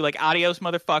up, we'll do like adios,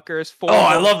 motherfuckers. Oh,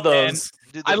 I love Horsemen. those.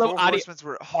 Dude, I the love 4 Adi- horsemen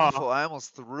were awful. I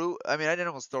almost threw. I mean, I didn't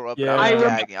almost throw up. Yeah. But I I was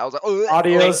remember- gagging. I was like, oh,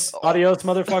 Adios, oh. adios,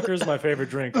 motherfuckers. My favorite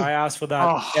drink. I ask for that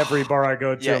Oh. every bar I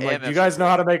go to. Yeah, I'm like, do you AMF's guys is know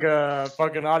how to make a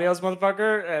fucking adios,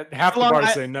 motherfucker? And half the Long bars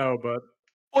I- say no, but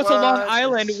What's a Long What?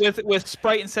 Island with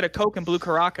Sprite instead of Coke and Blue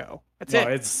Caraco? That's no,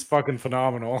 it. it's fucking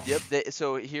phenomenal. Yep.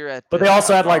 So here at But they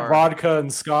also our had like bar- vodka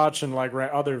and scotch and like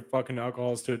other fucking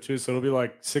alcohols to it too. So it'll be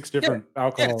like 6 different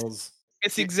alcohols.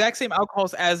 It's the exact same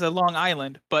alcohols as a Long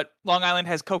Island, but Long Island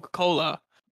has Coca-Cola,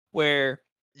 where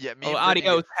Yeah, me and Brittany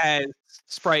Adios has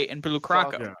Sprite and Blue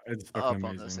Fuck Caraco. Yeah, it's up fucking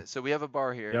on this. amazing. So we have a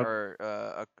bar here, Yep.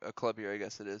 or a club here, I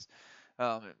guess it is.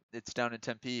 It's down in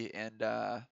Tempe, and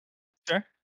Sure.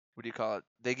 what do you call it?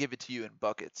 They give it to you in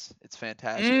buckets. It's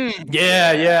fantastic.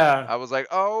 Yeah, yeah. I was like,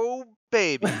 oh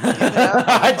baby, give me that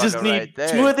I just motherfucker need right there.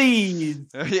 2 of these.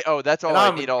 Yeah, oh, that's all And I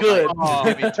I'm need all good.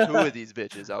 night. Just give me 2 of these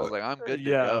bitches. I was like, I'm good to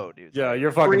Yeah, go, dude. Yeah, Like,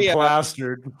 you're fucking Korea.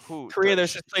 plastered. who Korea, does-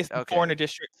 there's this place in the okay. Florida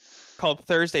district called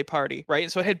Thursday Party,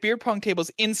 right? So it had beer pong tables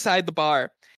inside the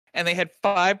bar, and they had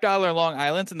 $5 Long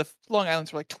Islands, and the Long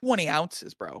Islands were like 20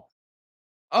 ounces, bro.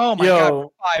 Oh my god,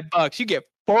 Yo. for $5, you get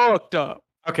fucked up.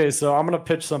 Okay, so I'm gonna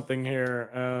pitch something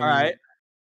here. All right. hard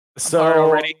So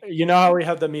already. you know how we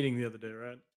had that meeting the other day,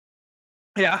 right?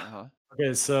 Yeah. Uh-huh.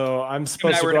 Okay, so I'm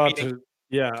supposed to were go at a out to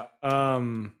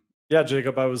yeah,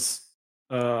 Jacob.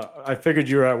 I figured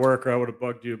you were at work, or I would have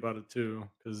bugged you about it too,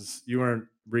 because you weren't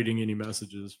reading any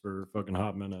messages for a fucking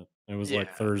hot minute. It was like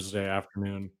Yeah. Thursday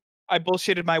afternoon. I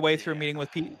bullshitted my way through a meeting with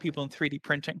people in 3D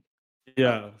printing.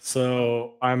 Yeah,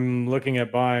 so I'm looking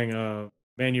at buying a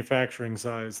manufacturing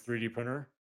size 3D printer.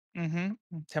 Mm-hmm.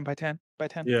 10 by 10 by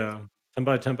 10. Yeah, 10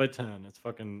 by 10 by 10. It's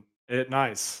fucking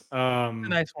nice. A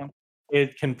nice one.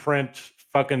 It can print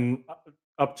fucking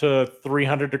up to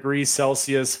 300 degrees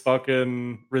Celsius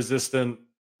fucking resistant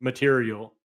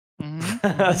material.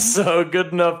 Mhm. So good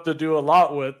enough to do a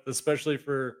lot with, especially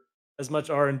for as much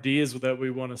R&D as that we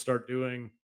want to start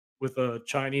doing with a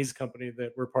Chinese company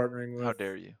that we're partnering with. How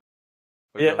dare you?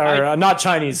 But Yeah, go- or not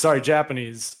Chinese, sorry,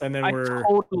 Japanese. And then I we're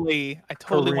totally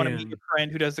want to meet Korean. your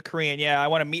friend who does the Korean. Yeah, I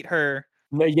want to meet her.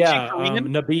 yeah, Korean?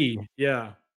 Nabi.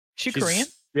 Yeah. She She's- Korean?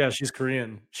 Yeah, she's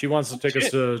Korean. She wants to take us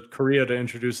shit. to Korea to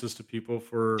introduce us to people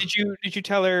for Did you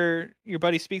tell her your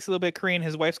buddy speaks a little bit Korean?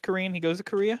 His wife's Korean. He goes to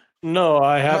Korea. No,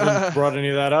 I haven't brought any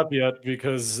of that up yet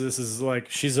because this is like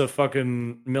she's a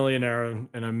fucking millionaire and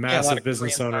a massive of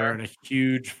business Koreans owner are. and a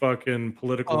huge fucking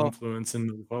political Oh. influence in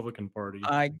the Republican Party.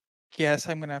 I guess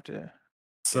I'm gonna have to.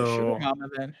 So sugar mama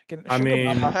then. I Sugar mean,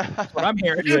 mama. That's what I'm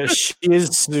hearing. yeah, she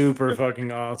is super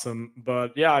fucking awesome.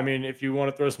 But yeah, I mean, if you want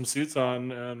to throw some suits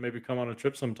on and maybe come on a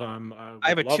trip sometime, I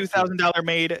have a would love to.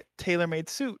 $2,000 tailor-made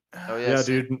suit. Oh Yeah,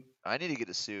 Sim- dude. I need to get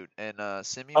a suit. And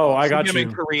Simi. Oh, I wants- got We'll get him in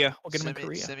you. Korea. We'll get him in Simi,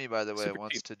 Korea. Simi, by the way, Super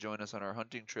wants cheap. to join us on our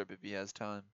hunting trip if he has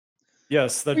time.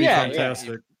 Yes, that'd be Yeah, yeah.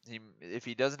 fantastic. If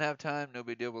he doesn't have time, no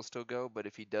big deal. We'll still go. But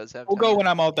if he does have We'll time, go when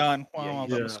I'm all done. When Yeah, I'm all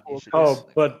you done should- with you school. should Oh,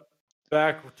 just- but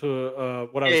back to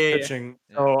what I was Yeah, yeah, yeah. pitching.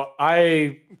 Yeah. So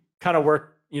I kind of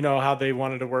work, how they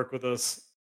wanted to work with us.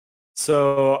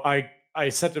 So I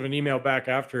sent him an email back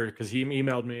after because he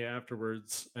emailed me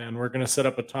afterwards, and we're gonna set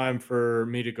up a time for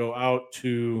me to go out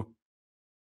to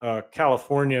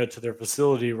California to their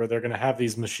facility where they're gonna have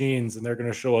these machines, and they're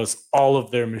gonna show us all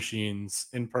of their machines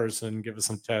in person, give us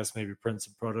some tests, maybe print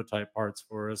some prototype parts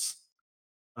for us.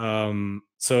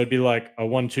 So it'd be like a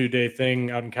 1-2 day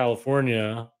thing out in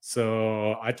California.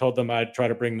 So I told them I'd try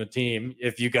to bring the team.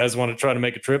 If you guys want to try to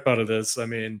make a trip out of this, I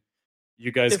mean,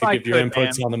 you guys could give your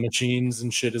inputs on the machines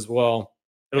and shit as well.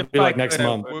 It'll be like next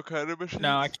month. What kind of machines?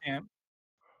 No, I can't.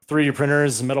 3D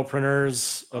printers, metal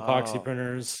printers, epoxy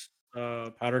printers,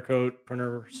 powder coat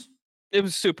printers. It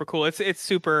was super cool. It's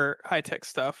super high tech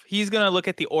stuff. He's gonna look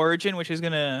at the Origin, which is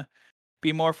gonna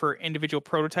be more for individual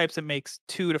prototypes. It makes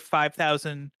 2,000 to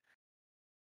 5,000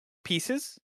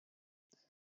 pieces.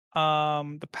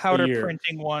 The powder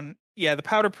printing one, the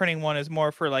powder printing one is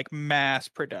more for like mass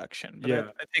production. But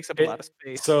it takes up a lot of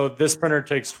space. So this printer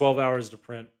takes 12 hours to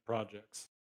print projects.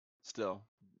 Still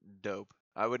dope.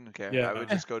 I wouldn't care. Yeah. I would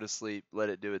just go to sleep, let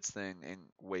it do its thing, and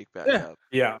wake back up.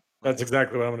 Yeah, that's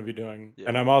exactly what I'm going to be doing. Yeah.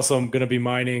 And I'm also going to be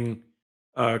mining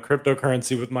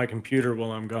cryptocurrency with my computer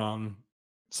while I'm gone.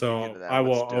 So I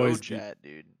will always be...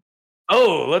 dude.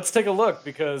 Oh, let's take a look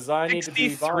because I need to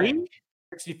be buying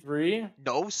 63.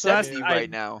 No, 70 right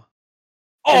now.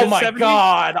 Oh my 70?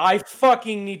 God! I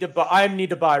fucking need to buy. I need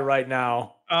to buy right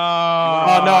now. No,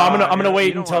 I'm gonna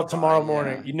wait until tomorrow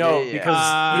morning.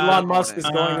 Because Elon Musk is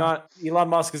going on. Elon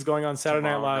Musk is going on Saturday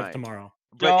Night Live tomorrow.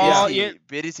 But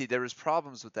Izzy, there was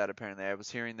problems with that apparently. I was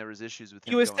hearing there was issues with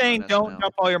him. He was saying don't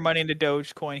dump all your money into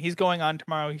Dogecoin. He's going on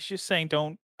tomorrow. He's just saying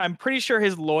don't. I'm pretty sure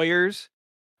his lawyers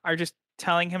are just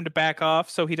telling him to back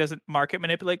off so he doesn't market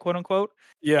manipulate, quote unquote.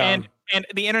 Yeah. And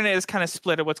the internet is kind of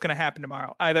split at what's going to happen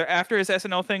tomorrow. Either after his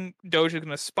SNL thing, Doge is going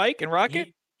to spike and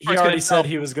rocket. He already said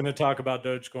he was going to talk about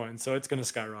Dogecoin, so it's going to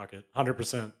skyrocket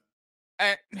 100%.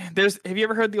 Have you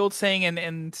ever heard the old saying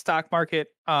in stock market,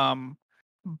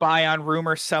 buy on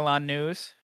rumor, sell on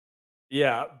news?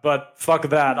 Yeah, but fuck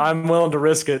that. I'm willing to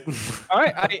risk it. All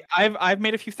right, I've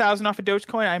made a few thousand off of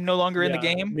Dogecoin. I'm no longer in the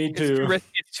game. Me too.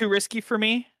 It's too risky for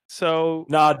me. So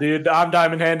nah, dude, I'm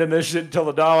diamond handing this shit until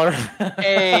 $1.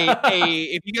 hey,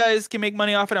 if you guys can make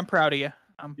money off it, I'm proud of you.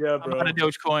 I'm on a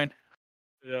Dogecoin.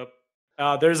 Yep.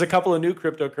 There's a couple of new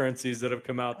cryptocurrencies that have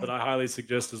come out that I highly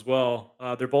suggest as well.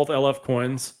 They're both LF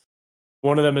coins.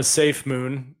 One of them is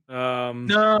SafeMoon.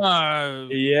 No.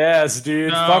 Yes,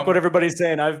 dude. No. Fuck what everybody's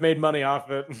saying. I've made money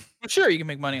off it. Sure, you can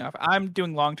make money off it. I'm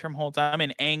doing long-term holds. I'm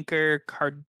in Anchor.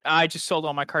 I just sold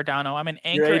all my Cardano. I'm in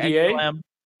Anchor. Your ADA? XLM.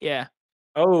 Yeah.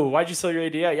 Oh, why'd you sell your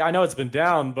ADA? Yeah, I know it's been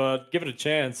down, but give it a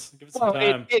chance. Give it some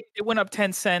time. It went up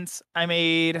 10 cents. I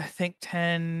made, I think,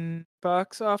 $10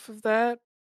 off of that.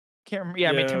 Can't remember. Yeah,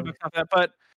 I made $10 off of that.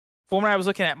 But when I was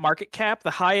looking at market cap,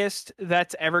 the highest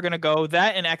that's ever going to go,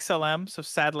 that and XLM, so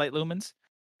satellite lumens,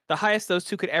 the highest those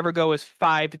two could ever go is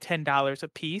 $5 to $10 a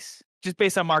piece, just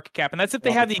based on market cap. And that's if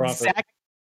they have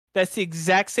that's the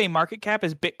exact same market cap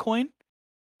as Bitcoin.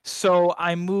 So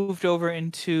I moved over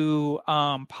into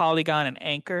Polygon and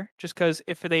Anchor just because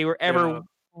if they were ever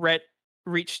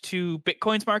reached to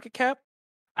Bitcoin's market cap,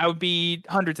 I would be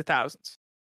hundreds of thousands.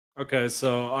 Okay,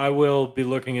 so I will be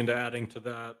looking into adding to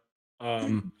that.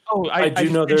 I do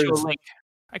know there's a link.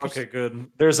 Okay, good.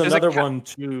 There's another one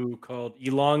too called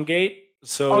Elongate.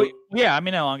 So I'm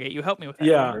in Elongate. You helped me with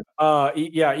that.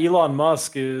 Yeah. Elon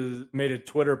Musk made a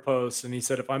Twitter post and he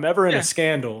said if I'm ever in a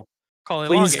scandal,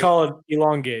 please call it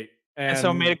Elongate. And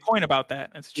so made a coin about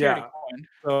that. It's a charity coin.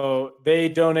 So they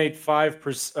donate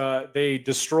 5%. They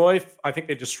destroy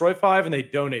 5 and they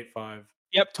donate 5.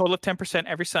 Yep, total of 10%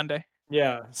 every Sunday.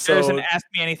 Yeah. So there's an Ask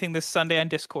Me Anything this Sunday on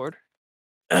Discord.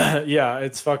 Yeah,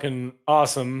 it's fucking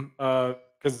awesome because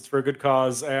it's for a good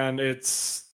cause and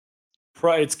it's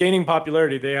gaining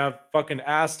popularity. They have fucking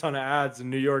ass ton of ads in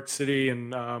New York City and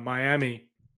Miami.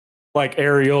 Like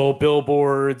aerial,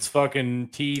 billboards, fucking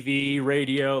TV,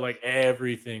 radio, like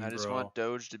everything. I just want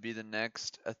Doge to be the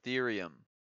next Ethereum.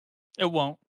 It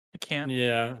won't. It can't.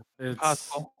 Yeah, it's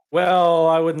possible. Well,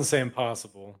 I wouldn't say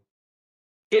impossible.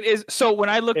 It is. So when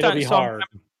I looked on, hard.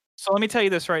 So let me tell you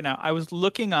this right now. I was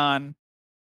looking on.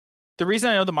 The reason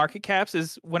I know the market caps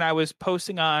is when I was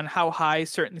posting on how high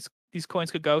certain these coins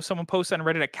could go. Someone posted on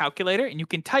Reddit a calculator, and you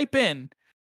can type in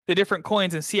the different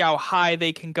coins and see how high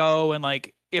they can go, and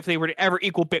like. If they were to ever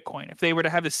equal Bitcoin, if they were to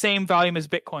have the same volume as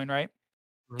Bitcoin, right?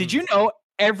 Mm-hmm. Did you know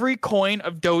every coin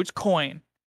of Dogecoin,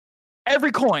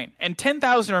 every coin, and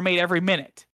 10,000 are made every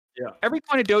minute. Yeah. Every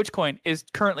coin of Dogecoin is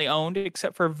currently owned,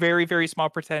 except for a very, very small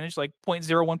percentage, like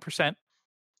 0.01%.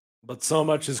 But so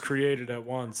much is created at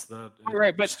once that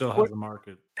it still has a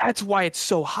market. That's why it's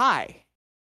so high.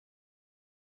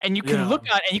 And you can look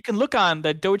on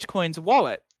the Dogecoin's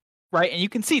wallet, right? And you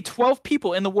can see 12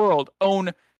 people in the world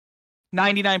own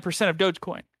 99% of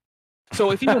Dogecoin.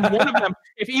 So if even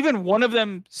one of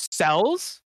them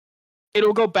sells,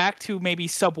 it'll go back to maybe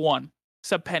sub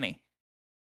penny.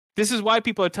 This is why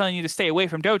people are telling you to stay away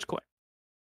from Dogecoin.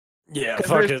 Yeah,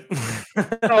 fuck it.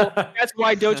 So that's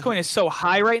why Dogecoin is so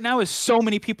high right now. Is so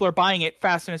many people are buying it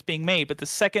faster than it's being made. But the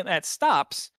second that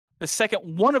stops, the second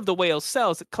one of the whales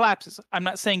sells, it collapses. I'm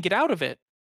not saying get out of it.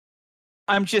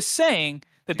 I'm just saying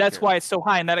that that's why it's so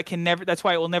high, and that it can never. That's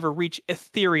why it will never reach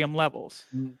Ethereum levels.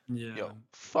 Yeah. Yo,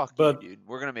 fuck but you, dude.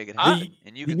 We're gonna make it happen.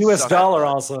 And you the can U.S. suck dollar that.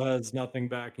 also has nothing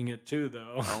backing it too,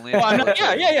 though. Only Well,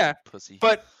 yeah. Pussy.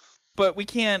 But we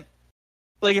can't.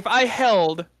 Like, if I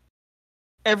held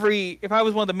if I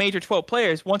was one of the major 12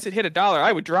 players, once it hit $1,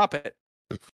 I would drop it.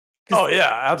 Oh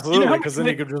yeah, absolutely. Because You know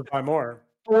then you could just buy more.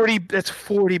 40. That's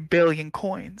 40 billion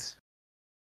coins.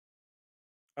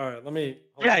 All right, let me.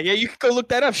 Yeah, you can go look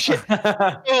that up. Shit.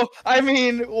 Oh, I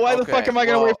mean, why the fuck am I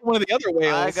gonna wait for one of the other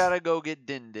whales? I gotta go get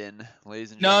Din Din,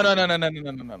 ladies and No.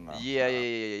 gentlemen. No.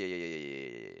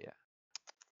 Yeah.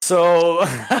 So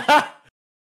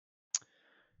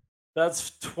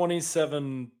that's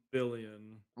 27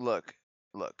 billion. Look.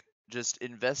 Just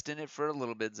invest in it for a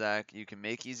little bit, Zach. You can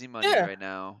make easy money right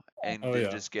now, and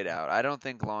just get out. I don't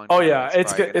think long. Oh yeah,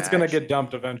 it's gonna get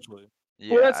dumped eventually.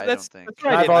 Yeah, well, I don't think.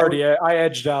 Right, I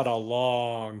edged out a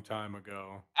long time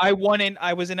ago. I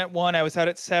was in at 1, I was out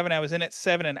at 7, I was in at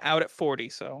 7 and out at 40.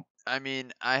 So I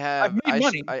mean, I've made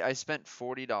money. I spent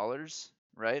 $40,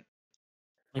 right?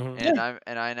 Mm-hmm.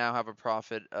 And I now have a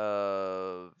profit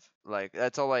of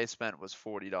that's all I spent was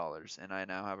 $40, and I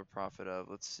now have a profit of,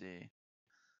 let's see,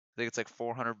 I think it's like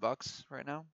 $400 right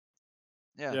now.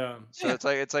 Yeah. So it's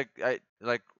like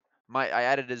I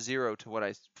added a 0 to what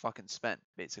I fucking spent,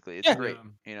 basically. It's great.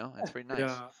 You know, it's pretty nice.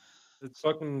 Yeah, it's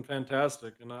fucking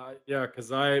fantastic. And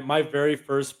because my very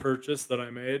first purchase that I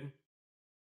made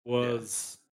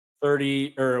was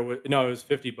it was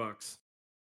 $50,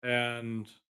 and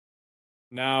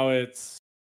now it's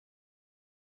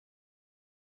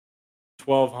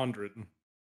 $1,200.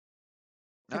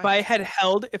 Nice. If I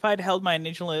had held my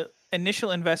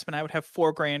initial investment, I would have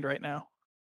 $4,000 right now.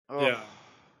 Oh. Yeah.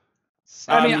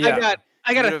 I mean, I got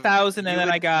 1,000, and then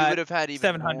I got. You would have had even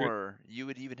 700. more. You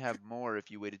would even have more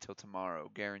if you waited till tomorrow,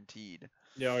 guaranteed.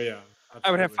 Yeah, yeah. Absolutely.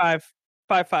 I would have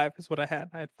 5 is what I had.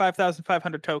 I had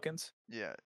 5,500 tokens.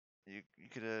 Yeah, you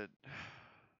could have.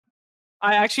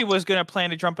 I actually was gonna plan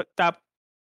to dump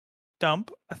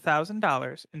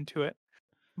 $1,000 into it,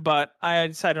 but I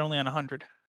decided only on 100.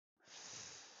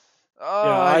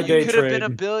 Oh, yeah, you could have been a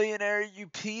billionaire, you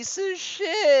piece of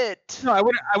shit. No, I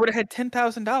would have had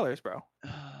 $10,000, bro.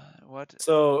 What?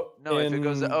 So no, if it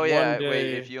goes,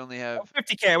 wait, if you only have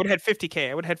 50K, I would have had 50K.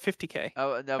 I would have had 50K. I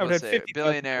would say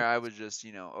billionaire. I was just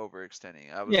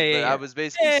overextending. I was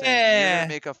basically saying you're gonna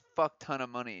make a fuck ton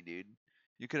of money, dude.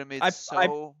 You could have made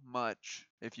so much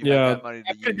if you had that money to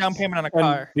use. I put a down payment on a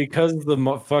car. And because the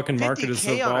fucking market is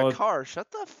so volatile. on a car? Shut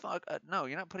the fuck up. No,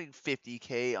 you're not putting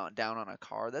 50K down on a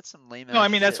car. That's some lame ass No, I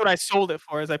mean, that's shit. what I sold it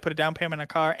for, is I put a down payment on a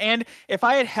car. And if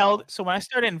I had held, so when I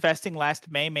started investing last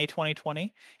May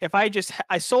 2020, if I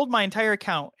sold my entire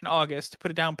account in August to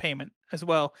put a down payment as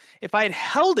well. If I had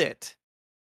held it,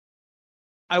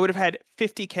 I would have had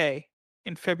 50K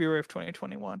in February of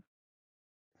 2021.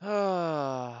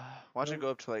 Watch it go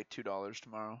up to like $2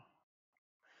 tomorrow.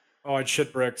 Oh, I'd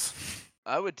shit bricks.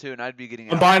 I would too, and I'd be getting.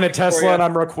 I'm buying a Tesla, and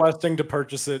I'm requesting to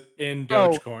purchase it in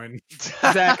Dogecoin.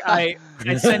 Zach, I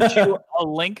sent you a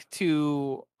link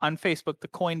on Facebook, the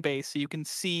Coinbase, so you can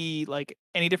see like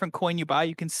any different coin you buy.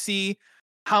 You can see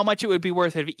how much it would be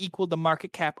worth if it equaled the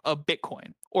market cap of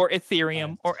Bitcoin or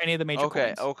Ethereum or any of the major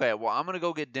coins. Okay. Well, I'm gonna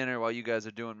go get dinner while you guys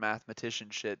are doing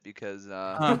mathematician shit because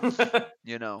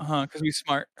you know, because we're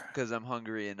smart. Because I'm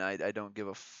hungry and I don't give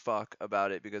a fuck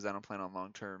about it because I don't plan on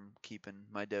long term keeping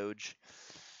my Doge.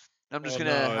 I'm just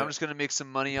gonna make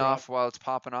some money off while it's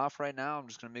popping off right now. I'm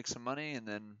just gonna make some money, and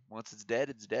then once it's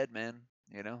dead, man.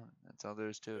 You know, that's all there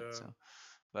is to it. So.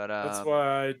 But that's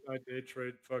why I day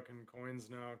trade fucking coins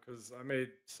now, because I made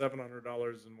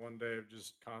 $700 in one day of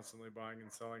just constantly buying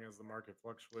and selling as the market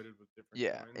fluctuated with different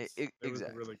coins. Exactly. Was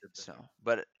a really good day. So,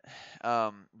 but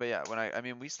yeah, I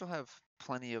mean, we still have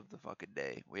plenty of the fucking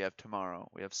day. We have tomorrow.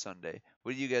 We have Sunday.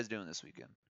 What are you guys doing this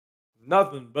weekend?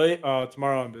 Nothing. But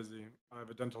tomorrow I'm busy. I have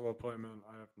a dental appointment.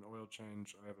 I have an oil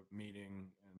change. I have a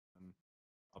meeting, and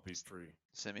I'll be free.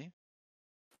 Simi?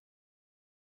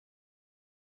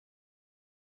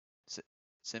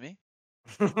 Simi?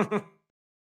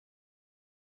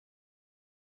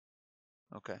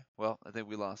 Okay. Well, I think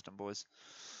we lost him, boys.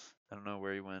 I don't know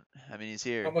where he went. I mean, he's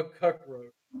here. I'm a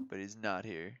cockroach. But he's not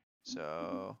here.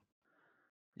 So,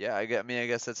 yeah, I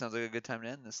guess that sounds like a good time to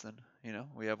end this then. You know,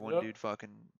 we have one dude fucking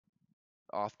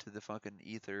off to the fucking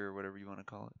ether or whatever you want to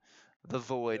call it. The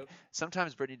void.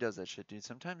 Sometimes Brittany does that shit, dude.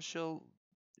 Sometimes she'll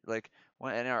like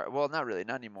in our not really,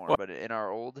 not anymore, What? but in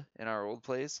our old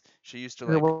place, she used to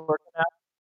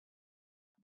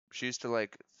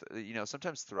like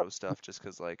sometimes throw stuff just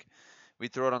because like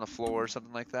we'd throw it on the floor or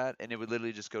something like that, and it would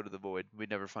literally just go to the void. We'd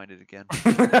never find it again.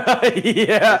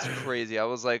 Yeah, it's crazy. I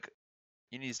was like,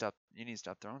 you need to stop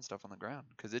throwing stuff on the ground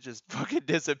because it just fucking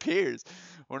disappears.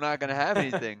 We're not gonna have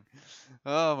anything.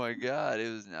 Oh my god,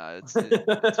 it's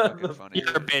fucking funny.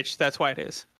 You're a bitch. That's why it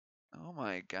is. Oh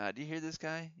my god, do you hear this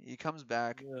guy? He comes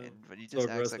back but he so just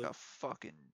acts like a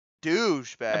fucking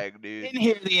douchebag, dude. Been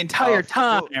here the entire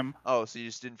time. Oh, so you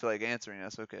just didn't feel like answering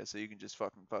us? Okay, so you can just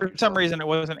fucking fuck For yourself. some reason, I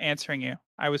wasn't answering you.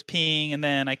 I was peeing, and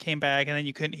then I came back, and then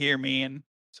you couldn't hear me, and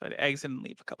so I had to exit and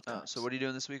leave a couple times. So what are you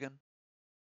doing this weekend?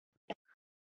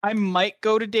 I might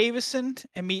go to Davison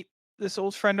and meet this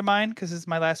old friend of mine because it's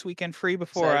my last weekend free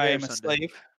before Saturday I or am a Sunday?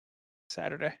 slave.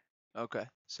 Saturday. Okay,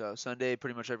 so Sunday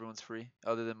pretty much everyone's free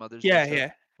other than Mother's Day. Yeah, stuff?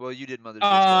 yeah. Well, you did Mother's Day.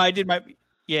 stuff. I did my.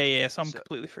 Yeah. So I'm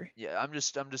completely free. Yeah, I'm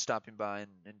just stopping by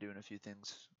and doing a few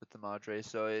things with the Madre,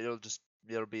 so it'll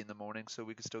be in the morning, so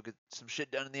we can still get some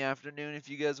shit done in the afternoon if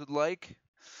you guys would like.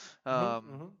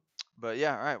 But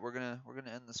yeah, all right, we're gonna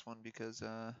end this one because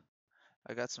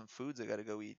I got some foods I gotta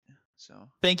go eat. So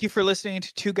thank you for listening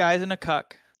to Two Guys and a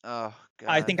Cuck. Oh God,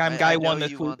 I think I'm guy one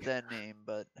this week. week. Want that name,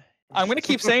 but I'm gonna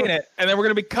keep saying it, and then we're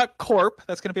gonna be Cuck Corp.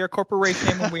 That's gonna be our corporation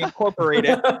name when we incorporate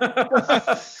it.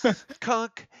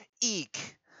 Kunk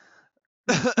Eek.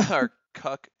 Or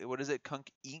Cuck. What is it?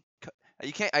 Kunk Eek. I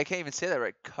can't even say that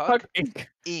right. Cuck Inc.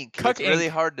 It's really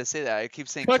hard to say that. I keep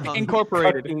saying Cuck Kunk.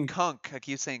 Incorporated. Kunk. I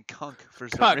keep saying Kunk for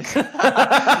some reason. Cuck.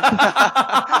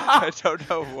 I don't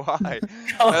know why.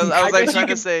 I was like trying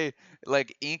to say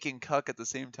like ink and cuck at the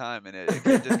same time, and it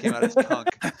just came out as Kunk.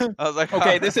 I was like,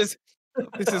 okay, this is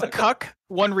Cuck,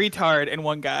 one retard, and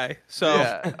one guy. So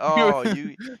yeah. Oh,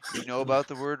 you know about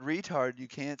the word retard? You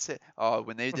can't say. Oh,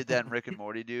 when they did that in Rick and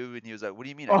Morty, dude, and he was like, "What do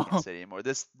you mean I can't say it anymore?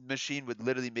 This machine would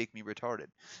literally make me retarded."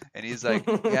 And he's like,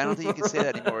 "Yeah, I don't think you can say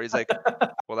that anymore." He's like,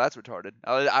 "Well, that's retarded."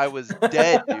 I was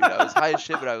dead, dude. I was high as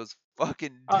shit, but I was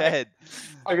fucking dead.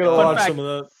 I gotta watch some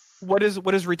of that. What does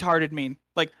retarded mean?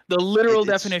 Like the literal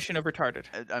definition of retarded.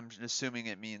 I'm assuming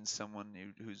it means someone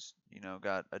who's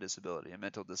got a disability, a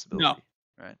mental disability. No.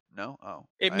 Right? No. Oh.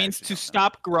 It means to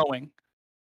stop growing.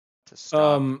 To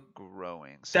stop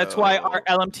growing. So... That's why our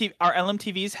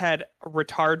LMTVs had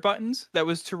retard buttons. That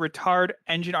was to retard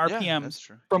engine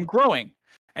RPMs from growing.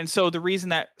 And so the reason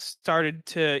that started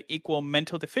to equal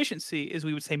mental deficiency is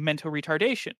we would say mental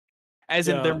retardation, as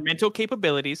in their mental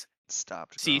capabilities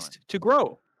ceased to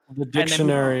grow. The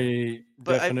dictionary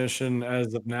definition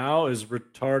as of now is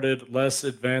retarded, less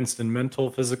advanced in mental,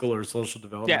 physical, or social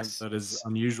development that is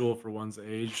unusual for one's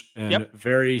age, and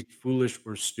very foolish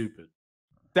or stupid.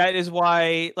 That is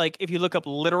why, like, if you look up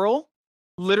literal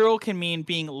can mean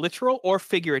being literal or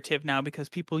figurative now because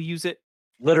people use it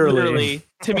literally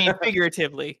to mean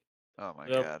figuratively. Oh my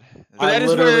god! I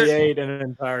literally ate an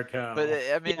entire cow. But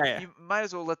I mean, you might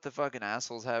as well let the fucking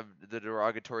assholes have the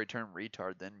derogatory term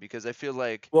retard then, because I feel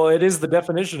like. Well, it is the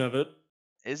definition of it.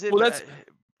 Is it? Well, that's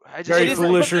very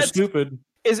foolish or stupid.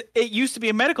 It used to be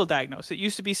a medical diagnosis. It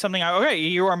used to be something. Okay,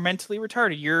 you are mentally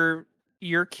retarded.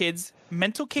 Your kid's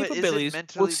mental capabilities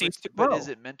will cease to grow. But is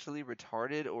it mentally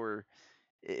retarded or?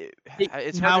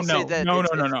 It's hard to say that. No.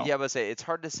 Yeah, but it's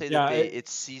hard to say that it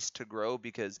ceased to grow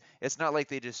because it's not like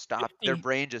they just stopped. Their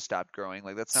brain just stopped growing.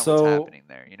 Like that's not what's happening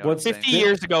there. You know, what 50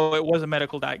 years ago, it was a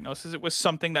medical diagnosis. It was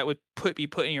something that would be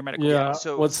put in your medical. Yeah.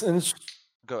 So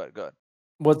go ahead.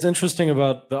 What's interesting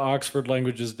about the Oxford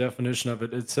Languages definition of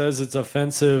it, it says it's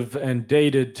offensive and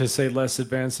dated to say less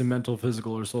advanced in mental,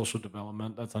 physical, or social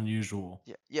development. That's unusual.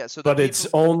 Yeah. So, it's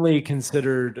only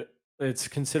considered. It's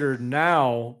considered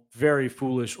now very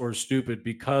foolish or stupid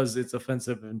because it's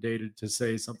offensive and dated to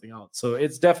say something else. So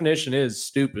its definition is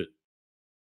stupid.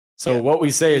 So what we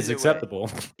say is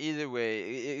acceptable. Either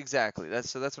way, exactly.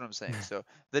 That's what I'm saying. So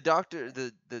the doctor,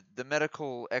 the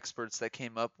medical experts that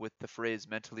came up with the phrase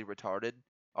 "mentally retarded"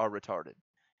 are retarded.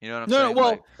 You know what I'm saying? No.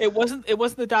 Well, it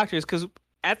wasn't the doctors because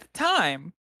at the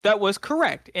time that was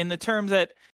correct in the terms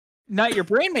that. Not your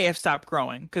brain may have stopped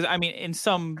growing because I mean, in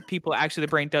some people, actually, the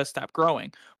brain does stop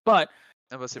growing. But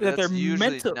that's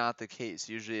usually not the case.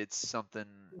 Usually, it's something.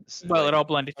 Well, it all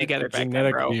blended together back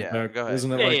then, bro. Yeah, go ahead.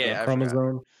 Isn't it like a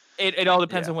chromosome? It all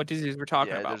depends on what disease we're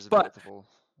talking about. But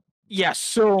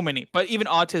so many. But even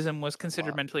autism was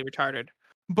considered mentally retarded.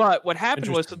 But what happened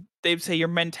was they'd say your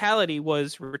mentality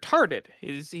was retarded.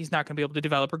 He's not going to be able to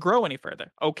develop or grow any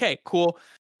further. Okay, cool.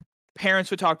 Parents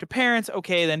would talk to parents.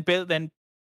 Okay, then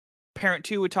parent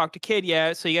 2 would talk to kid,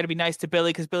 so you got to be nice to Billy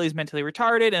because Billy's mentally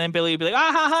retarded, and then Billy would be like,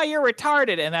 ah ha ha, you're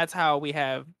retarded, and that's how we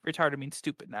have retarded means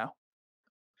stupid now.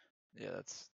 Yeah,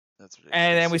 that's ridiculous.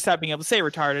 And then we stop being able to say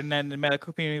retarded, and then the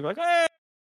medical community would be like,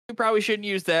 we probably shouldn't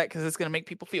use that because it's gonna make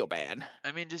people feel bad.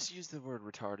 I mean, just use the word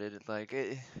retarded. Like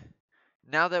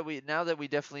now that we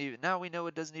definitely we know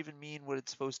it doesn't even mean what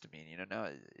it's supposed to mean. You know, now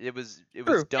it was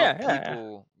dumb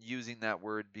people using that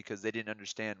word because they didn't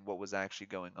understand what was actually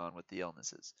going on with the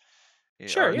illnesses.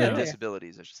 Sure,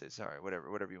 disabilities, I should say. Sorry,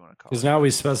 whatever you want to call it. Because now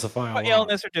we specify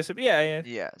illness or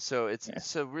disability. Yeah. So it's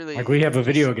so really like we have a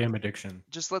video game addiction.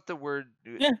 Just let the word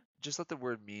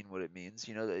mean what it means.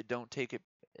 You know, don't take it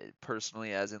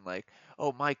personally as in like,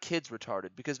 oh, my kid's retarded,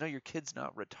 because no, your kid's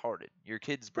not retarded. Your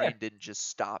kid's brain didn't just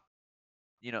stop.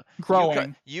 You know,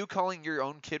 growing. You calling your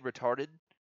own kid retarded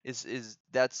is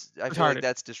that's I feel like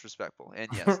that's disrespectful. And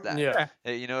yes, that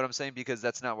you know what I'm saying, because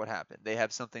that's not what happened. They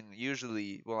have something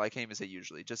usually. Well, I can't even say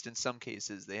usually. Just in some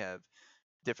cases, they have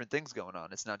different things going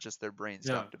on. It's not just their brains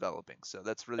not developing. So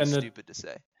that's really stupid to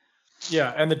say.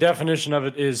 Yeah, and the definition of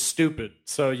it is stupid.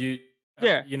 So you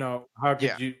know, how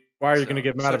could you? Why are you going to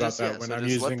get mad about that when I'm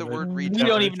using the word retard? You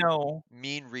don't even know.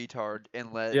 Mean retard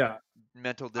and let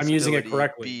mental disability I'm using it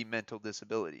correctly. Be mental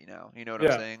disability now. You know what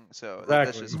I'm saying? So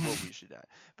that's just what we should.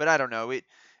 But I don't know.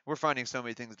 We're finding so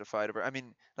many things to fight over. I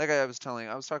mean, like I was talking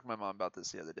to my mom about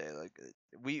this the other day. Like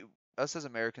us as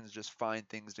Americans just find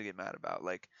things to get mad about.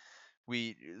 Like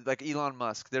Elon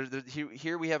Musk.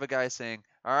 Here we have a guy saying,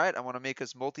 all right, I want to make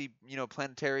us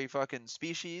planetary fucking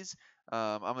species.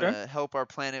 I'm going to help our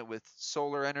planet with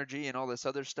solar energy and all this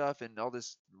other stuff and all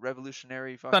this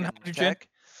revolutionary fucking tech.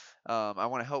 I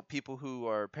want to help people who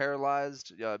are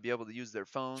paralyzed be able to use their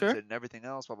phones and everything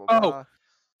else, blah, blah, blah.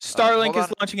 Starlink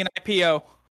is launching an IPO.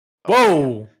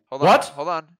 Whoa! Hold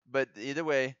on. But either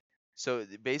way, so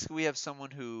basically we have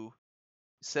someone who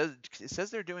says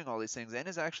they're doing all these things and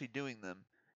is actually doing them,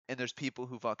 and there's people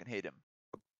who fucking hate him.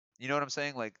 You know what I'm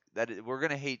saying? Like that, we're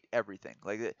gonna hate everything.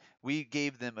 Like we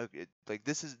gave them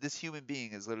this human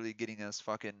being is literally getting us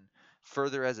fucking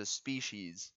further as a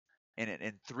species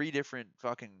in 3 different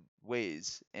fucking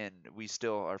ways, and we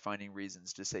still are finding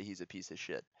reasons to say he's a piece of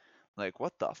shit. Like,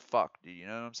 what the fuck, dude? You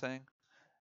know what I'm saying?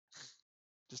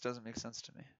 Just doesn't make sense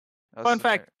to me. Fun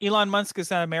fact: Elon Musk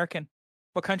is not American.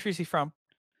 What country is he from?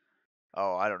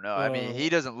 Oh, I don't know. I mean, he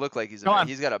doesn't look like he's American.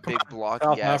 He's got a big blocky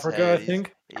South ass Africa, head. I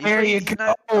think. There you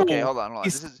go. Okay, hold on.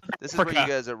 This is where you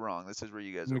guys are wrong. This is where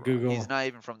you guys are wrong. Google. He's not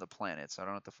even from the planet, so I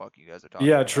don't know what the fuck you guys are talking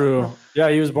about. Yeah, true. Yeah,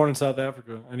 he was born in South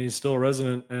Africa, and he's still a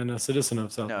resident and a citizen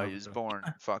of South Africa. No, he was born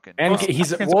fucking. And he's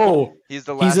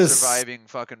the last surviving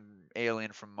fucking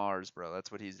alien from Mars, bro.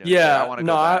 That's what he's doing.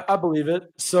 Yeah, I believe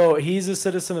it. So he's a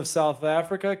citizen of South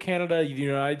Africa, Canada, the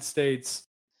United States.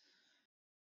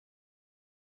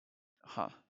 Huh.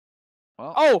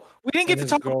 Well, we didn't get to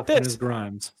talk about this.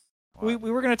 Grimes. We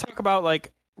were going to talk about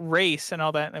like race and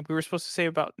all that, and we were supposed to say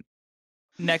about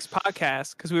next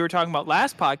podcast because we were talking about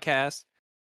last podcast.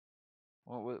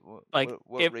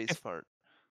 What race part?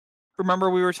 Remember,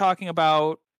 we were talking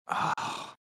about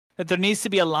that there needs to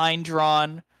be a line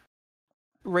drawn.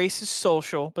 Race is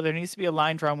social, but there needs to be a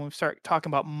line drawn when we start talking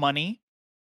about money,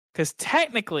 because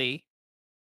technically,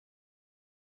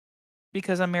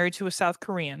 because I'm married to a South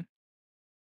Korean.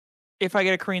 If I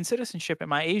get a Korean citizenship,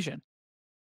 am I Asian?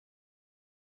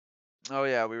 Oh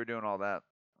yeah, we were doing all that.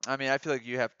 I mean, I feel like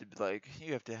you have to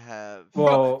have.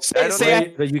 Well,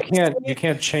 you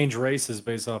can't change races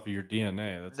based off of your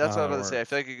DNA. That's what I was going to say. I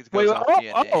feel like it goes off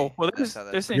DNA. Well,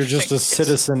 this you're just a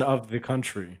citizen of the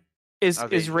country.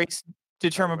 Is race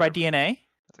determined by DNA?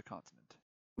 That's a continent.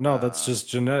 No, that's just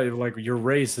genetic. Like your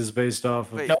race is based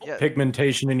off of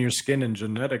pigmentation in your skin and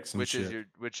genetics and shit.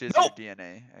 Which is your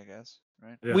DNA, I guess.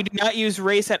 Right? Yeah. We do not use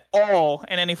race at all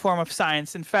in any form of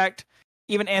science. In fact,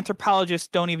 even anthropologists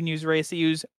don't even use race. They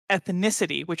use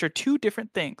ethnicity, which are 2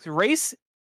 different things. Race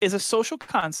is a social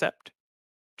concept,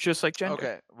 just like gender.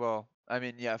 Okay, well, I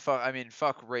mean, yeah,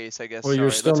 fuck race, I guess. Well,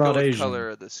 you're still not Asian. Color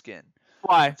of the skin.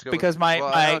 Why? Because my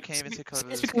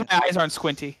eyes aren't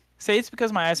squinty. Say it's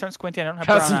because my eyes aren't squinty. I don't have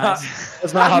brown eyes.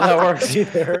 That's not how that works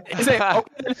either.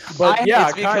 But yeah,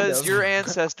 it's because your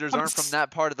ancestors aren't from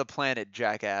that part of the planet,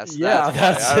 jackass. Yeah,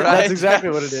 that's exactly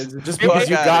what it is. Just because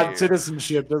you got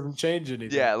citizenship doesn't change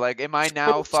anything. Yeah, like, am I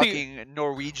now fucking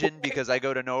Norwegian because I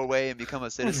go to Norway and become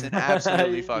a citizen?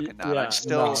 Absolutely fucking not. I'm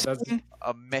still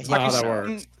a Mexican.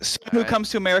 Someone who comes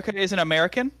to America is an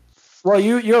American? Well,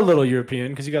 you're a little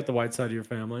European because you got the white side of your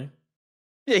family.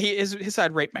 Yeah, his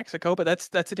side raped Mexico, but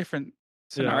that's a different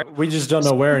scenario. Yeah, we just don't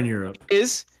know where in Europe.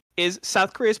 Is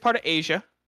South Korea is part of Asia?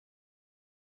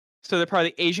 So they're part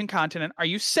of the Asian continent. Are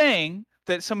you saying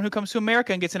that someone who comes to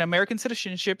America and gets an American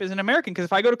citizenship is an American. Because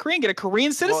if I go to Korea and get a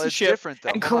Korean citizenship, well, it's different, though.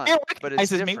 and Hold Korea on, but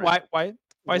it's recognizes me, different.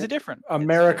 why is it different?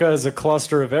 America is a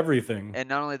cluster of everything. And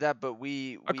not only that, but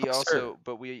we like.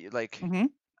 Mhm.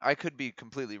 I could be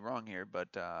completely wrong here, but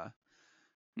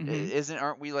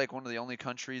aren't we like one of the only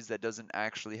countries that doesn't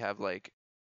actually have like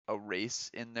a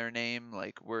race in their name?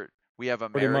 Like we have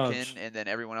American, and then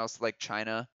everyone else, like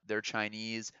China, they're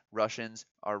Chinese. Russians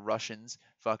are Russians.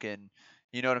 Fucking,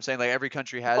 you know what I'm saying? Like every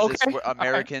country has this.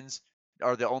 Americans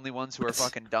are the only ones who are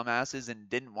fucking dumbasses and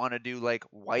didn't want to do like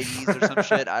whiteys or some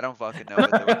shit. I don't fucking know.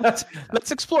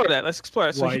 Let's explore that.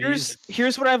 So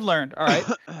here's what I've learned. All right.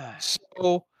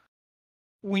 So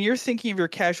when you're thinking of your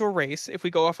casual race, if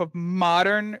we go off of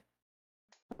modern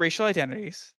racial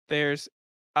identities, there's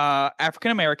African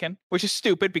American, which is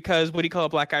stupid because what do you call a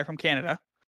black guy from Canada?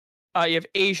 You have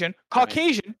Asian,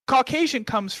 Caucasian. Right. Caucasian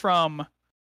comes from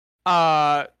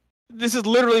this is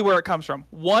literally where it comes from.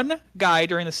 One guy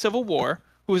during the Civil War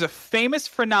who was a famous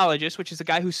phrenologist, which is a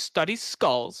guy who studies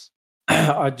skulls.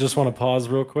 I just want to pause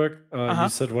real quick. You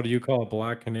said, what do you call a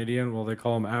black Canadian? Well, they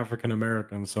call them African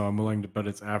American, so I'm willing to bet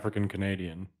it's African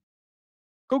Canadian.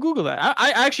 Go Google that.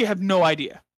 I actually have no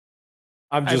idea.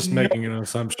 I'm just making an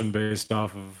assumption based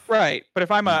off of... Right, but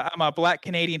if I'm a black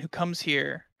Canadian who comes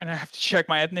here and I have to check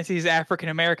my ethnicity as African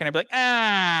American, I'd be like,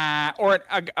 or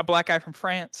a black guy from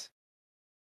France.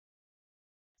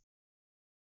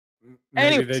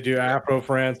 Maybe they do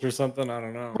Afro-France or something. I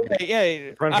don't know. Right,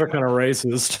 yeah. French are kind of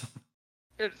racist.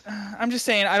 I'm just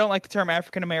saying I don't like the term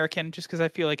African American just because I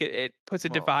feel like it puts a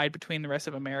divide between the rest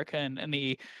of America and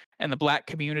the black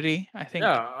community. I think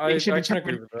I can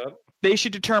agree with that. They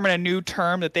should determine a new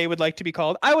term that they would like to be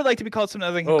called. I would like to be called some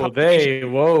other thing. Oh, they.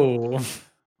 Whoa.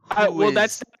 Well,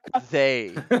 that's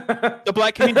they. The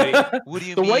black community. What do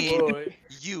you mean?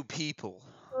 You people.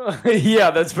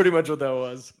 Yeah, that's pretty much what that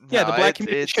was. Yeah, the black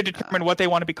community should determine what they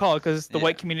want to be called because the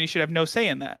white community should have no say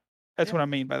in that. That's what I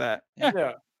mean by that.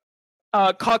 Yeah.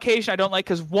 Caucasian I don't like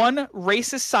because one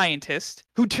racist scientist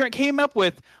who came up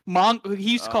with he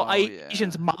used to call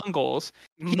Asians Mongols.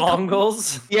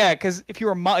 Mongols? Yeah, because if you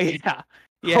were yeah.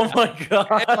 Oh my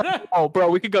god. Oh, bro,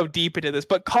 we could go deep into this,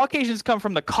 but Caucasians come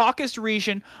from the Caucasus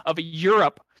region of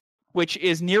Europe, which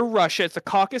is near Russia. It's the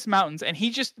Caucasus Mountains, and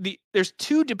there's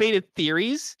two debated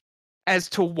theories as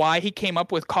to why he came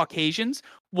up with Caucasians.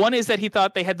 One is that he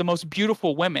thought they had the most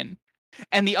beautiful women.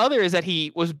 And the other is that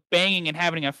he was banging and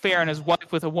having an affair on his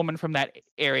wife with a woman from that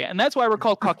area. And that's why we're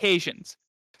called Caucasians.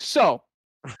 So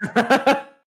that's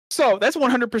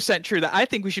 100% true that I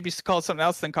think we should be called something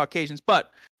else than Caucasians.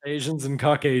 But Asians and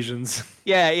Caucasians.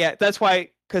 Yeah. That's why,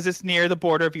 because it's near the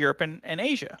border of Europe and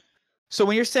Asia. So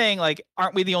when you're saying, like,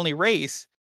 aren't we the only race?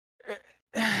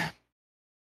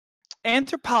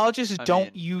 Anthropologists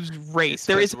don't use race.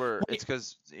 It's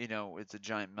because it's a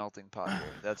giant melting pot here.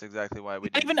 That's exactly why we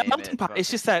didn't even a melting pot. It's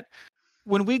just that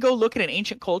when we go look at an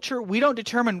ancient culture, we don't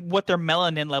determine what their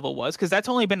melanin level was because that's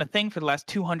only been a thing for the last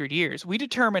 200 years. We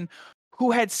determine who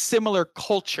had similar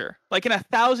culture. Like in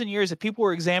 1,000 years, if people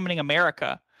were examining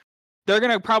America, they're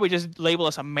gonna probably just label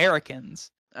us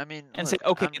Americans. I mean, and say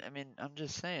okay. I'm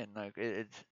just saying, like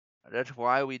that's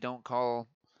why we don't call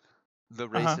the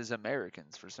races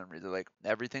Americans for some reason. Like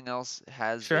everything else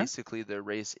has basically their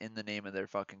race in the name of their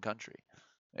fucking country,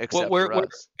 except for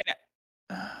us.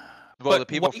 Well, the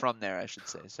people from there, I should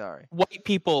say. Sorry. White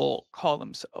people call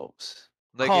themselves.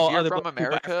 Like if you're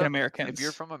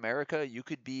from America, you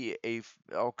could be I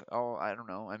don't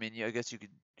know. I mean, I guess you could.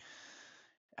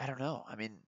 I don't know. I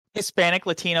mean, Hispanic,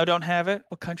 Latino don't have it.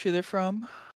 What country they're from?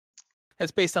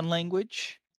 It's based on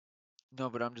language. No,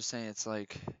 but I'm just saying it's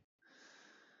like.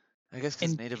 I guess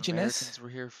because Native Americans were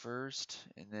here first,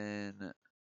 and then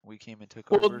we came and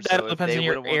took over. Well, that depends on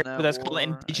your area, but that's called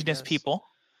indigenous people.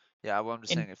 Yeah, well, I'm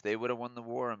just saying, if they would have won the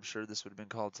war, I'm sure this would have been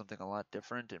called something a lot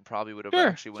different, and probably would have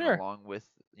actually went along with,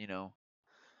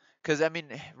 because I mean,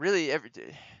 really,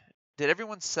 did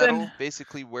everyone settle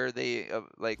basically where they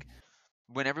like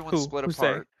when everyone split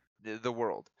apart the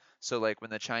world? So like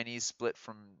when the Chinese split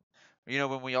from.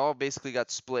 When we all basically got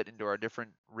split into our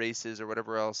different races or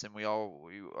whatever else, and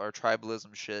our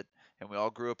tribalism shit, and we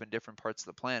all grew up in different parts of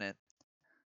the planet.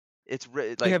 It's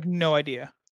like I have no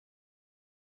idea.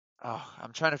 Oh,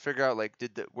 I'm trying to figure out like,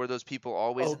 were those people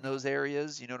always in those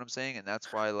areas? You know what I'm saying? And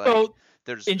that's why like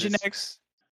there's in genetics.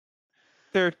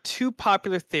 There are two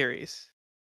popular theories.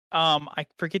 I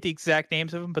forget the exact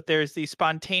names of them, but there's the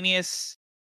spontaneous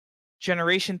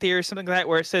generation theory or something like that,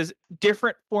 where it says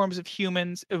different forms of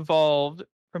humans evolved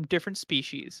from different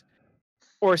species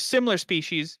or similar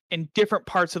species in different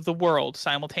parts of the world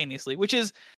simultaneously, which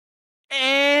is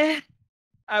I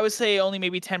I would say only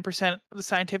maybe 10% of the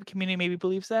scientific community maybe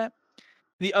believes that.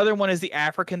 The other one is the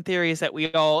African theory, is that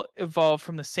we all evolved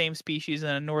from the same species in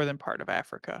a northern part of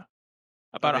Africa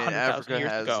about 100,000 years Africa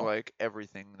has ago. like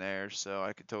everything there, so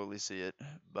I could totally see it.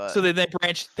 But so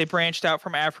they branched out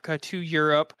from Africa to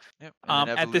Europe. Yep. And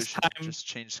then at this evolution time, just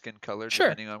changed skin color Sure.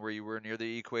 depending on where you were near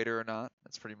the equator or not.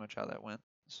 That's pretty much how that went.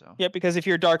 So Yeah, because if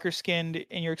you're darker skinned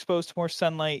and you're exposed to more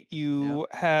sunlight, you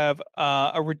have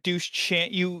a reduced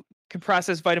chance. You can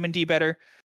process vitamin D better.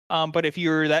 But if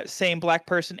you're that same black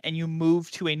person and you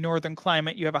move to a northern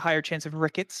climate, you have a higher chance of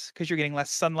rickets because you're getting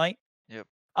less sunlight. Yep.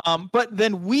 But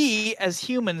then we as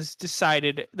humans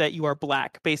decided that you are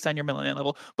black based on your melanin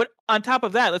level. But on top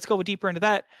of that, let's go deeper into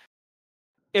that.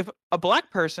 If a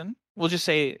black person, we'll just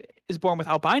say, is born with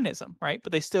albinism, right?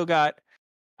 But they still got,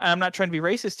 I'm not trying to be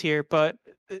racist here, but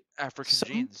African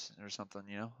genes or something,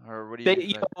 or what do they,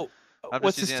 you know, I'm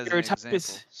what's just the using it as an stereotype?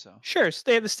 example, so. Sure,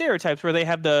 they have the stereotypes where they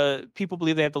have people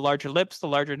believe they have the larger lips, the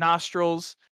larger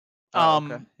nostrils,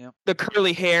 Okay. Yep. the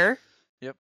curly hair.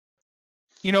 Yep.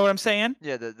 You know what I'm saying?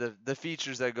 Yeah, the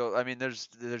features that go. I mean, there's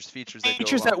features that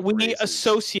features go along that with we races.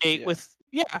 associate with.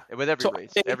 Yeah. With every So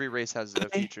race. Every race has a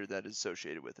feature that is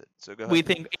associated with it. So go ahead. We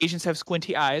think Asians have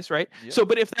squinty eyes, right? Yep. So,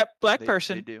 but if that black They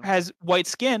person do. has white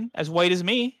skin, as white as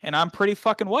me, and I'm pretty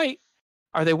fucking white,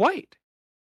 are they white?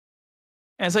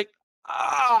 And it's like,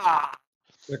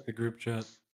 Check the group chat.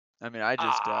 I mean, I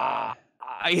just.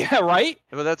 Yeah, right.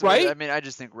 Well, that's right. I mean, I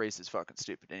just think race is fucking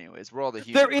stupid. Anyways, we're all the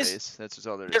human race. That's just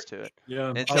all there is to it.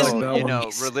 Yeah. Until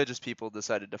religious people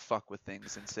decided to fuck with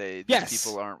things and say these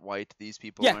people aren't white, these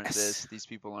people aren't this, these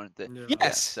people aren't that. Yes.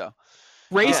 Yeah, so.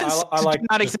 Race and sex do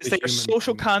not exist. They are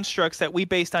social constructs that we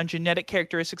based on genetic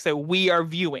characteristics that we are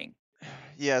viewing.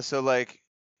 Yeah, so like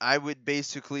I would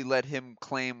basically let him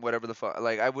claim whatever the fuck.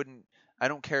 Like I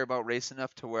don't care about race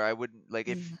enough to where I wouldn't like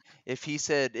if he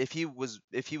said if he was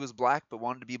black but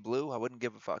wanted to be blue, I wouldn't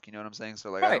give a fuck. You know what I'm saying?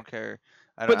 So like I don't care.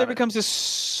 But there becomes a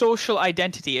social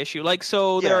identity issue. Like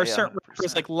there are certain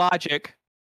rappers like Logic.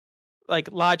 I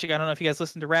don't know if you guys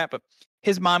listen to rap, but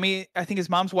I think his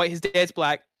mom's white, his dad's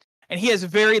black, and he has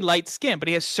very light skin, but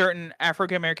he has certain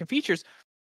African American features.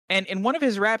 And in one of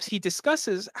his raps, he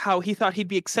discusses how he thought he'd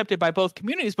be accepted by both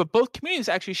communities, but both communities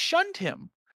actually shunned him.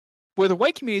 Where the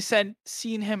white community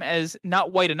seen him as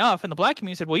not white enough, and the black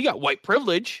community said, well, you got white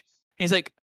privilege. And he's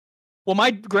like, well,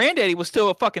 my granddaddy was still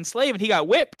a fucking slave and he got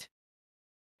whipped.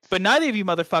 But neither of you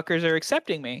motherfuckers are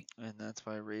accepting me. And that's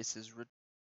why race is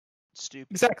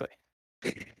stupid. Exactly.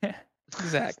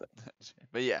 Exactly.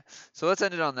 But yeah, so let's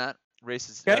end it on that. Race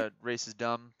is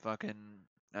dumb. Fucking,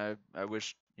 I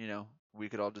wish, we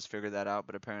could all just figure that out,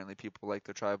 but apparently people like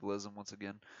their tribalism once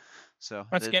again. So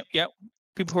once again, yep.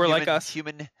 People who are like us.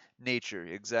 Human nature,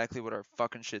 exactly what our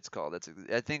fucking shit's called.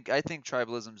 I think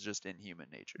tribalism is just in human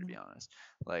nature, to be honest.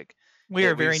 Like we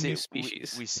are a very new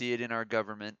species. We see it in our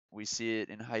government. We see it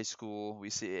in high school. We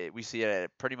see it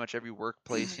at pretty much every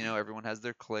workplace. Everyone has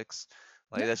their cliques.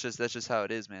 Like that's just how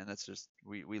it is, man. That's just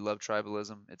we love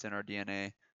tribalism. It's in our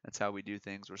DNA. That's how we do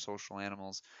things. We're social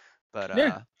animals. But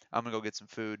I'm gonna go get some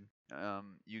food.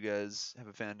 You guys have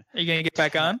a fan. Are you gonna get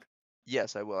back on?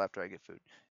 Yes, I will after I get food.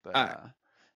 But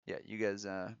yeah, you guys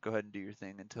go ahead and do your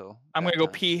thing until I'm gonna go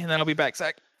pee and then I'll be back,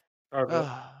 Zach.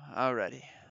 Alrighty.